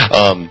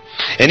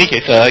 Any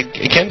case,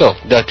 Kendall,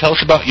 tell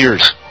us about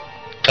yours.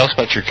 Tell us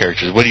about your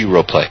characters. What do you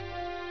roleplay?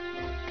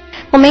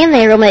 Well,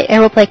 mainly I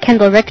roleplay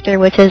Kendall Richter,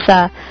 which is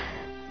the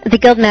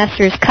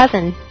Guildmaster's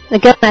cousin. The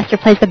Guildmaster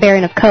plays the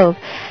Baron of Cove.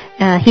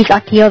 He's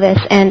Octiovis,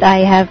 and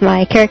I have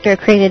my character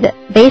created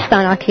based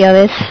on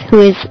Octiovis,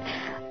 who is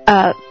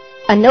a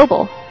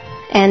noble.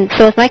 And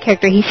so is my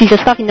character. She's a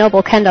stuffy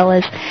noble, Kendall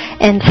is.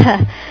 And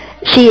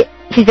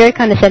she's very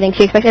condescending.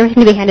 She expects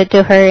everything to be handed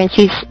to her, and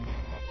she's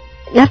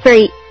not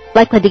very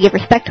likely to give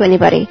respect to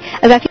anybody.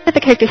 I've got a few other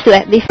characters too.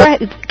 Before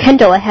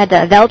Kendall, I had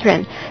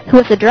Veldrin, who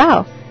was a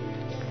drow.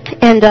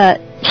 And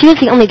she was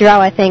the only drow,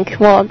 I think.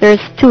 Well,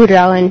 there's two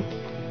drow in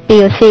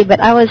BOC, but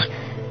I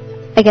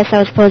guess I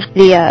was supposed to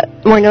be a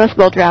more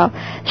noticeable drow.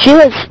 She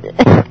was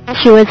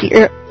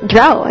your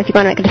drow, if you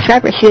want to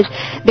describe her. She was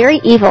very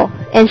evil,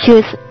 and she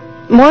was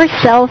more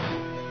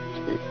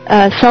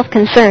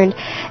self-concerned,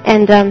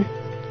 and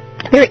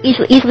very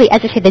easily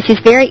agitated. She's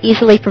very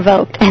easily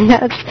provoked, and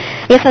I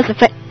guess that's the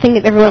thing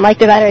that everyone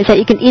liked about her, is that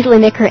you can easily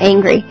make her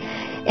angry.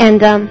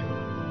 And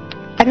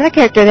another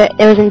character that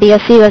was in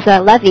BOC was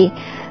Levy,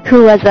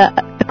 who was a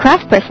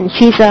craftsperson.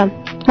 She's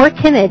more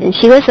timid, and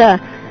she was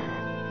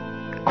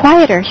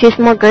quieter. She was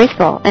more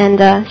graceful,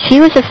 and she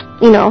was just,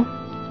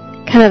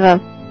 kind of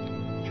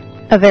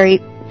a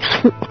very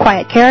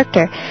quiet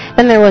character.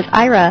 Then there was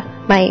Ira,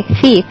 my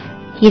thief.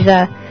 He's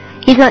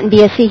not in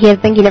BSC. I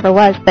think he never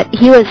was, but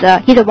he's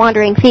a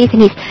wandering thief,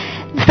 and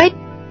despite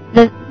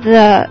the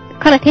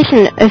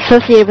connotation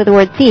associated with the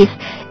word thief,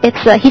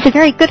 he's a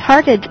very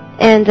good-hearted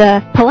and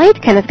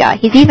polite kind of guy.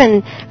 He's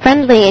even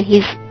friendly, and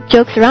he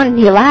jokes around and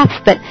he laughs,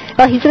 but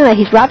while he's doing that,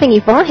 he's robbing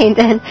you blind,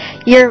 and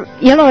you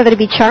don't know whether to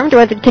be charmed or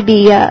whether to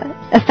be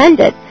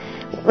offended,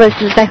 was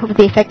just, I hope,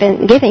 the effect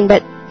I'm giving.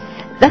 But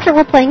that's what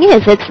role-playing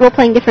is. It's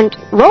role-playing different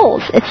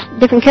roles. It's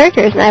different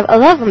characters, and I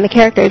love them, the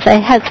characters. I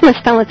had so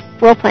much fun with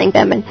role-playing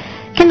them, and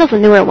Kendall's a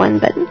newer one,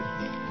 but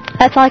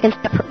that's all I can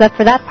say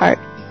for that part.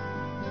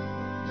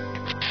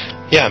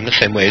 Yeah, I'm the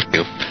same way as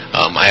you.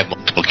 I have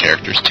multiple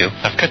characters, too.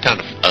 I've cut down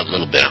a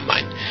little bit on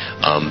mine.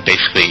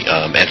 Basically,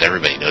 as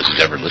everybody knows who's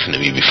ever listened to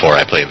me before,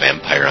 I play a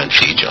vampire on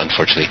Siege.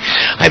 Unfortunately,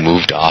 I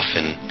moved off,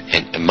 and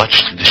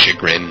much to the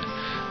chagrin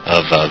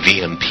of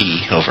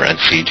VMP over on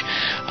Siege,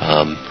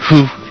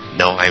 who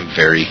know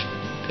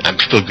I'm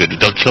still good.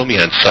 Don't kill me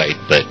on sight,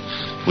 but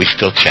we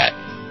still chat.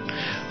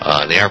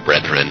 They are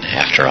brethren,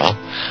 after all.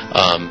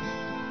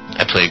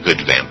 I play a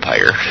good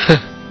vampire,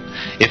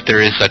 if there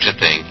is such a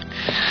thing.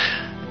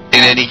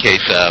 In any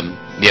case,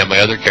 my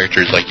other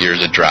character is like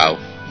yours, a drow.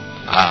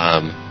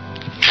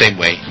 Same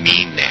way,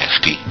 mean,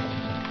 nasty,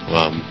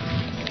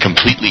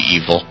 completely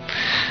evil,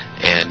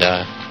 and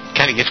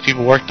kind of gets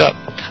people worked up.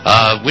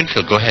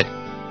 Winfield, go ahead.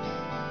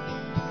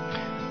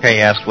 Okay,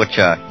 you asked which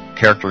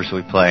characters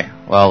we play.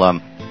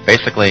 Well,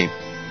 basically,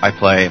 I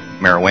play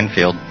Mayor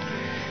Winfield,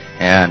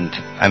 and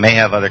I may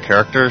have other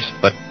characters,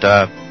 but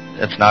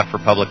it's not for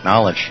public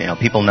knowledge. You know,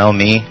 people know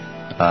me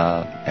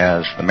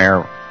as the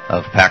mayor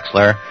of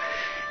Paxlair,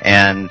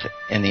 and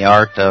in the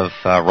art of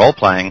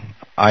role-playing,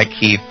 I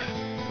keep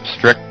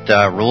strict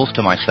rules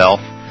to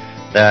myself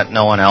that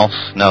no one else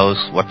knows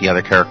what the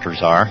other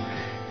characters are,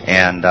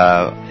 and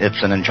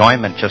it's an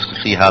enjoyment just to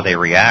see how they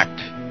react.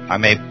 I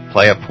may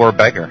play a poor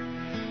beggar.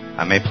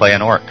 I may play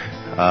an orc.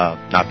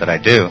 Not that I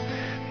do,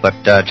 but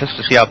just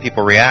to see how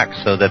people react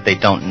so that they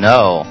don't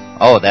know,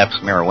 oh,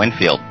 that's Mayor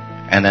Winfield,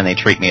 and then they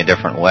treat me a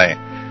different way.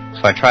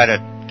 So I try to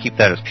keep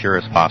that as pure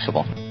as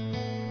possible.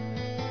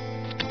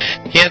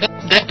 Yeah,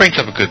 that brings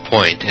up a good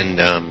point,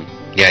 and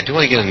I do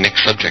want to get on the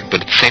next subject,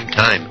 but at the same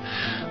time,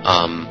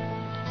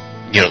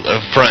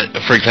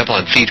 for example,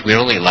 on Siege, we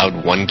only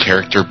allowed one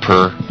character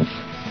per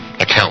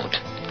account.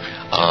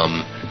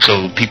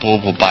 So people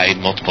will buy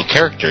multiple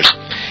characters,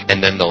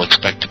 and then they'll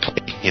expect to play,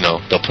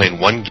 they'll play in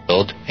one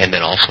guild and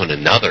then also in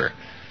another.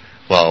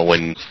 Well,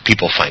 when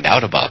people find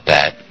out about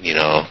that,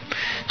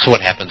 so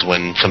what happens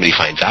when somebody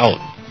finds out?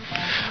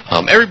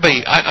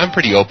 I'm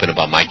pretty open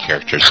about my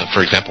characters. So,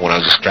 for example, when I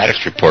was a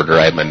Stratus reporter,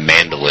 I had my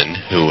mandolin,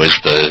 who was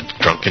the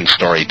drunken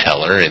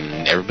storyteller,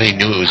 and everybody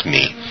knew it was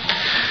me,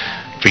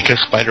 because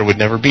Spider would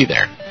never be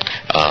there.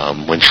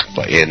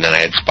 And then I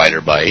had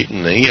Spider Bite,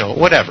 and then,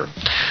 whatever.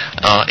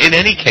 In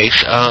any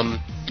case,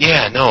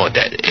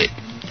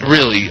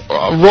 really,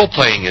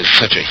 role-playing is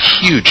such a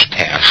huge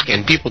task,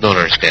 and people don't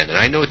understand it.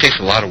 I know it takes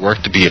a lot of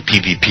work to be a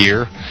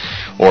PvPer,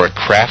 or a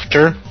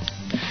crafter,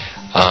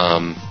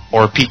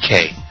 or a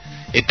PK.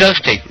 It does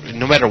take,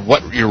 no matter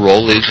what your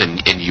role is in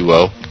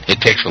UO, it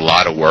takes a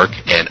lot of work,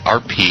 and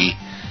RP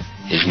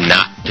is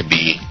not to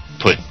be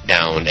put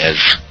down as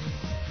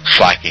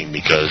slacking,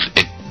 because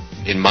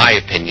in my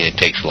opinion, it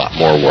takes a lot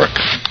more work.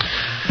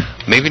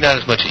 Maybe not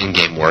as much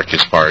in-game work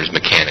as far as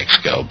mechanics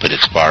go, but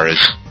as far as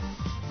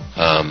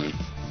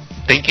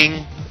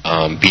thinking,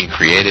 being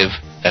creative,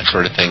 that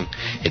sort of thing,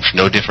 it's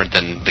no different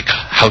than the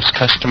house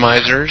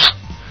customizers,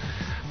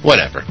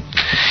 whatever.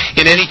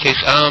 In any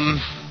case,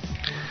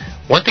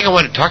 one thing I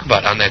want to talk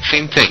about on that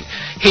same thing,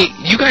 hey,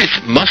 you guys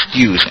must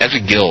use, as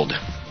guilds,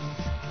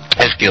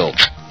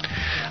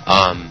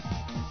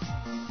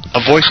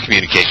 a voice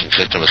communication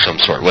system of some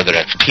sort, whether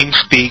that's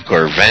TeamSpeak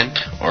or Vent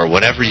or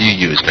whatever you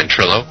use,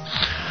 Ventrilo.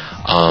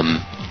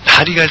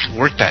 How do you guys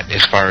work that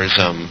as far as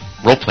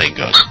role-playing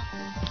goes?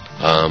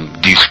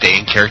 Do you stay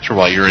in character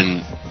while you're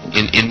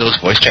in those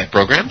voice chat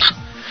programs?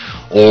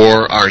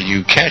 Or are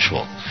you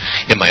casual?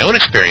 In my own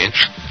experience,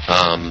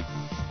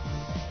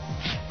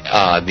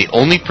 the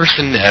only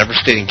person that ever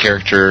stayed in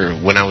character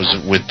when I was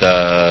with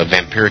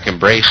Vampiric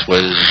Embrace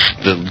was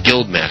the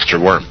Guildmaster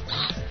Worm.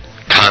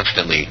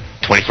 Constantly,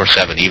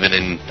 24/7, even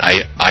in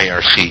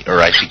IRC, or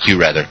ICQ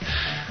rather.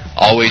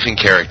 Always in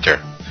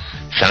character.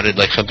 Sounded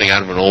like something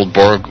out of an old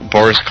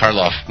Boris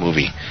Karloff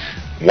movie.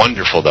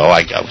 Wonderful, though.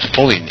 I was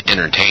fully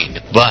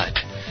entertained, but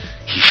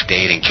he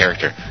stayed in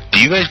character. Do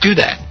you guys do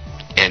that?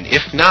 And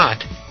if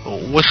not,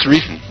 what's the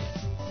reason?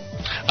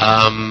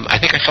 I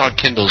think I saw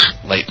Kindle's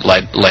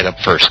light up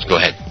first. Go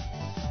ahead.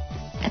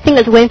 I think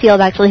it was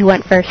Winfield, actually, who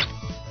went first.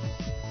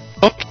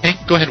 Okay,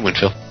 go ahead,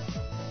 Winfield.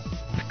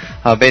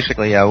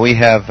 Basically, we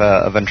have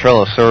a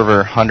Ventrilo server.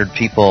 100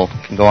 people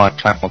can go on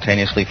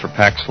simultaneously for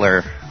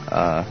Paxlair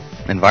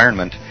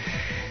environment.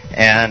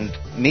 And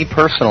me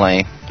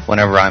personally,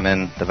 whenever I'm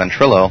in the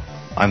Ventrilo,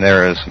 I'm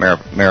there as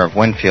Mayor of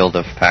Winfield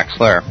of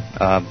Paxlair.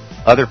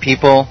 Other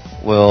people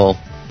will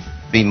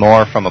be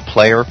more from a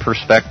player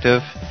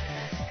perspective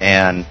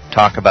and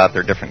talk about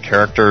their different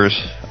characters,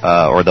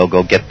 or they'll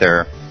go get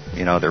their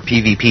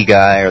PvP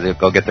guy, or they'll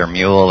go get their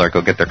mule, or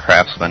go get their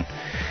craftsman.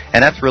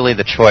 And that's really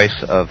the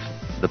choice of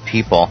the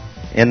people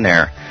in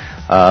there.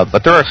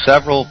 But there are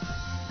several,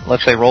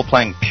 let's say,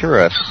 role-playing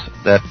purists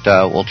that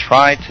will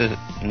try to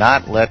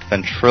not let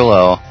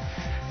Ventrilo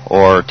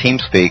or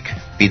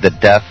TeamSpeak be the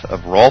death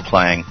of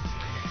role-playing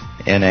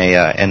in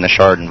the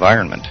Shard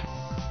environment.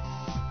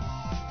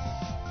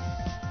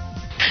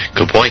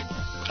 Good point.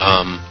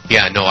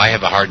 I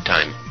have a hard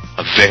time,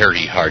 a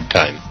very hard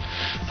time,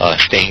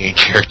 staying in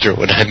character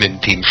when I'm in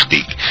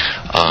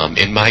TeamSpeak.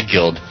 In my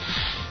guild,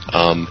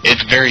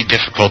 it's very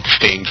difficult to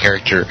stay in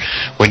character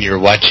when you're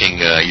watching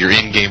your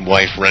in-game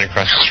wife run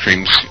across the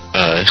stream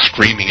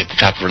screaming at the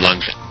top of her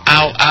lungs,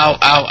 ow, ow,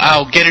 ow,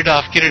 ow, get it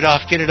off, get it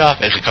off, get it off,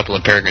 as a couple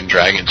of peregrine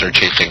dragons are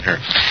chasing her.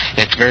 And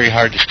it's very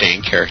hard to stay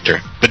in character.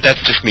 But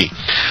that's just me.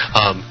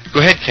 Go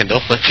ahead,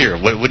 Kendall. Let's hear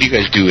it. What do you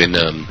guys do in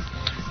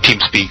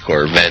TeamSpeak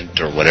or Vent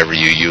or whatever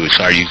you use?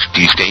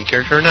 Do you stay in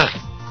character or not?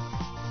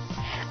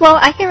 Well,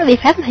 I can't really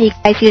fathom how you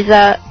guys use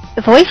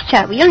voice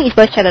chat. We don't use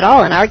voice chat at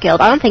all in our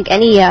guild. I don't think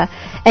any of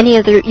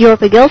the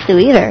Europa guilds do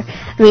either.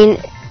 I mean,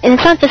 and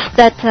it's not just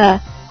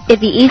that it'd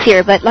be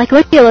easier, but like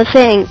Winfield was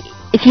saying,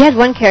 if he has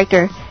one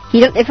character,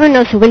 everyone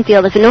knows who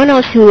Winfield is, and no one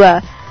knows who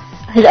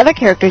his other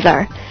characters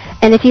are.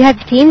 And if you have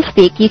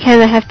TeamSpeak, you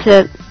kind of have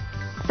to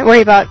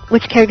worry about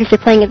which characters you're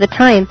playing at the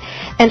time.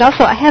 And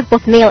also, I have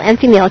both male and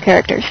female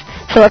characters.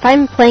 So if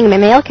I'm playing my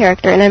male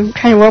character and I'm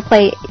trying to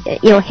roleplay,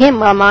 him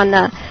while I'm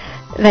on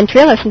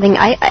Ventrilo or something,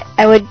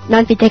 I would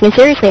not be taken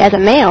seriously as a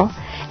male.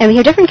 And we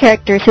have different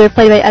characters who are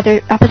played by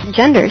other opposite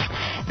genders.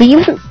 We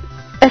use,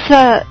 as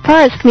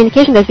far as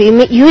communication goes, we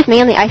use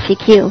mainly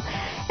ICQ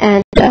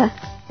and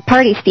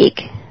party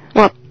speak,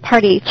 well,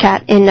 party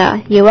chat in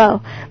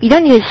UO. We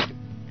don't use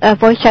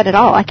voice chat at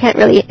all. I can't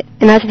really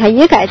imagine how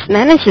you guys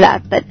manage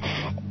that, but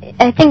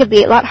I think it'd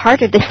be a lot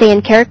harder to stay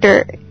in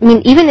character. I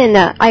mean, even in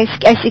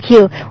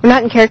ICQ, we're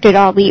not in character at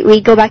all.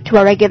 We go back to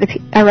our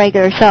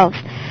regular selves.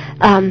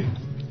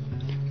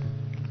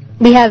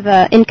 We have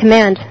in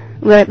command.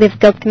 We have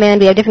guild command.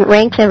 We have different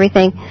ranks and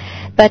everything.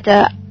 But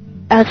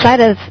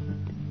outside of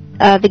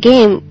the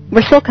game,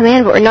 we're still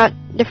command, but we're not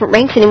different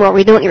ranks anymore.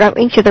 We don't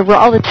outrank each other. We're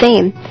all the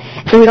same.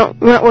 So we're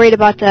not worried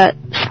about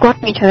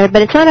squatting each other.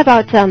 But it's not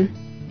about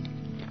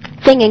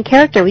staying in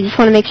character. We just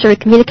want to make sure we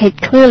communicate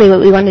clearly what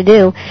we want to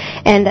do,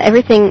 and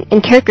everything in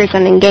character is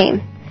done in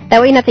game.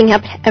 That way, nothing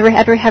ever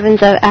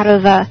happens out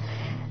of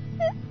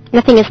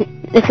nothing is.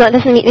 It's not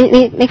doesn't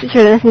it makes it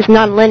sure that nothing's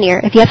non-linear.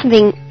 If you have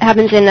something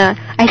happens in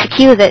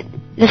ICQ that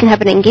doesn't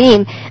happen in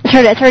game,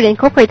 try to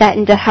incorporate that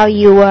into how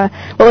you what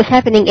was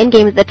happening in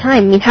game at the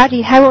time. I mean, how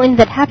did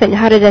that happen?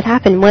 How did it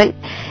happen? When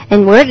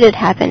and where did it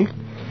happen?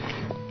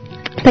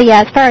 But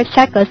yeah, as far as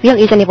chat goes, we don't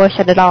use any voice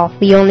chat at all.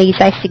 We only use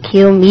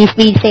ICQ.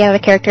 We stay out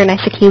of character in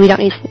ICQ.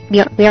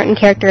 We aren't in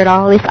character at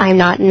all. At least I'm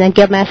not, and the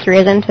guildmaster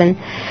isn't.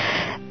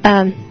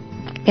 And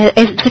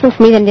it's different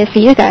for me than it is for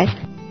you guys.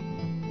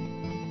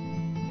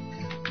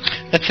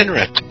 That's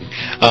interesting,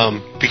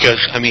 because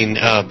I mean,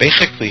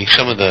 basically,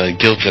 some of the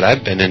guilds that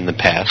I've been in the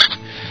past,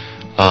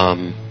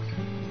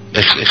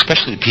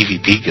 especially the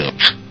PvP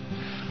guilds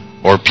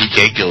or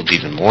PK guilds,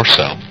 even more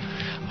so.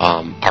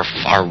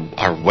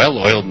 Are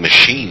well-oiled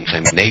machines. I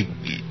mean,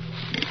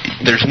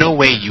 there's no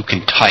way you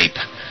can type,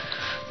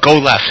 go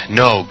left,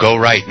 no, go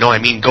right, no, I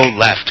mean go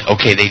left,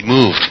 okay, they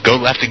moved, go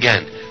left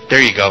again,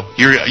 there you go,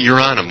 you're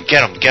on them,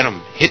 get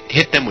them,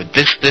 hit them with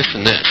this,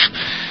 and this.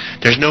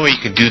 There's no way you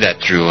can do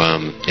that through,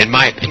 in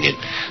my opinion,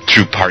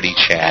 through party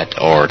chat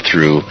or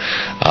through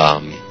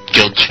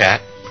guild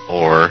chat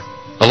or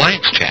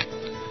alliance chat.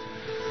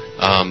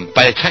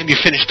 By the time you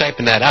finish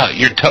typing that out,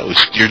 you're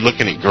toast, you're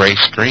looking at gray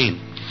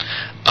screen.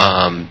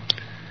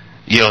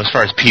 As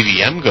far as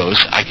PVM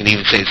goes, I can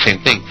even say the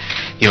same thing.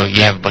 You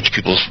have a bunch of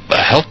people's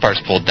health bars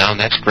pulled down,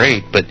 that's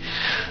great, but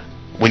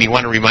when you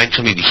want to remind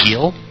somebody to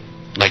heal,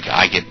 like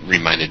I get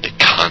reminded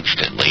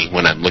constantly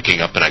when I'm looking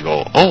up and I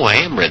go, oh, I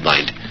am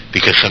redlined,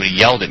 because somebody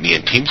yelled at me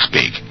in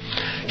TeamSpeak,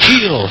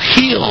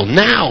 heal,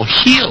 now,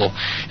 heal.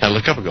 And I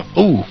look up and go,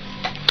 oh,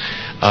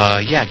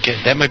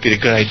 that might be a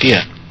good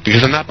idea,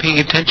 because I'm not paying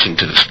attention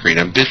to the screen.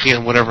 I'm busy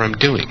on whatever I'm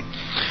doing.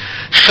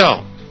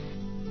 So,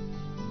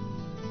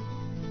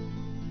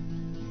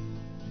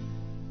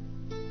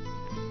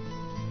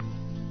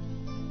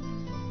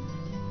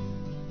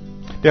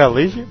 Yeah,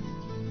 lose you?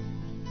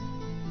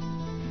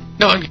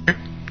 No, I'm here.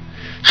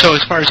 So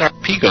as far as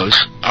RP goes,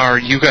 are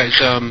you guys,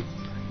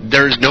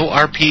 there's no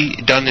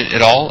RP done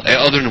at all,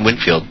 other than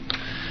Winfield?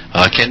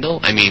 Kendall,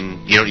 I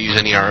mean, you don't use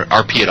any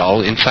RP at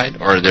all inside,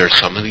 or are there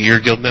some of your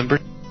guild members?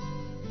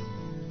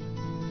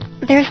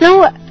 There's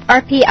no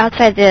RP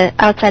outside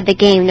the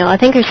game, no. I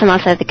think there's some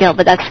outside the guild,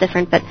 but that's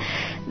different. But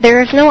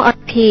there's no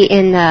RP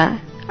in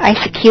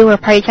ICQ or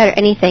party chat or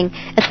anything.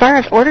 As far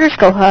as orders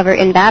go, however,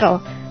 in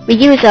battle, we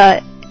use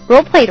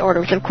role-played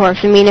orders, of course.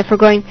 I mean, if we're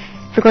going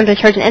to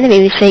charge an enemy,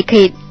 we say,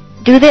 okay,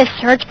 do this,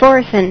 charge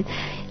forth, and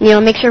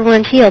make sure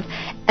everyone's healed.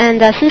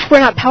 And since we're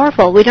not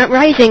powerful, we're not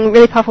using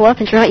really powerful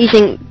weapons. We're not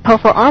using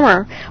powerful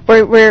armor.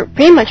 We're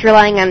pretty much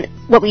relying on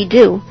what we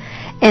do.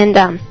 And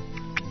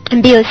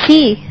in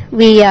BOC,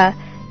 we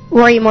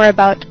worry more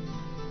about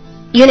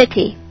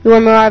unity. We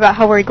worry more about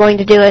how we're going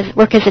to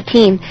work as a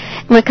team.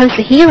 And when it comes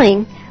to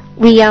healing,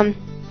 we kind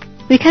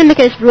of make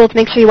it as a rule to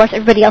make sure we watch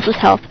everybody else's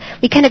health.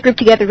 We kind of group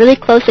together really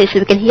closely so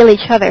we can heal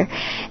each other.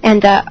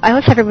 And I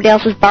always have everybody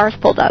else's bars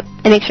pulled up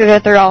and make sure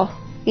that they're all,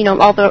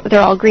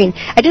 they're all green.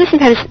 I do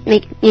sometimes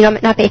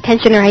not pay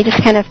attention, or I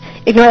just kind of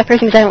ignore that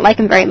person because I don't like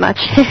them very much.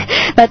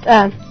 But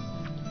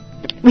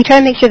we try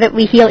to make sure that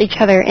we heal each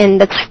other,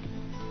 and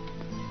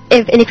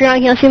if you're not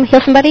going to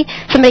heal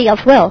somebody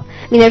else will.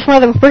 I mean, there's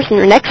one other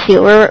person next to you,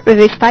 or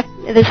there's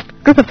this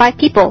group of 5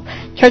 people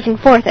charging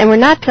forth, and we're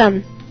not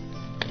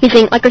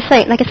using, like I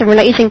said, we're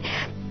not using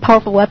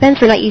powerful weapons.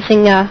 We're not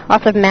using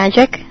lots of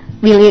magic.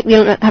 We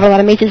don't have a lot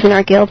of mages in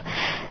our guild.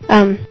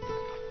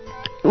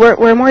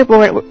 We're more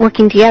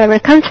working together. When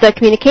it comes to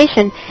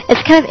communication,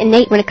 it's kind of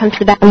innate when it comes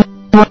to battle.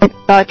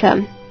 About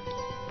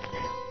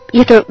you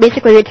have to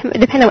basically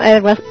depend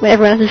on what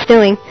everyone else is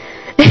doing.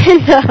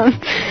 And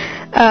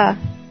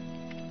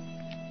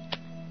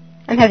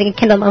I'm having a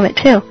Kindle moment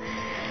too.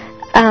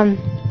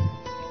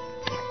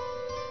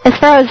 As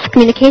far as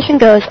communication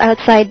goes,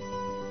 outside,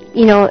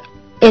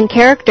 in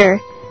character,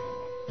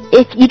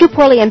 if you do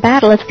poorly in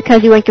battle, it's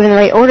because you weren't given the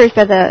right orders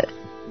by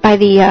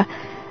the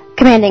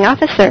commanding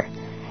officer,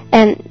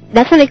 and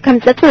that's when it's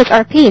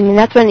RP. I mean,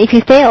 that's when if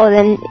you fail,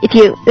 then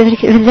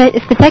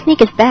if the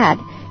technique is bad,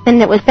 then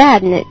it was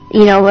bad, and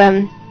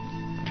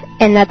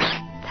and that's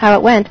how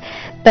it went.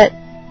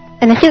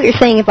 And I see what you're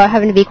saying about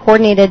having to be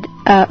coordinated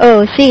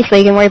OOC, so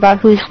you can worry about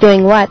who's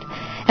doing what.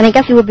 And I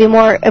guess you would be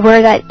more aware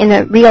of that in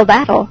a real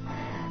battle.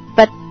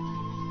 But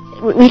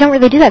we don't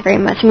really do that very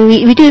much. I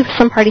mean, we do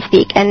some party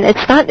speak, and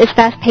it's not as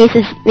fast-paced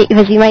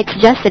as you might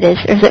suggest it is,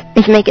 or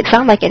as you make it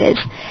sound like it is.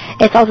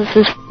 It's also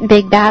this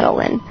big battle,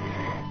 and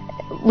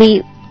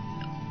we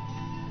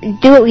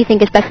do what we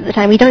think is best at the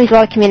time. We don't use a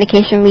lot of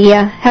communication. We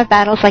have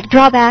battles like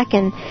drawback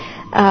and,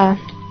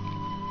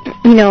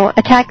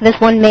 attack this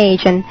one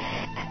mage, and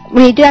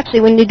when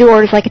you do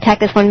orders like attack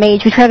this one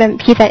mage, we try to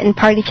keep that in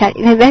party chat.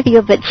 It might be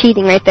a bit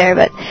cheating right there,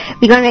 but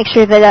we got to make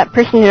sure that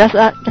person does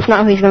not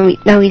know he's going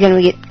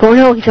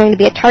to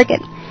be a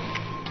target.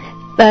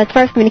 But as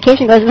far as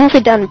communication goes, it's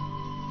mostly done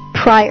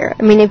prior.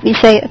 I mean, if we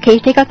say, okay,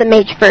 take out the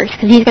mage first,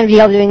 because he's going to be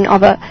doing all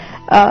the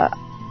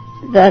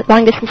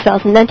long distance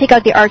spells, and then take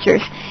out the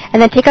archers,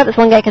 and then take out this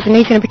one guy because the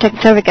mage's going to protect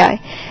this other guy.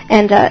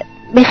 And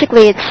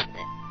basically, it's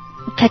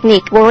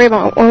technique. We'll worry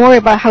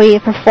about how we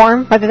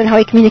perform rather than how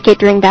we communicate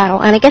during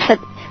battle. And I guess that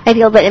might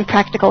be a little bit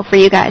impractical for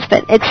you guys,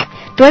 but it's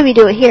the way we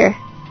do it here.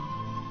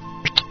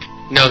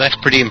 No, that's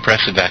pretty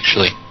impressive,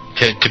 actually.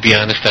 To be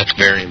honest, that's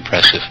very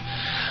impressive.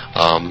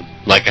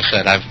 Like I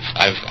said,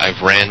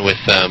 I've ran with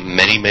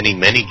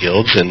many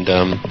guilds, and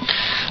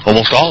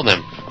almost all of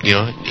them.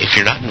 If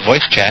you're not in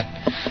voice chat,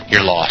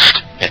 you're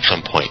lost at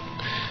some point.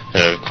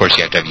 Of course,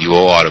 you have to have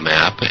UO auto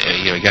map.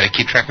 You got to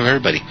keep track of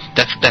everybody.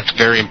 That's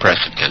very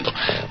impressive, Kendall.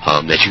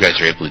 That you guys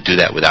are able to do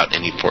that without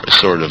any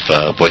sort of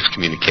voice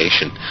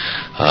communication.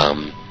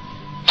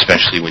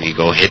 Especially when you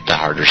go hit the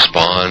harder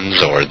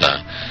spawns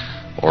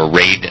or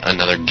raid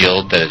another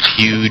guild that is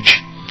huge.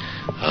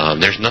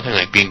 There's nothing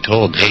like being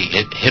told, hey,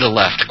 hit a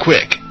left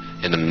quick,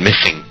 and then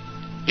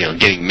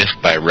getting missed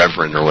by a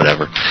reverend or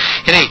whatever.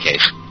 In any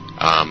case,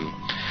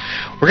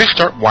 we're going to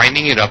start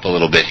winding it up a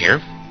little bit here.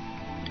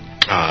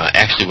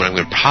 Actually, what I'm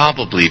going to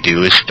probably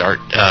do is start,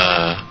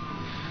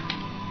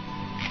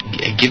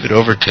 give it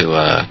over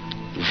to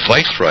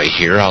Viceroy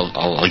here.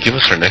 I'll give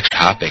us our next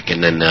topic,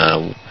 and then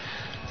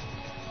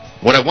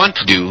what I want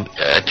to do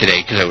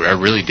today, because I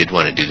really did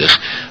want to do this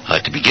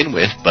to begin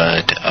with,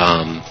 but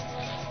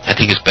I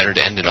think it's better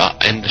to end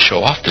the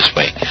show off this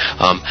way.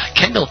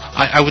 Kendall,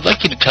 I would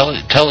like you to tell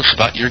us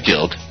about your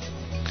guild,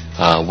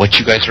 what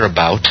you guys are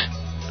about.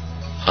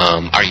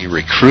 Are you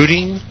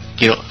recruiting?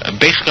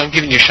 Basically, I'm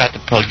giving you a shot to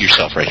plug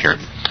yourself right here.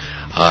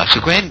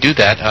 So go ahead and do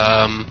that.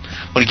 I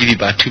want to give you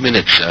about 2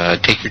 minutes.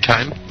 Take your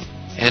time,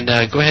 and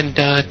go ahead and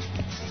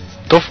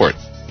go for it.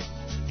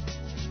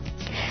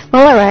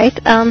 Well, all right.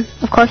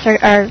 Of course,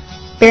 our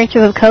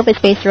Baronship of Cove is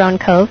based around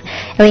Cove,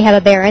 and we have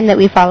a Baron that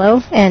we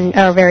follow and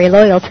are very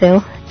loyal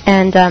to.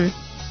 And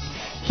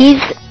he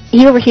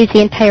oversees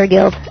the entire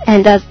guild.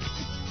 And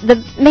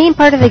the main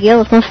part of the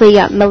guild is mostly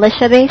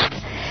militia-based.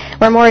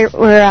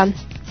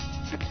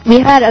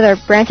 We've had other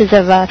branches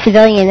of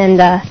civilian and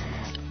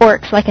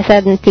orcs, like I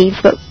said, and thieves,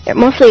 but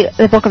mostly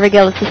the bulk of our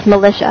guild is just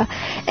militia.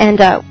 And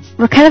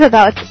we're kind of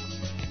about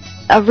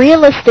a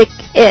realistic,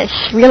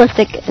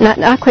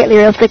 not quite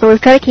realistic, but we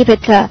try to keep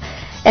it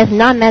as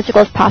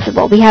non-magical as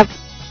possible. We have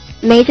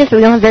mages, but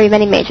we don't have very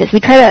many mages. We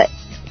try to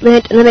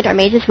limit our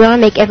mages. We want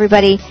to make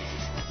everybody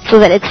so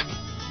that it's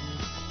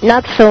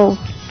not so,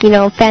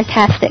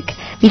 fantastic.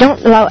 We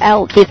don't allow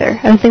elves either.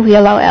 I don't think we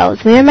allow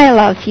elves. We might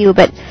allow a few,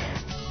 but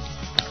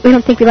we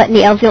don't think we let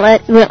any elves. We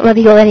don't let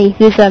you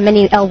use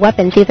many elf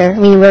weapons either. I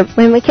mean,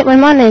 when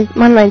Monline's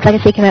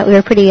Legacy came out, we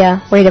were pretty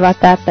worried about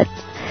that. But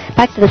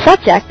back to the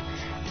subject,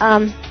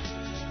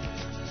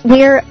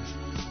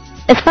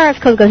 as far as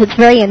code goes, it's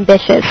very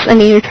ambitious. I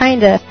mean, you're trying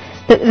to.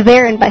 The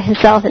Baron by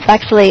himself is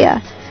actually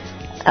a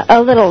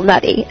little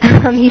nutty.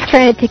 He's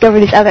trying to take over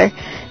these other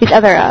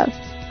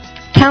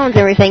towns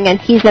and everything, and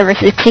he's never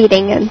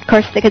succeeding. And of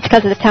course, it's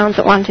because of the towns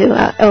that want to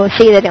OOC,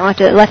 they don't want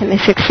to let him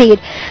succeed.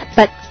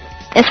 But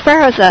as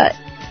far as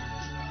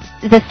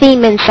the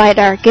theme inside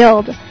our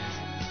guild,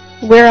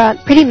 we're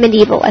pretty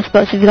medieval, I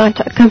suppose, if you want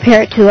to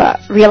compare it to a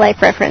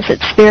real-life reference.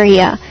 It's very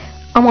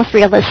almost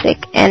realistic,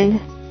 and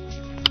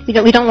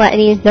we don't let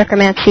any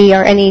necromancy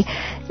or any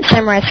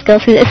samurai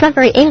skills. It's not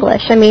very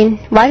English. I mean,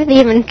 why did they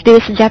even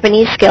introduce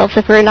Japanese skills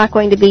if we're not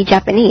going to be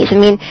Japanese? I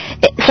mean,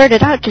 it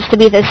started out just to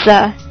be this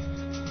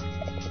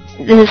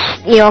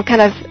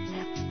kind of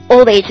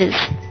old ages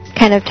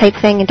kind of type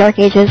thing, in Dark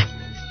Ages.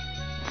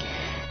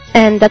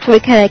 and that's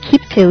what we kind of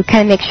keep to,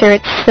 kind of make sure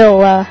it's still,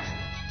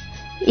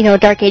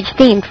 Dark Age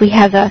themed. We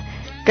have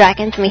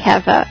dragons, and we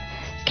have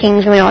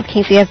kings, and we don't have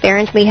kings. We have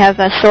barons. We have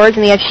swords,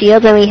 and we have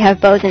shields, and we have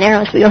bows and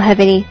arrows. We don't have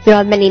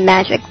many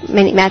magic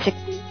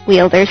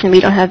wielders, and we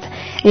don't have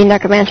any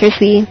necromancers.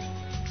 We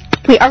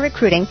are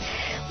recruiting.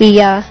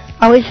 We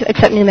always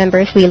accept new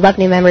members. We love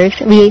new members.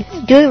 We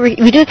do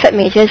accept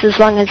mages as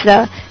long as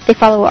they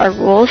follow our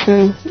rules,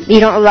 and you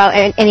don't allow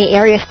any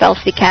area spells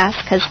to be cast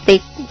because they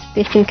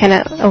seem kind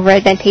of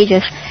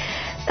over-advantageous.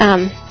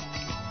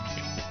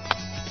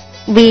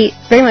 We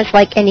very much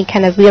like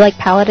we like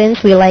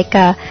paladins, we like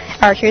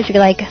archers, we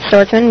like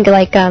swordsmen, we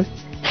like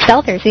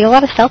stealthers. We have a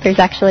lot of stealthers,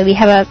 actually. We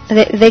have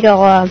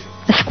a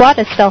squad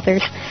of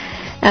stealthers.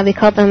 We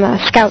call them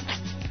scouts.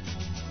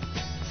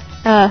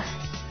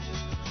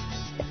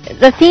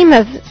 The theme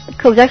of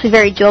Cove is actually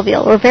very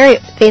jovial. We're very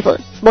faithful,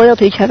 loyal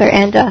to each other,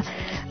 and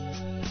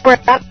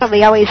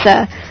we always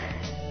say,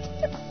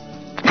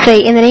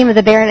 in the name of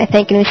the Baron, I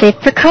think, and we say,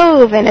 for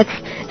Cove, and it's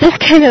just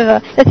kind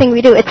of the thing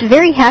we do. It's a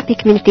very happy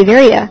community,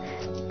 very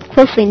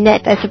closely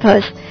knit, I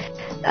suppose.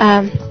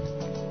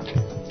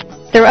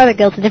 There are other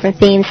guilds with different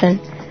themes, and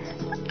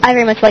I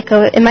very much like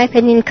Cove. In my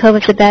opinion, Cove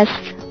is the best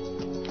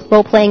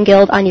role-playing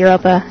guild on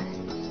Europa.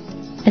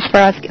 As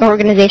far as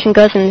organization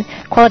goes and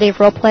quality of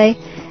role-play,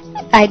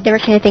 I'd never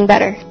seen anything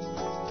better.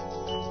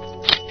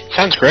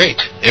 Sounds great.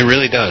 It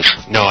really does.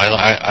 No, I will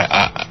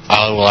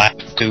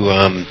have to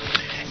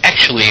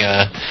actually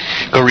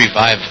go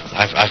revive.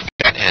 I've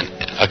got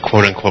a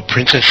quote-unquote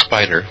Princess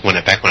Spider.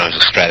 Back when I was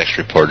a Stratex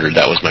reporter,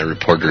 that was my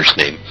reporter's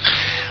name,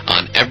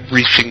 on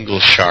every single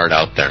shard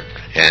out there.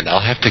 And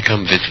I'll have to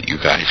come visit you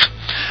guys.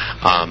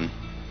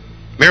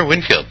 Mayor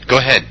Winfield, go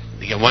ahead.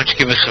 Why don't you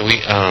give us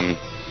a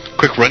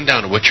quick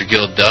rundown of what your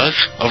guild does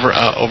over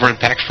in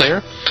Pax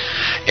Slayer,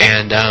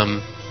 and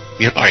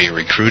are you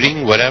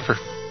recruiting, whatever?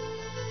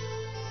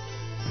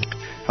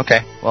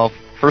 Okay. Well,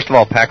 first of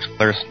all, Pax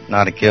Slayer's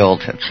not a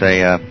guild.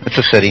 It's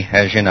a city,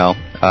 as you know.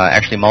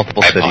 Actually,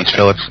 multiple cities.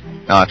 So it's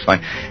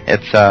fine.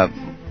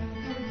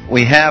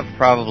 We have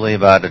probably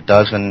about a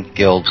dozen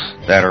guilds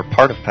that are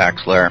part of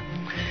Pax Slayer,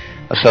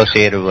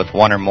 associated with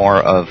one or more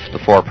of the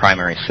 4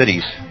 primary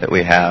cities that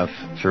we have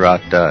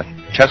throughout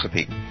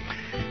Chesapeake.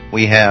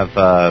 We have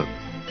a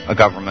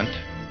government.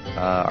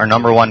 Our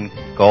number one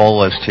goal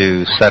was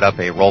to set up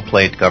a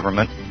role-played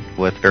government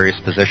with various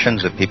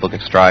positions that people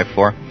could strive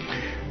for.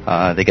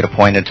 They get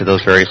appointed to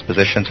those various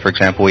positions. For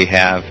example, we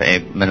have a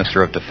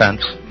Minister of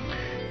Defense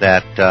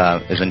that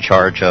is in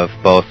charge of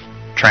both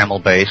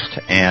Trammel-based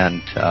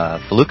and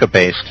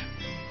Felucca-based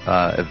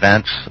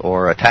events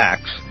or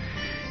attacks,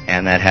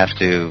 and that has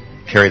to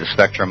carry the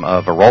spectrum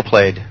of a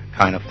role-played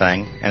kind of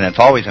thing, and it's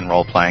always in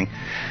role-playing.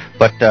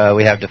 But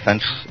we have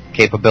defense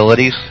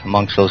capabilities.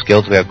 Amongst those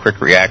guilds, we have quick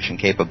reaction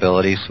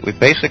capabilities. We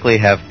basically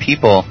have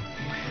people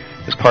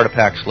as part of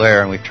Pax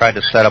Slayer, and we've tried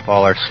to set up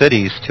all our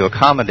cities to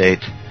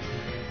accommodate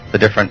the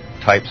different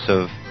types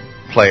of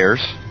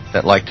players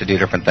that like to do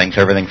different things,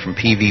 everything from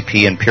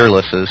PvP and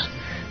peerlesses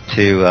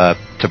to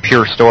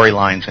pure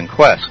storylines and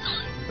quests.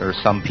 There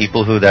are some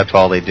people who that's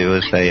all they do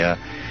is they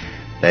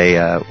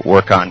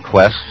work on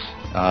quests,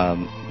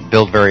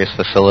 build various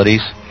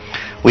facilities.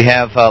 We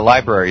have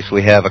libraries.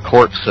 We have a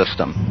court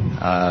system.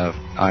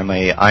 I'm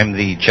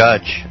the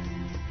judge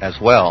as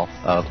well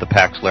of the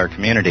Pax Slayer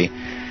community,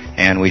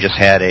 and we just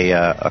had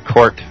a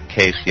court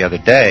case the other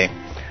day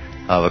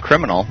of a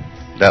criminal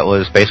that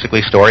was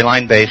basically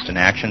storyline based in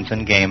actions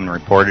in game and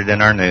reported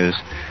in our news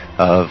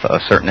of a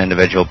certain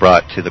individual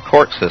brought to the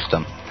court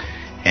system.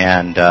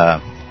 And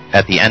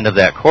at the end of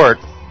that court,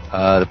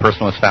 the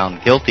person was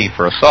found guilty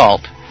for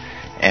assault,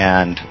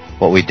 and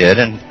what we did,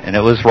 and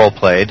it was role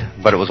played,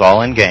 but it was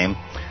all in game,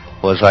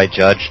 was I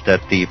judged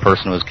that the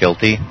person was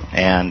guilty,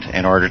 and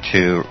in order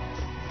to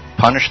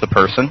punish the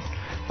person,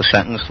 the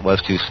sentence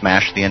was to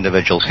smash the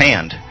individual's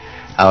hand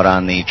out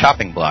on the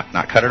chopping block,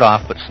 not cut it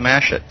off, but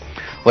smash it.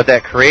 What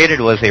that created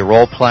was a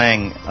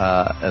role-playing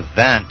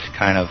event,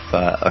 kind of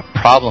a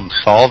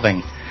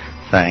problem-solving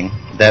thing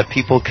that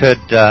people could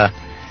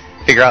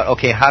figure out,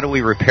 okay, how do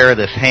we repair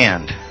this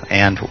hand?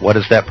 And what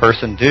does that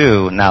person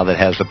do now that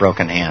has a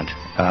broken hand?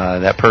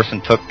 That person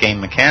took game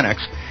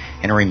mechanics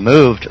and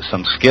removed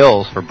some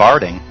skills for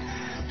barding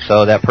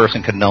so that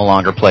person could no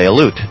longer play a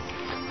lute.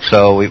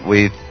 So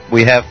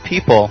we have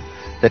people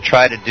that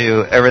try to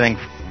do everything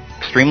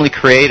extremely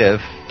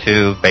creative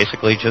to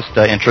basically just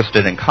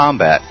interested in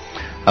combat.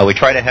 We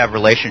try to have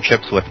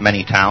relationships with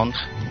many towns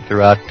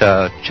throughout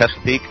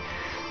Chesapeake,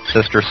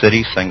 sister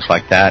cities, things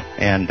like that,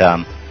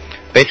 and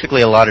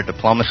basically a lot of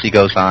diplomacy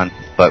goes on,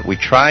 but we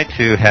try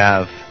to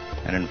have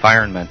an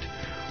environment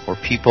where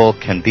people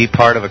can be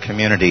part of a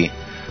community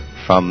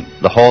from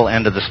the whole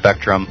end of the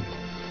spectrum,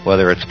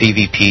 whether it's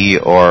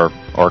PvP or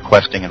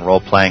questing and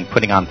role-playing,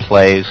 putting on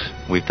plays.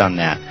 We've done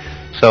that.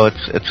 So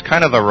it's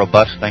kind of a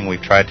robust thing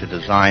we've tried to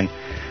design.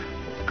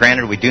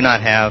 Granted, we do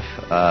not have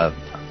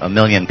 1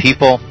 million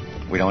people.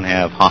 We don't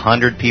have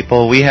 100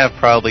 people. We have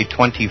probably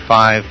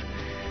 25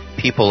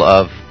 people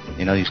of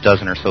these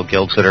dozen or so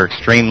guilds that are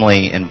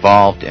extremely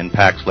involved in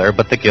PAX Lair,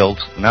 but the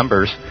guilds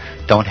members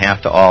don't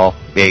have to all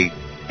be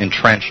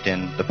entrenched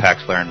in the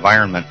PAX Lair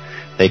environment.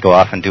 They go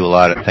off and do a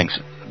lot of things.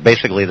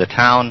 Basically, the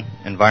town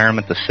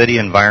environment, the city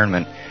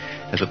environment,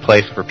 is a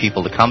place for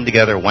people to come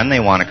together when they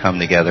want to come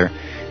together.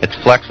 It's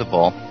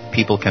flexible.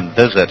 People can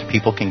visit.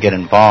 People can get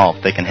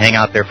involved. They can hang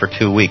out there for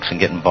 2 weeks and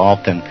get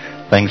involved in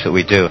things that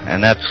we do.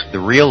 And that's the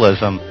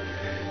realism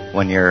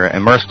when you're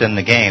immersed in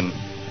the game,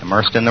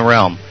 immersed in the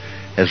realm,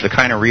 is the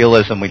kind of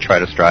realism we try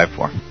to strive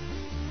for.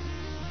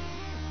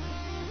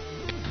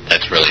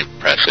 That's really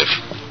impressive.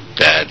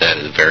 That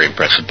is very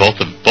impressive. Both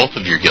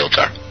of your guilds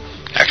are,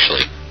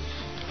 actually.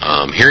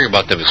 Hearing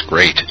about them is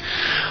great.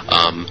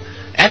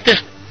 At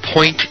this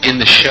point in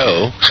the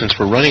show, since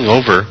we're running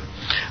over,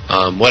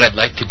 what I'd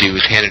like to do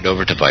is hand it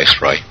over to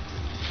Viceroy,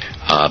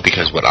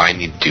 because what I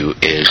need to do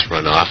is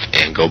run off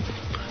and go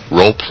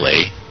role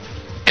play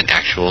an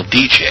actual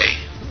DJ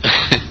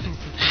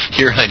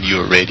here on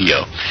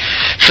UORadio.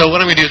 So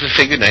what I'm going to do is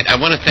say goodnight. I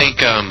want to thank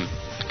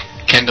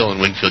Kendall and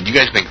Winfield. You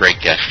guys have been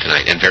great guests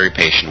tonight and very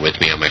patient with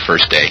me on my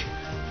first day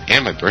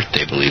and my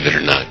birthday, believe it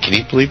or not. Can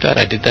you believe that?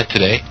 I did that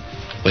today.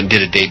 When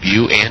did a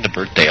debut and a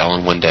birthday all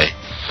in one day.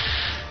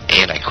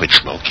 And I quit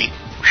smoking.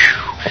 Whew.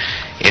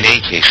 In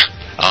any case,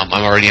 I'm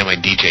already on my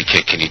DJ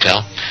kick, can you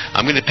tell?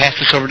 I'm going to pass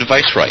this over to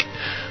Viceroy.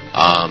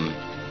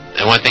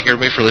 I want to thank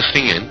everybody for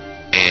listening in,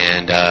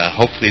 and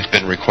hopefully it's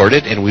been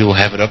recorded, and we will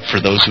have it up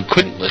for those who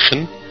couldn't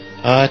listen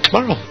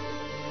tomorrow.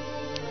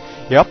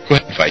 Yep. Go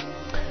ahead, Fight.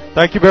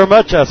 Thank you very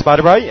much,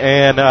 Spider-Bite,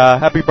 and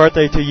happy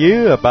birthday to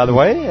you, by the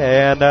way,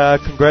 and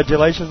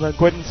congratulations on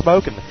quitting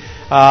smoking.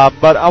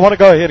 But I want to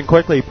go ahead and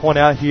quickly point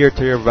out here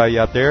to everybody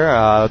out there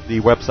the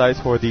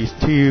websites for these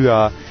two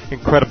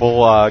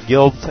incredible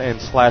guilds and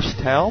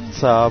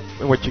 /towns,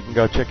 which you can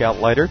go check out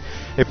later.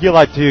 If you'd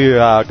like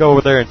to go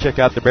over there and check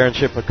out the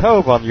Baronship of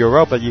Cove on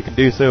Europa, you can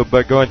do so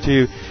by going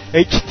to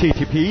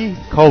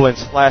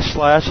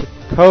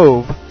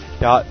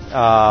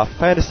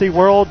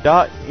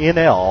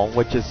http://cove.fantasyworld.nl,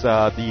 which is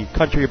the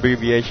country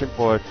abbreviation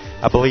for,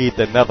 I believe,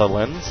 the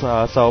Netherlands.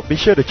 So be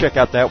sure to check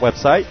out that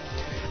website.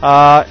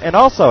 And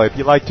also, if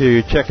you'd like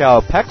to check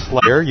out PAX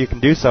Lair, you can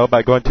do so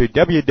by going to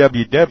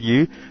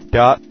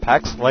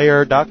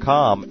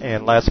www.paxlair.com.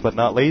 And last but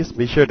not least,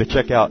 be sure to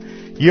check out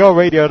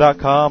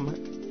UORadio.com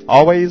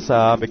always,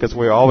 because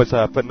we're always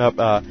putting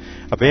up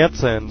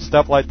events and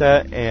stuff like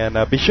that. And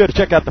be sure to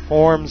check out the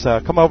forums.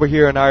 Come over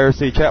here in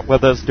IRC, chat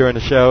with us during the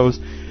shows.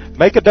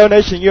 Make a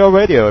donation to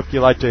UORadio if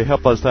you'd like to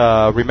help us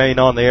remain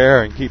on the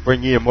air and keep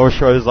bringing you more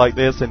shows like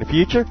this in the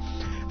future.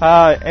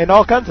 And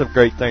all kinds of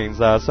great things.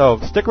 So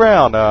stick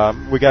around.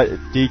 We got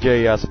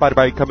DJ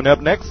Spider-Bite coming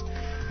up next.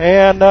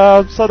 And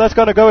so that's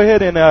going to go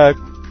ahead and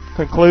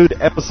conclude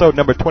episode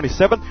number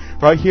 27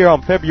 right here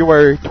on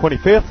February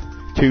 25th,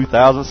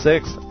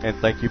 2006. And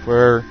thank you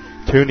for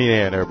tuning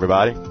in,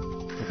 everybody.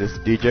 This is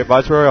DJ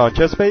Viceroy on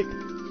Chesapeake,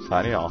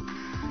 signing off.